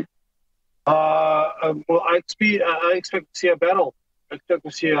expecting to see? Well, I expect to see a battle. I expect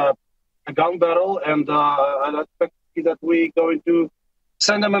to see a gun battle, and I expect to see that we're going to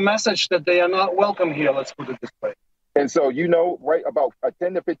send them a message that they are not welcome here. Let's put it this way. And so, right about a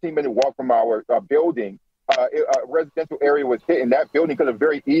 10 to 15-minute walk from our building, a residential area was hit, and that building could have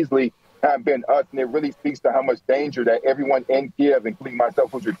very easily have been us. And it really speaks to how much danger that everyone in Kiev, including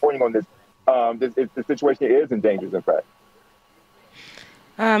myself, who's reporting on this, the situation is in danger, in fact.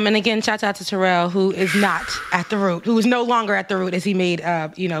 And again, shout out to Terrell, who is not at the root, who is no longer at the root, as he made,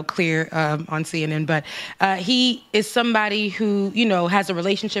 clear on CNN. But he is somebody who, has a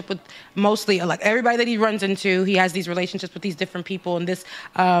relationship with mostly, like everybody that he runs into. He has these relationships with these different people, and this,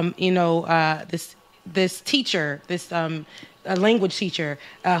 this teacher, this a language teacher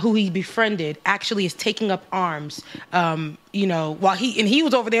who he befriended, actually is taking up arms. While he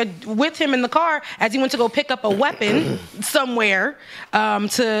was over there with him in the car as he went to go pick up a weapon somewhere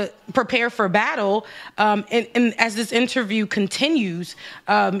to prepare for battle. And as this interview continues,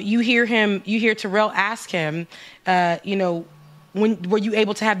 you hear Terrell ask him, when were you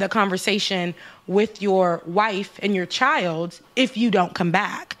able to have that conversation with your wife and your child if you don't come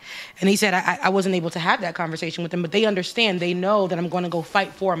back? And he said, I wasn't able to have that conversation with them, but they understand, they know that I'm going to go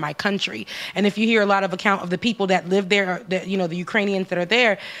fight for my country. And if you hear a lot of account of the people that live there, the Ukrainians that are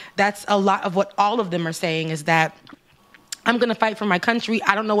there, that's a lot of what all of them are saying, is that I'm going to fight for my country.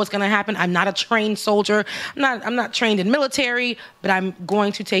 I don't know what's going to happen. I'm not a trained soldier. I'm not trained in military, but I'm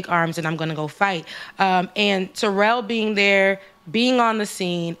going to take arms and I'm going to go fight. And Terrell being there, being on the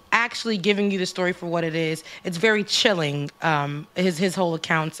scene, actually giving you the story for what it is, it's very chilling. His whole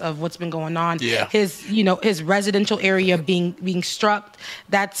accounts of what's been going on. Yeah. His residential area being struck.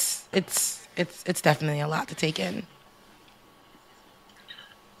 It's definitely a lot to take in.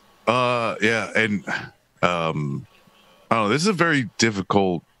 Yeah, and I don't know. This is a very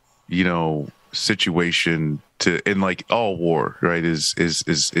difficult, situation in like all war, right? Is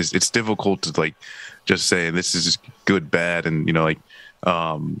it's difficult to like just saying this is good, bad, and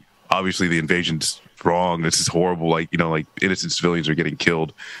obviously the invasion's wrong. This is horrible. Like innocent civilians are getting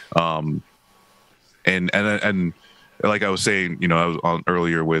killed, and like I was saying, I was on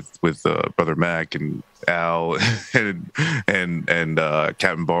earlier with Brother Mac and Al and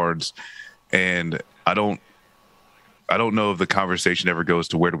Captain Barnes, and I don't know if the conversation ever goes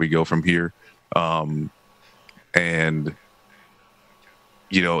to where do we go from here. I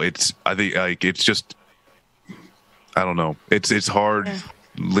think like it's just, I don't know. It's hard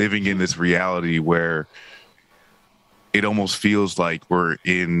living in this reality where it almost feels like we're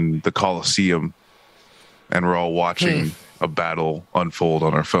in the Coliseum and we're all watching a battle unfold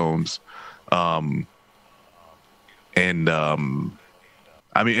on our phones. I mean, and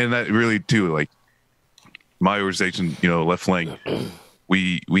that really too, like my organization, Left Flank,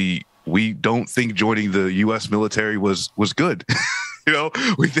 we don't think joining the U.S. military was good.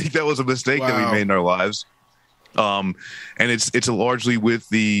 We think that was a mistake that we made in our lives. And it's largely with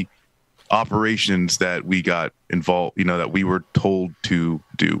the operations that we got involved, that we were told to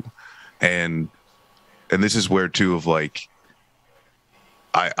do. And this is where too of like,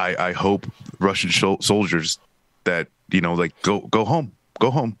 I hope Russian soldiers that, like go home.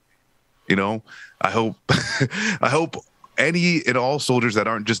 I hope any and all soldiers that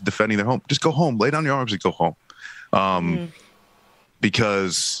aren't just defending their home, just go home, lay down your arms and go home.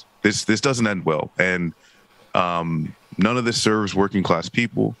 Because this doesn't end well. And none of this serves working class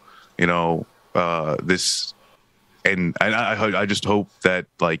people, I just hope that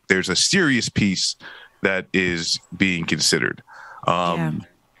like there's a serious piece that is being considered.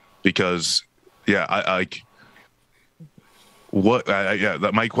 Because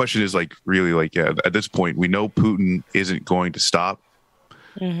my question is like really like, at this point we know Putin isn't going to stop.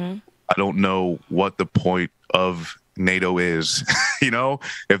 I don't know what the point of NATO is.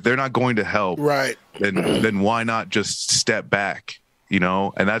 If they're not going to help, right, then why not just step back?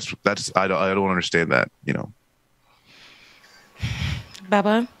 And that's I don't understand that.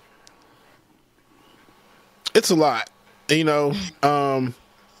 Baba, it's a lot.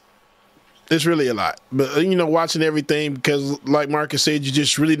 It's really a lot. But, watching everything, because like Marcus said, you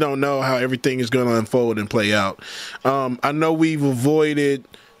just really don't know how everything is going to unfold and play out. I know we've avoided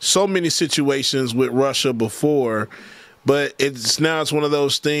so many situations with Russia before, but it's one of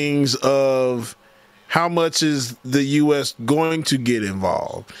those things of how much is the U.S. going to get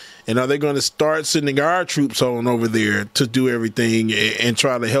involved? And are they going to start sending our troops on over there to do everything and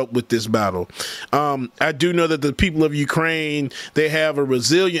try to help with this battle? I do know that the people of Ukraine, they have a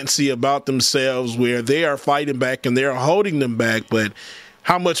resiliency about themselves where they are fighting back and they're holding them back. But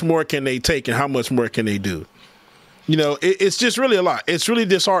how much more can they take and how much more can they do? You know, it's just really a lot. It's really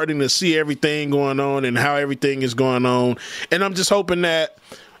disheartening to see everything going on and how everything is going on. And I'm just hoping that,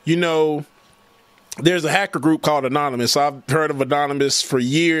 you know, there's a hacker group called Anonymous. I've heard of Anonymous for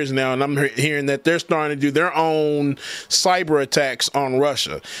years now, and I'm hearing that they're starting to do their own cyber attacks on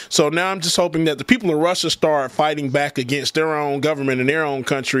Russia. So now I'm just hoping that the people in Russia start fighting back against their own government in their own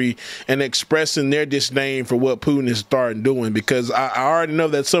country and expressing their disdain for what Putin is starting doing, because I already know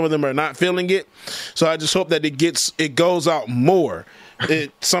that some of them are not feeling it. So I just hope that it goes out more.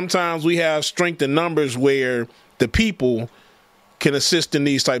 Sometimes we have strength in numbers where the people can assist in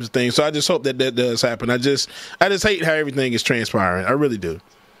these types of things. So I just hope that does happen. I just hate how everything is transpiring. I really do.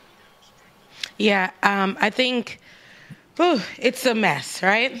 Yeah, I think it's a mess,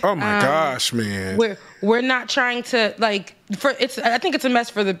 right? Oh my gosh, man. We're not trying to I think it's a mess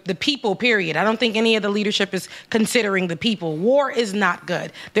for the people, period. I don't think any of the leadership is considering the people. War is not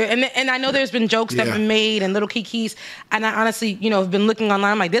good. And I know there's been jokes that have been made and little kikis, and I honestly, have been looking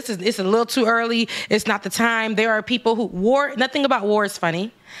online. I'm like, it's a little too early. It's not the time. There are people nothing about war is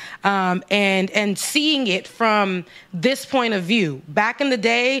funny. And seeing it from this point of view, back in the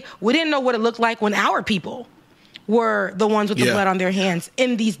day, we didn't know what it looked like when our people were the ones with the blood on their hands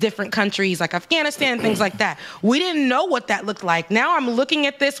in these different countries like Afghanistan and things like that. We didn't know what that looked like. Now I'm looking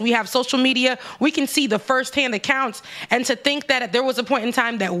at this. We have social media. We can see the firsthand accounts. And to think that there was a point in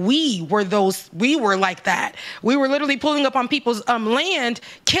time that we were like that. We were literally pulling up on people's land,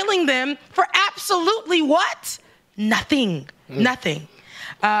 killing them for absolutely what? Nothing. Nothing.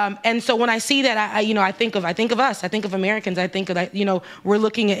 And so when I see that, I think of us. I think of Americans. I think of that. We're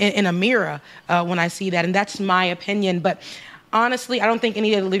looking in a mirror when I see that, and that's my opinion. But honestly, I don't think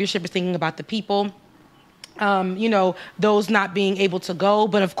any of the leadership is thinking about the people. Those not being able to go.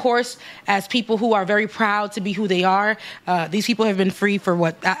 But of course, as people who are very proud to be who they are, these people have been free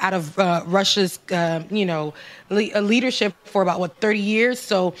for out of Russia's, leadership for about 30 years.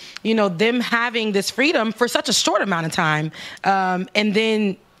 So, them having this freedom for such a short amount of time, and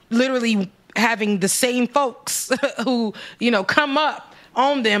then literally having the same folks who, come up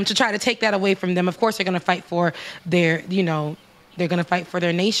on them to try to take that away from them. Of course, they're going to fight for their, they're going to fight for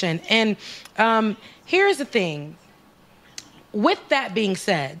their nation. And here's the thing. With that being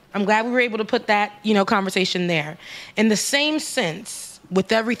said, I'm glad we were able to put that, conversation there. In the same sense,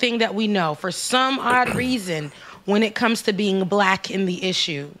 with everything that we know, for some odd reason, when it comes to being black in the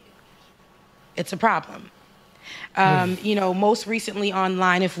issue, it's a problem. Most recently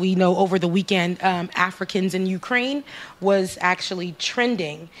online, if we know over the weekend, Africans in Ukraine was actually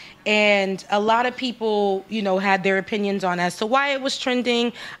trending. And a lot of people, had their opinions on as to why it was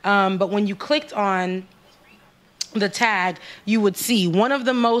trending. But when you clicked on the tag, you would see one of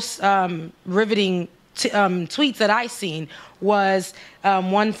the most riveting tweets that I seen was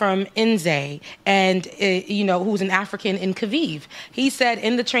one from Nze, and who's an African in Kyiv. He said,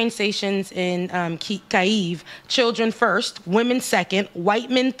 in the train stations in Kyiv, children first, women second, white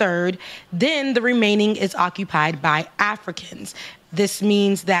men third, then the remaining is occupied by Africans. This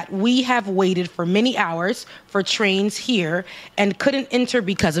means that we have waited for many hours for trains here and couldn't enter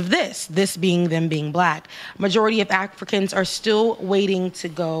because of this being them being black. Majority of Africans are still waiting to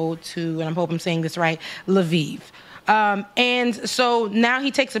go to, and I hope I'm saying this right, Lviv. And so now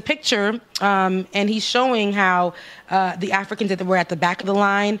he takes a picture and he's showing how the Africans that were at the back of the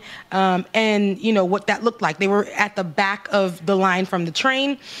line and, what that looked like. They were at the back of the line from the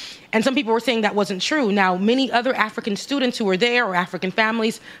train. And some people were saying that wasn't true. Now, many other African students who were there or African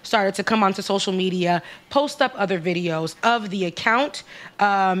families started to come onto social media, post up other videos of the account.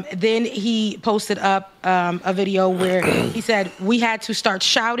 Then he posted up a video where he said, we had to start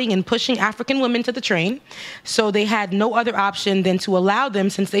shouting and pushing African women to the train. So they had no other option than to allow them,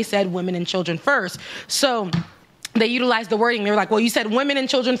 since they said women and children first. So they utilized the wording. They were like, well, you said women and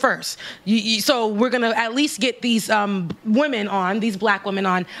children first. So we're going to at least get these women on, these black women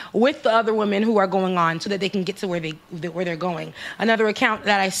on, with the other women who are going on so that they can get to where they're going. Another account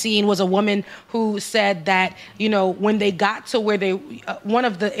that I seen was a woman who said that, when they got to where one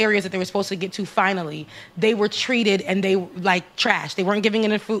of the areas that they were supposed to get to finally, they were treated and they like trash. They weren't giving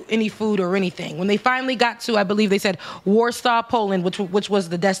any food or anything. When they finally got to, I believe they said Warsaw, Poland, which was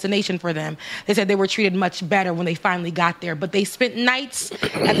the destination for them, they said they were treated much better when they finally got there. But they spent nights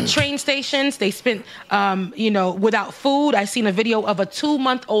at the train stations. They spent, without food. I seen a video of a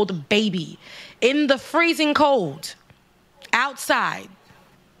 2-month-old baby in the freezing cold outside.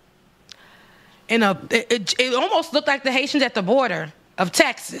 It almost looked like the Haitians at the border of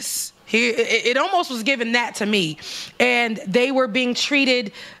Texas. It almost was given that to me. And they were being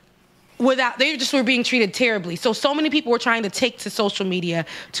treated they just were being treated terribly. So many people were trying to take to social media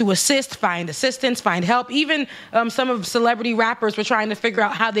to assist, find assistance, find help. Even some of celebrity rappers were trying to figure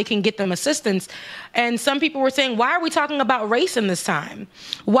out how they can get them assistance. And some people were saying, why are we talking about race in this time?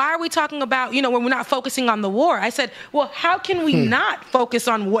 Why are we talking about, when we're not focusing on the war? I said, well, how can we not focus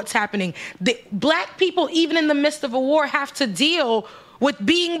on what's happening? Black people, even in the midst of a war, have to deal with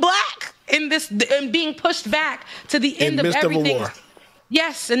being black in this and being pushed back to the end of everything. Of a war.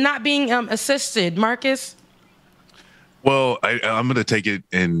 Yes, and not being assisted. Marcus? Well, I'm going to take it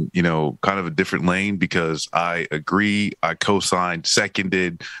in, kind of a different lane because I agree, I co-signed,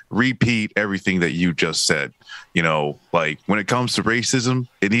 seconded, repeat everything that you just said. Like when it comes to racism,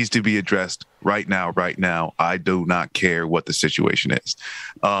 it needs to be addressed right now. I do not care what the situation is.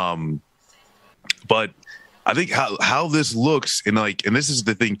 But I think how this looks and this is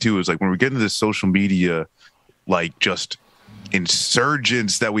the thing too, is like when we get into this social media, like just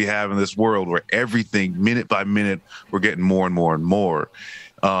insurgents that we have in this world where everything minute by minute we're getting more and more and more.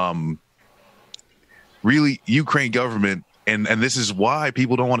 Really, Ukraine government, and this is why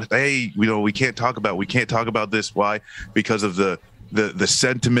people don't want to. We can't talk about this. Why? Because of the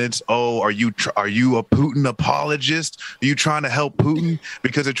sentiments. Oh, are you a Putin apologist? Are you trying to help Putin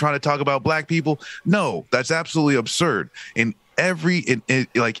because they're trying to talk about black people? No, that's absolutely absurd. In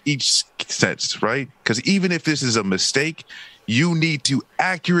each sense, right? Because even if this is a mistake, you need to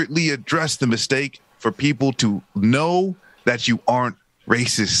accurately address the mistake for people to know that you aren't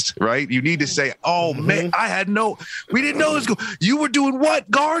racist, right? You need to say, oh, man, we didn't know this. You were doing what?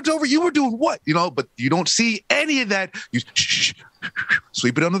 Guards over? You were doing what? But you don't see any of that. You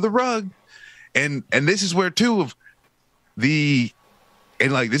sweep it under the rug. And this is where too of that's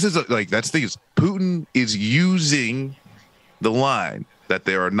the thing is Putin is using the line that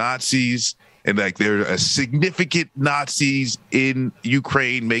there are Nazis and there are significant Nazis in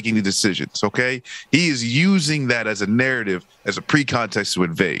Ukraine making the decisions. Okay, he is using that as a narrative, as a pre-context to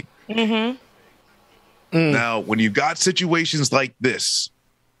invade. Now, when you've got situations like this,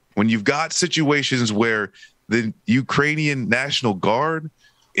 when you've got situations where the Ukrainian National Guard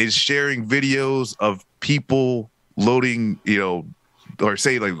is sharing videos of people loading, or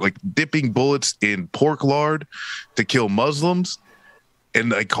say like dipping bullets in pork lard to kill Muslims,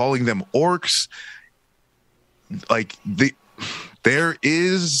 and calling them orcs, there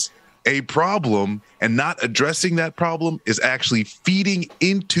is a problem, and not addressing that problem is actually feeding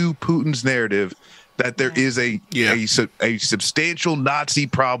into Putin's narrative that there is a substantial Nazi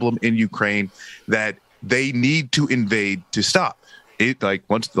problem in Ukraine that they need to invade to stop it.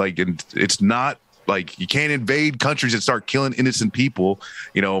 It's not like you can't invade countries and start killing innocent people,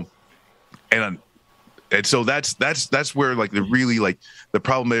 And so that's where the really the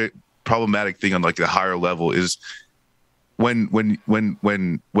problematic thing on the higher level is when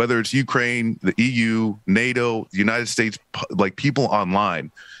whether it's Ukraine, the EU, NATO, the United States, people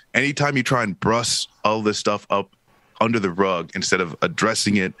online, anytime you try and brush all this stuff up under the rug instead of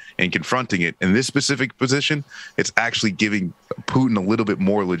addressing it and confronting it in this specific position, it's actually giving Putin a little bit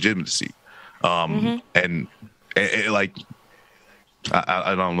more legitimacy. And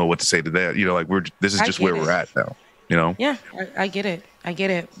I don't know what to say to that. This is just where we're at now. Yeah, I get it.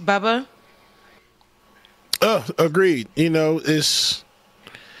 Bubba? Agreed. It's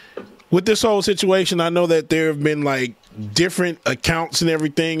with this whole situation. I know that there have been different accounts and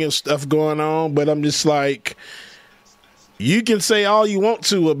everything and stuff going on, but I'm just you can say all you want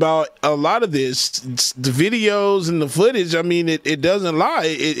to about a lot of this. It's the videos and the footage, it doesn't lie.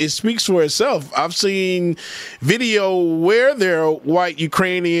 It speaks for itself. I've seen video where there are white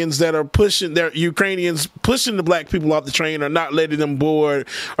Ukrainians that are pushing the black people off the train or not letting them board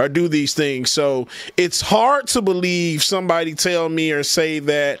or do these things. So it's hard to believe somebody tell me or say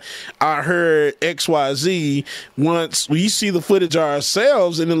that I heard XYZ once we see the footage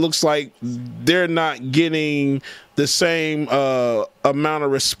ourselves and it looks like they're not getting the same amount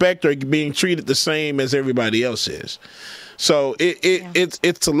of respect or being treated the same as everybody else is. So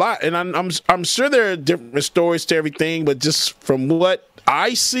it's a lot, and I'm sure there are different stories to everything, but just from what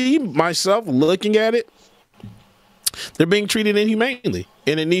I see myself looking at it, they're being treated inhumanely,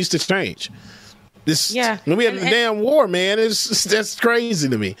 and it needs to change. When we have a damn war, man, that's crazy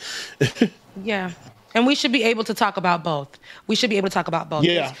to me. Yeah. And we should be able to talk about both. Yeah.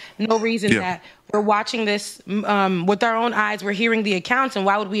 There's no reason that We're watching this with our own eyes. We're hearing the accounts, and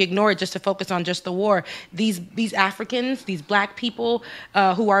why would we ignore it just to focus on just the war? These Africans, these black people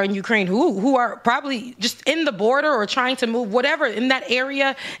who are in Ukraine, who are probably just in the border or trying to move, whatever, in that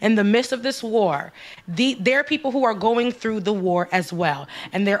area in the midst of this war, there are people who are going through the war as well.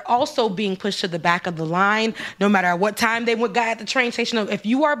 And they're also being pushed to the back of the line, no matter what time they got at the train station. If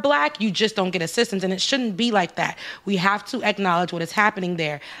you are black, you just don't get assistance, and it shouldn't be like that. We have to acknowledge what is happening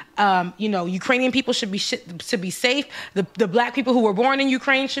there. Ukrainian people should be safe. The black people who were born in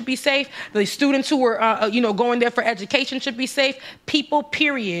Ukraine should be safe. The students who were going there for education should be safe. People,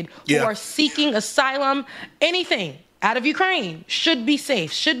 period, who are seeking asylum, anything out of Ukraine should be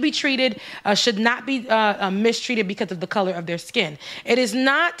safe, should be treated, should not be mistreated because of the color of their skin. It is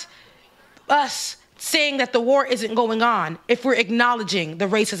not us saying that the war isn't going on if we're acknowledging the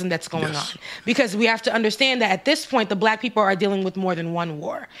racism that's going on. Because we have to understand that at this point, the black people are dealing with more than one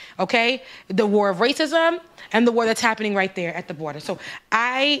war, okay? The war of racism and the war that's happening right there at the border. So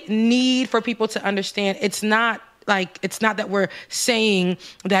I need for people to understand it's not that we're saying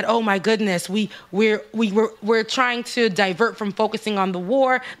that, oh my goodness, we're trying to divert from focusing on the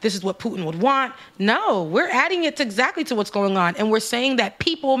war. This is what Putin would want. No, we're adding it exactly to what's going on, and we're saying that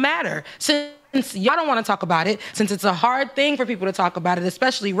people matter. Since y'all don't want to talk about it, since it's a hard thing for people to talk about it,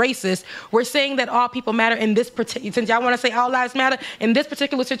 especially racist, we're saying that all people matter in this particular, since y'all want to say all lives matter, in this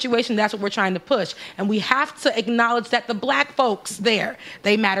particular situation, that's what we're trying to push. And we have to acknowledge that the black folks there,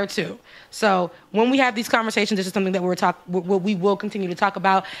 they matter too. So when we have these conversations, this is something that we will continue to talk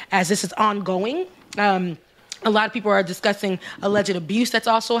about as this is ongoing. A lot of people are discussing alleged abuse that's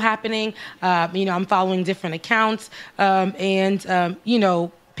also happening. I'm following different accounts,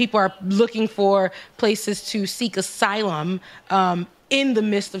 people are looking for places to seek asylum in the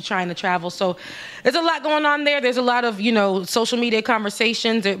midst of trying to travel. So there's a lot going on there. There's a lot of, social media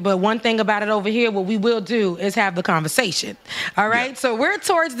conversations. But one thing about it over here, what we will do is have the conversation. All right. Yeah. So we're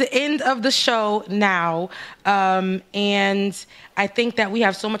towards the end of the show now. And I think that we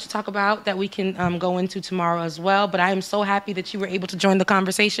have so much to talk about that we can go into tomorrow as well. But I am so happy that you were able to join the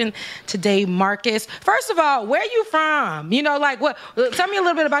conversation today, Marcus. First of all, where are you from? What? Tell me a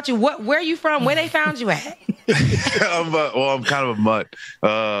little bit about you. Where are you from? Where they found you at? I'm kind of a mutt.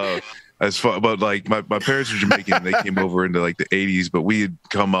 But my parents were Jamaican. They came over into the 80s, but we had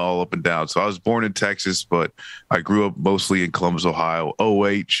come all up and down. So I was born in Texas, but I grew up mostly in Columbus, Ohio.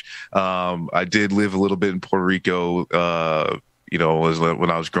 I did live a little bit in Puerto Rico,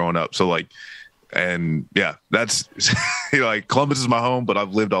 when I was growing up. So that's Columbus is my home, but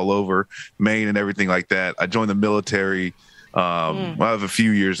I've lived all over Maine and everything like that. I joined the military. I have a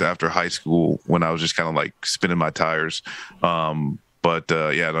few years after high school when I was just kind of spinning my tires. But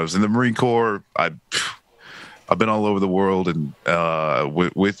I was in the Marine Corps. I've been all over the world and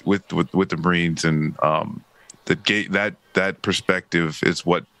with the Marines, and that perspective is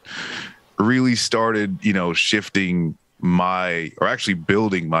what really started, shifting actually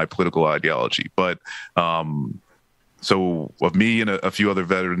building my political ideology. But so of me and a few other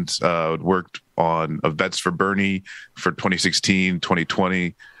veterans worked on Vets for Bernie for 2016,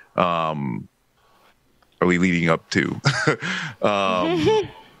 2020. Early leading up to,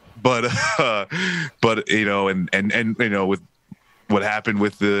 but with what happened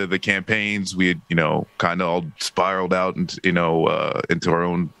with the campaigns, we had kind of all spiraled out into our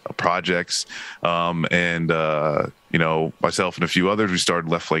own projects, and myself and a few others, we started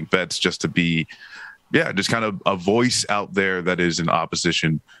Left Flank Vets just to be, just kind of a voice out there that is in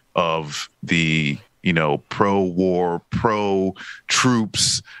opposition of the pro-war,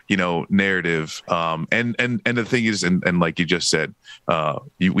 pro-troops, narrative. And the thing is, and like you just said,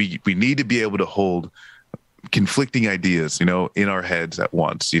 we need to be able to hold conflicting ideas, in our heads at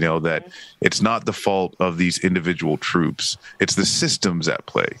once, that it's not the fault of these individual troops. It's the systems at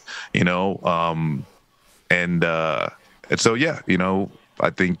play, and so, I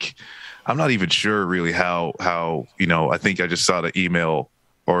think I'm not even sure really how, I think I just saw the email,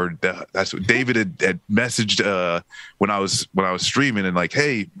 or that's what David had messaged when I was streaming, and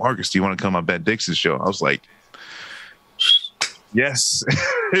hey, Marcus, do you want to come on Ben Dixon's show? I was like, yes,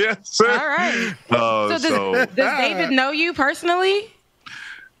 yes, sir. All right. Does David know you personally?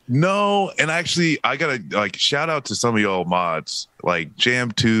 No, and actually, I gotta shout out to some of y'all mods, like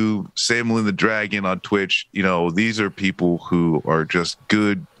Jam2, Samuel the Dragon on Twitch. These are people who are just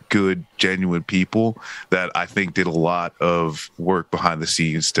good, genuine people that I think did a lot of work behind the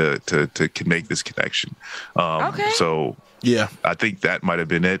scenes to make this connection. Okay. So yeah, I think that might have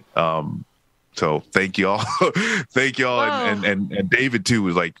been it. So thank y'all, thank y'all, and David too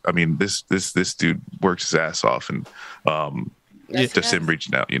was this dude works his ass off, and just him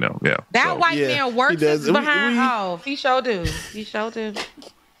reaching out, yeah. That white man works behind. He sure do.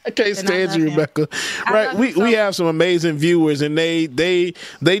 I can't stand you, Rebecca. Right, we have some amazing viewers, and they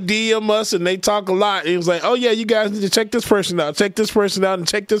DM us and they talk a lot. And it was like, oh yeah, you guys need to check this person out, check this person out, and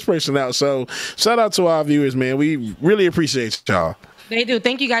check this person out. So shout out to our viewers, man. We really appreciate y'all. They do.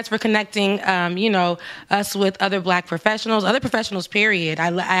 Thank you guys for connecting, us with other Black professionals, other professionals, period.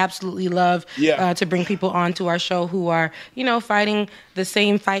 I absolutely love to bring people onto our show who are, fighting the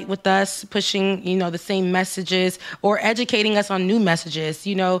same fight with us, pushing, the same messages or educating us on new messages,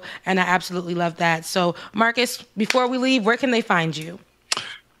 and I absolutely love that. So, Marcus, before we leave, where can they find you?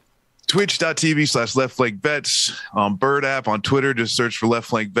 Twitch.tv/leftflankvets, on Bird app, on Twitter, just search for Left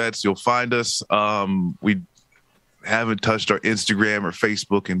Flank Vets. You'll find us. We haven't touched our Instagram or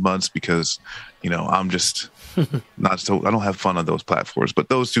Facebook in months because, I'm just not so, I don't have fun on those platforms, but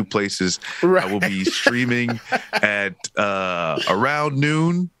those two places I will be streaming at around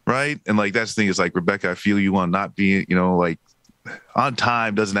noon. Right. And that's the thing is Rebecca, I feel you on not being, on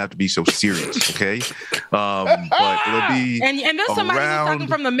time doesn't have to be so serious, okay? But it'll be and there's somebody who's talking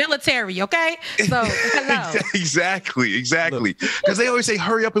from the military, okay? So hello. Exactly. Because they always say,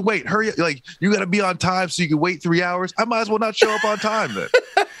 hurry up and wait, hurry up. You got to be on time so you can wait 3 hours. I might as well not show up on time then.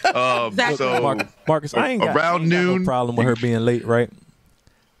 Exactly. So Marcus, I ain't got no problem with her being late, right?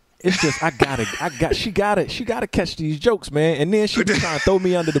 It's just she gotta catch these jokes, man. And then she be trying to throw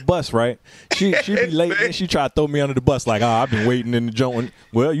me under the bus, right? She be late and she try to throw me under the bus like, I've been waiting in the joint.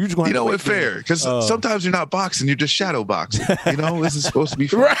 Well, you just gonna have to wait fair because sometimes you're not boxing, you're just shadow boxing. This is supposed to be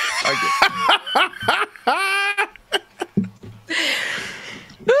fun. Right.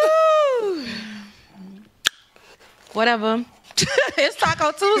 Whatever. It's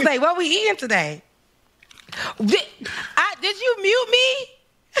Taco Tuesday. What we eating today? Did you mute me?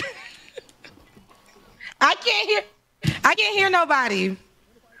 I can't hear nobody.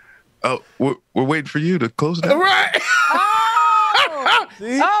 Oh, we're waiting for you to close it out. Right.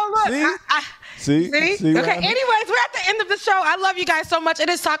 Look. See? Okay, anyways, we're at the end of the show. I love you guys so much. It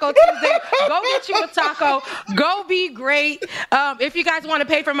is Taco Tuesday. Go get you a taco. Go be great. If you guys want to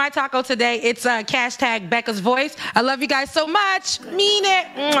pay for my taco today, it's hashtag Becca's Voice. I love you guys so much. Mean it.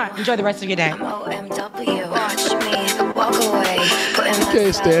 Mwah. Enjoy the rest of your day.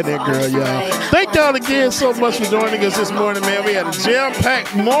 Can't stand that girl, y'all. Thank y'all again so much for joining us this morning, man. We had a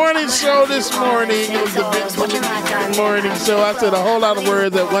jam-packed morning show this morning. It was the big morning show. I said a whole lot of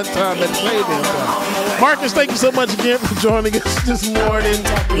words at one time at the same time. Marcus, thank you so much again for joining us this morning.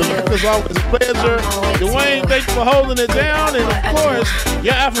 It's always a pleasure. Dwayne, thank you for holding it down. And of course,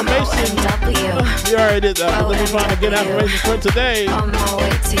 your affirmation. You already did that. Let me find a good affirmation for today.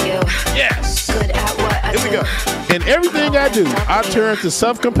 Yes. Here we go. In everything I do, I turn to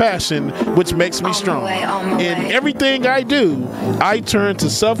self-compassion, which makes me strong. In everything I do, I turn to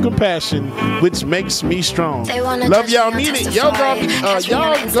self-compassion, which makes me strong. Love y'all, mean it. Y'all go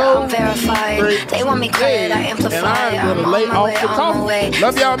great. They want me quiet, I amplify. And I'm gonna lay off the coffee.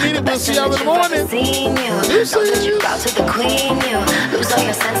 Love y'all, mean it. We'll see y'all in the morning. Lose all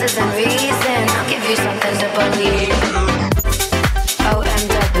your senses and reason. I'll give you something to believe.